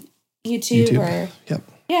on YouTube. Or Yep.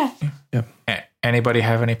 yeah. Anybody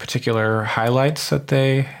have any particular highlights that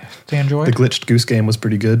they enjoyed? The glitched goose game was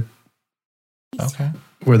pretty good, Okay.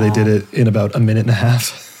 where they did it in about a minute and a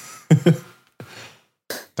half.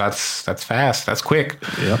 That's fast. That's quick.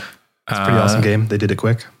 Yep. It's a pretty awesome game. They did it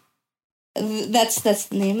quick. That's the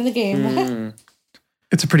name of the game.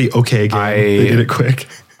 It's a pretty okay game. They did it quick.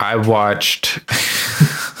 I watched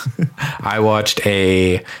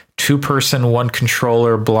a 2-person,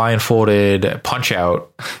 1-controller blindfolded Punch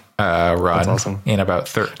Out run That's awesome. in about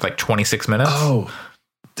 26 minutes. Oh,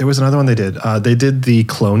 there was another one they did. They did the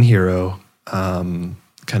Clone Hero kind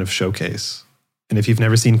of showcase. And if you've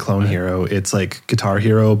never seen Clone Hero, it's like Guitar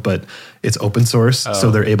Hero, but it's open source.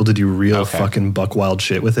 So they're able to do real fucking buck wild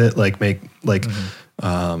shit with it. Like make like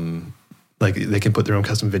they can put their own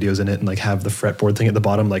custom videos in it and like have the fretboard thing at the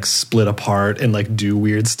bottom like split apart and like do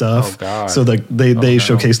weird stuff. Oh, God. So like they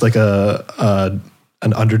showcased like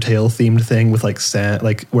an Undertale themed thing with like sand,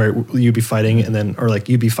 like where you'd be fighting and then, or like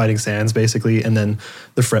you'd be fighting Sans basically. And then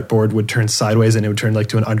the fretboard would turn sideways and it would turn like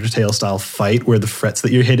to an Undertale style fight where the frets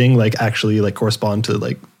that you're hitting like actually like correspond to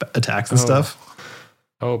like attacks and stuff.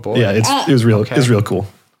 Oh boy. Yeah. It was real. It was real cool.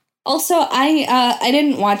 Also, I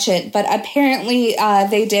didn't watch it, but apparently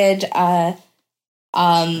they did Fire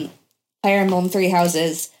Emblem 3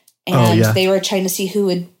 Houses, and they were trying to see who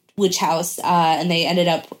would which house, and they ended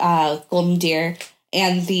up Golden Deer,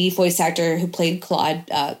 and the voice actor who played Claude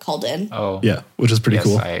called in. Oh yeah, which is pretty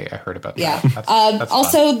cool. I heard about that. Yeah. That's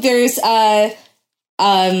also, there's one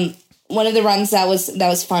of the runs that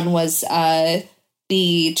was fun was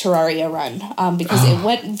the Terraria run, because it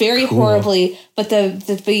went very horribly, but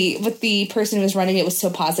the person who was running it was so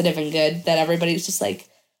positive and good that everybody was just like,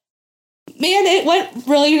 man, it went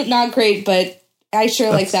really not great, but I sure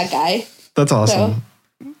like that guy. That's awesome.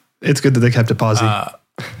 So, it's good that they kept it positive.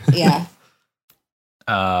 Yeah.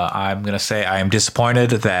 I'm going to say I am disappointed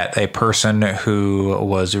that a person who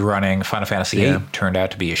was running Final Fantasy VIII turned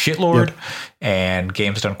out to be a shitlord, and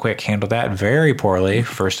Games Done Quick handled that very poorly,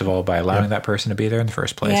 first of all, by allowing that person to be there in the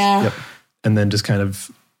first place. Yeah. Yep. And then just kind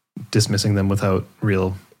of dismissing them without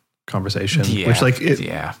real conversation, which like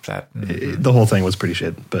the whole thing was pretty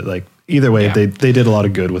shit. But like either way, they did a lot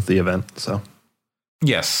of good with the event. So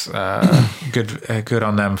yes, good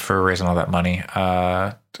on them for raising all that money.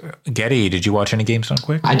 Getty, did you watch any Games Done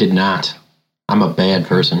Quick? I did not. I'm a bad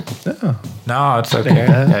person. No, it's okay.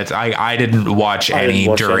 I didn't watch any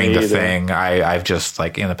during the thing. I've just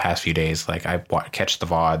like in the past few days, like I catch the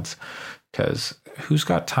VODs because who's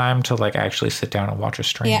got time to like actually sit down and watch a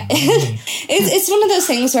stream? Yeah, it's one of those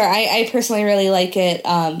things where I personally really like it,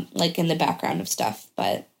 like in the background of stuff.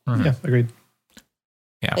 But yeah, agreed.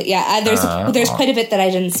 Yeah, but yeah, there's quite a bit that I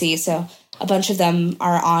didn't see, so a bunch of them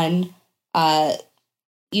are on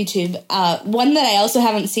YouTube. One that I also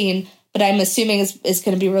haven't seen, but I'm assuming is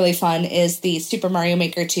going to be really fun, is the Super Mario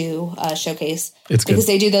Maker 2 showcase. It's good because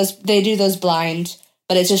they do those blind,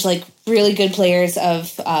 but it's just like really good players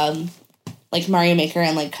of like Mario Maker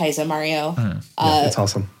and like Kaizo Mario. It's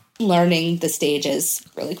awesome. Learning the stages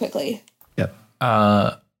really quickly. Yep.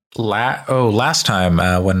 Last time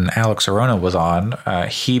when Alex Arona was on,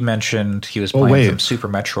 he mentioned he was playing some Super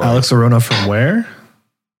Metroid. Alex Arona from where?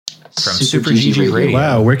 From Super GG Radio.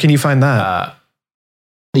 Wow, where can you find that?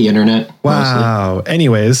 The internet. Wow. Mostly.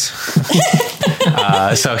 Anyways.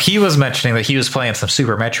 So he was mentioning that he was playing some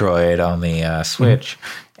Super Metroid on the Switch,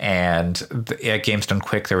 and at Games Done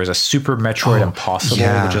Quick, there was a Super Metroid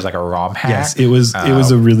Impossible, which is like a ROM hack. Yes, it was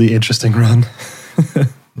a really interesting run.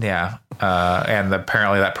 Yeah. And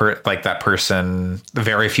apparently that person,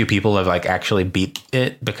 very few people have like actually beat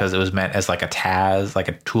it because it was meant as like a TAS, like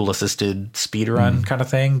a tool assisted speed run kind of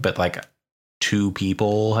thing. But like 2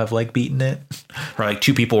 people have like beaten it, or like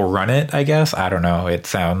 2 people run it, I guess. I don't know.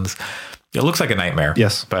 It looks like a nightmare.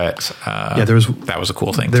 Yes. But that was a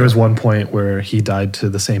cool thing. There was one point where he died to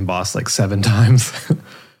the same boss like 7 times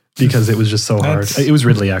because it was just so hard. It was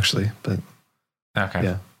Ridley actually, but okay.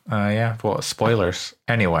 Yeah. Well, spoilers.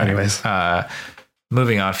 Anyways,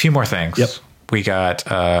 moving on. A few more things. Yep. we got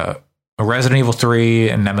a Resident Evil 3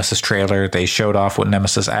 and Nemesis trailer. They showed off what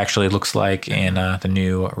Nemesis actually looks like in the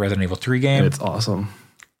new Resident Evil 3 game. It's awesome.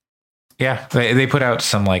 Yeah, they put out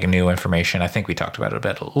some like new information. I think we talked about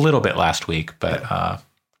it a little bit last week, but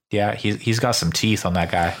yeah, he's got some teeth on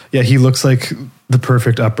that guy. Yeah, he looks like the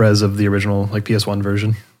perfect up-res of the original like PS1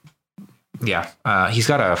 version. Yeah, he's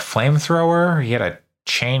got a flamethrower. He had a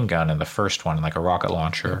chain gun in the first one, like a rocket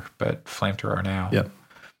launcher, but flamethrower now. Yeah.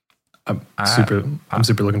 I'm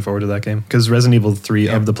super looking forward to that game because Resident Evil 3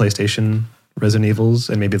 of the PlayStation Resident Evils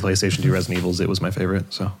and maybe the PlayStation 2 Resident Evils, it was my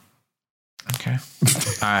favorite. So okay,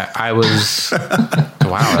 I was wow,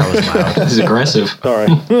 that was loud. This is aggressive. Sorry.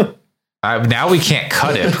 Now we can't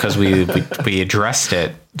cut it because we addressed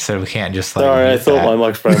it, so we can't just like. Sorry, I thought my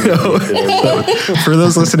microphone. For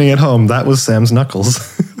those listening at home, that was Sam's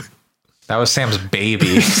knuckles. That was Sam's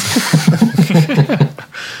baby.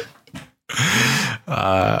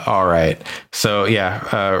 All right. So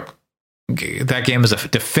yeah, that game is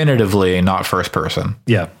definitively not first person.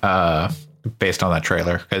 Yeah. Based on that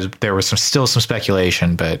trailer, because there was still some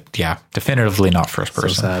speculation, but yeah, definitively not first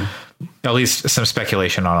person. So sad. At least some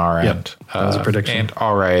speculation on our end. That was a prediction. And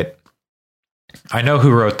all right, I know who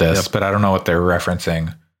wrote this, but I don't know what they're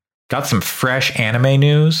referencing. Got some fresh anime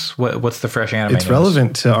news. What's the fresh anime news? It's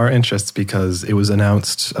relevant to our interests because it was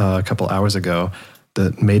announced a couple hours ago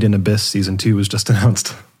that Made in Abyss Season 2 was just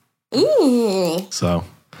announced. Ooh. So,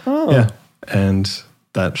 yeah. And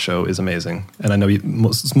that show is amazing. And I know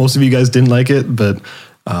most of you guys didn't like it, but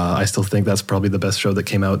I still think that's probably the best show that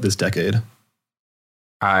came out this decade.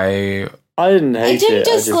 I didn't hate it.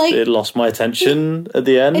 It lost my attention at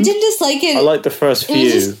the end. I didn't dislike it. I liked the first few.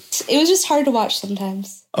 It was just hard to watch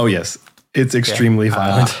sometimes. Oh, yes. It's extremely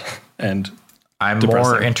violent and I'm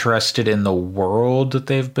depressing. more interested in the world that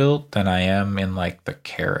they've built than I am in like the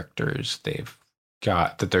characters they've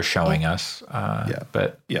got that they're showing us.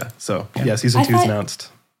 But yeah. So yeah, Season 2 is announced.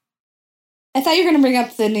 I thought you were going to bring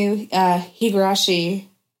up the new Higurashi.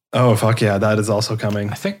 Oh, fuck yeah. That is also coming.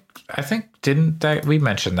 I think we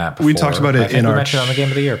mentioned that before. We talked about it we mentioned it on the Game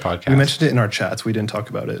of the Year podcast. We mentioned it in our chats. We didn't talk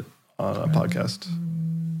about it on a podcast.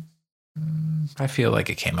 I feel like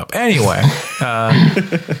it came up. Anyway.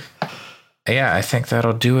 Yeah, I think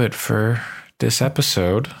that'll do it for this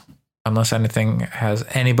episode. Unless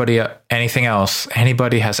anybody has anything else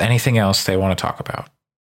they want to talk about.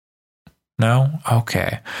 No?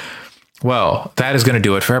 Okay. Well, that is going to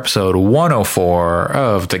do it for episode 104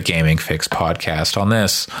 of the Gaming Fix podcast on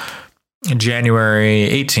this January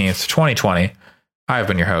 18th, 2020. I've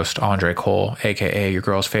been your host, Andre Cole, aka your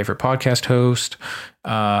girl's favorite podcast host.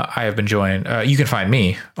 I have been joined. You can find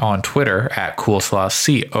me on Twitter at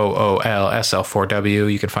Coolsloth,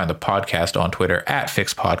 COOLSL4W. You can find the podcast on Twitter at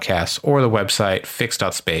Fix Podcasts or the website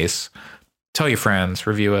fix.space. Tell your friends,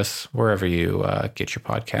 review us wherever you get your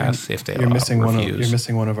podcasts. If they you're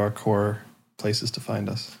missing one of our core places to find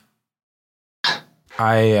us.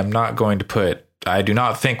 I do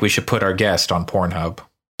not think we should put our guest on Pornhub.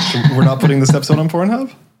 We're not putting this episode on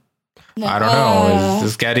Pornhub? No. I don't know.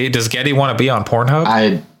 Does Getty want to be on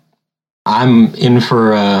Pornhub? I'm in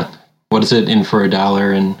for what is it? In for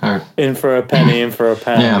 $1 or in for a penny, in for a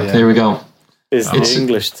pound. Yeah, there we go. It's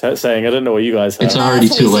English saying. I don't know what you guys have. It's already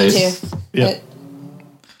too late.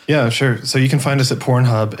 Yeah, sure. So you can find us at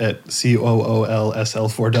Pornhub at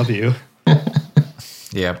COOLSL4W.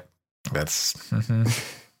 Yep. That's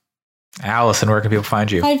Allison, where can people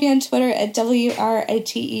find you? Find me on Twitter at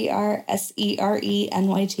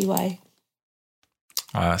WRITERSERENYTY.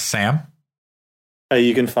 Sam?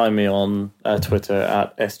 You can find me on Twitter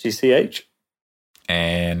at SGCH.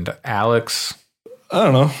 And Alex? I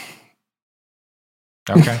don't know.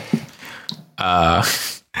 Okay.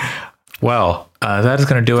 Well, that is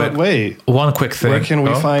going to do it. Wait, one quick thing. Where can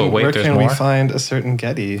we find a certain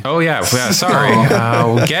Getty? Oh yeah, sorry,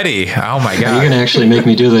 Getty. Oh my god, you're going to actually make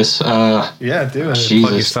me do this. Yeah, do it. Jesus.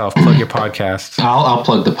 Plug yourself. Plug your podcast. I'll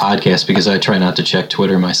plug the podcast because I try not to check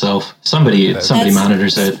Twitter myself. Somebody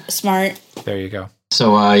monitors it. Smart. There you go.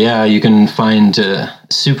 So you can find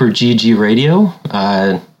Super GG Radio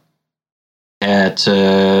at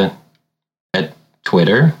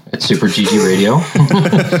Twitter at Super GG Radio.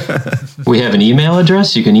 We have an email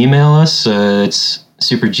address. You can email us. It's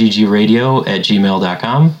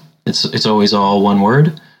superggradio@gmail.com. It's always all one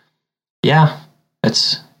word. Yeah,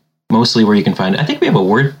 that's mostly where you can find it. I think we have a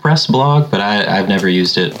WordPress blog, but I've never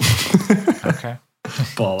used it. Okay.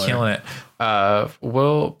 Baller. Killing it.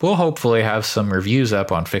 We'll hopefully have some reviews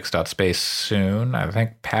up on Fix.space soon. I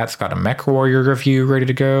think Pat's got a Mech Warrior review ready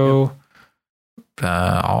to go. Yep.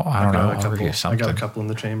 I don't know. I'll review something. I got a couple in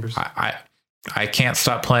the chambers. I can't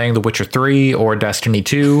stop playing The Witcher 3 or Destiny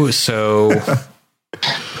 2, so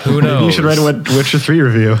who knows? Maybe you should write a Witcher 3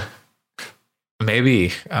 review.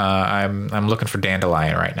 Maybe. I'm looking for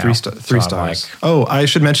Dandelion right now. 3 stars. I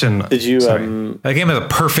should mention. Did you? That game is a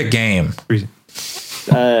perfect game.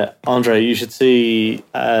 Andre, you should see,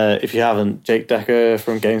 if you haven't, Jake Decker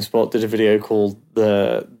from GameSpot did a video called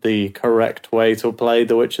the correct way to play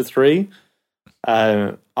The Witcher 3.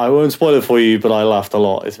 I won't spoil it for you, but I laughed a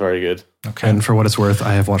lot. It's very good. Okay. And for what it's worth,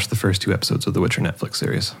 I have watched the first 2 episodes of the Witcher Netflix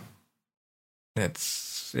series.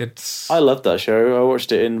 It's I loved that show. I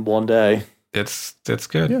watched it in one day. It's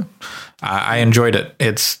good. Yeah. I enjoyed it.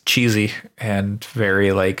 It's cheesy and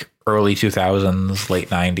very like early 2000s, late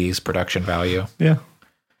 90s production value. Yeah.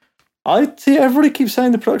 I see everybody keeps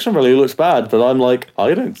saying the production value looks bad, but I'm like,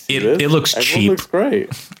 I don't see It- this. it looks Everyone cheap. looks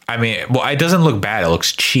great. I mean, well, it doesn't look bad. It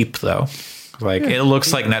looks cheap though. Like it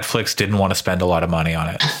looks like Netflix didn't want to spend a lot of money on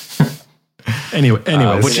it.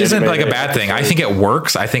 Anyways, Which isn't like a animated bad thing. I think it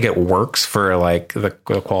works. I think it works for like the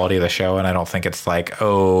quality of the show, and I don't think it's like,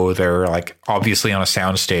 oh, they're like obviously on a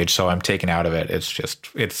soundstage, so I'm taken out of it. It's just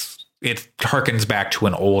it harkens back to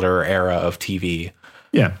an older era of TV.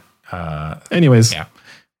 yeah. Anyways, Yeah.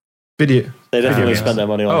 video. They definitely Yeah. spend their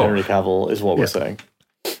money on Oh. Henry Cavill, is what we're saying.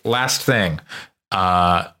 Last thing,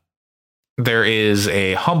 there is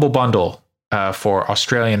a humble bundle for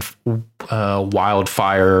Australian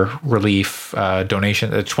wildfire relief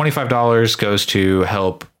donation. $25 goes to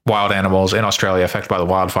help wild animals in Australia affected by the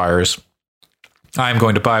wildfires. I'm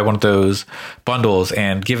going to buy one of those bundles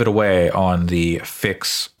and give it away on the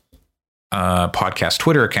Fix podcast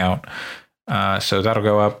Twitter account. So that'll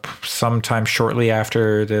go up sometime shortly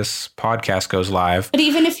after this podcast goes live. But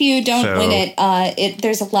even if you don't win it,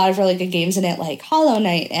 there's a lot of really good games in it, like Hollow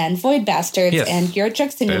Knight and Void Bastards and Euro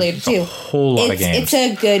Truck Simulator There's too. a whole lot of games. It's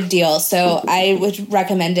a good deal, so I would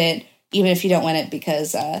recommend it, even if you don't win it,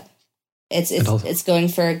 because it's going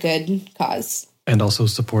for a good cause. And also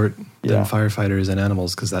support them firefighters and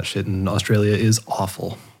animals, because that shit in Australia is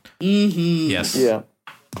awful. Yes. Yeah.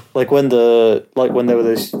 Like when there were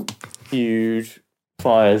those huge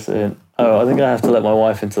fires in... Oh, I think I have to let my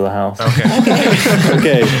wife into the house. Okay.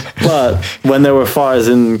 Okay, but when there were fires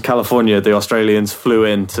in California, the Australians flew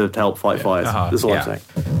in to help fight fires. That's what I'm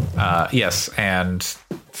saying. Yes, and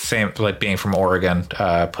same like being from Oregon,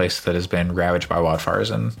 a place that has been ravaged by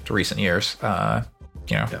wildfires in recent years.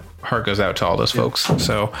 Heart goes out to all those folks.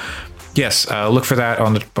 So, yes, look for that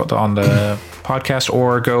on the podcast,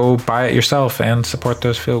 or go buy it yourself and support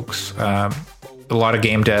those folks. A lot of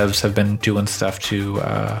game devs have been doing stuff to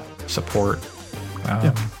support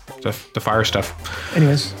the fire stuff.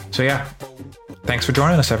 Anyways, so yeah, thanks for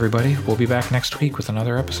joining us, everybody. We'll be back next week with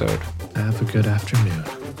another episode. have a good afternoon.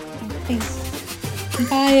 Thanks.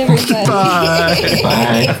 Bye, everybody.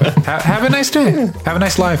 Bye. Have a nice day. Have a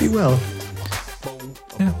nice life. Be well.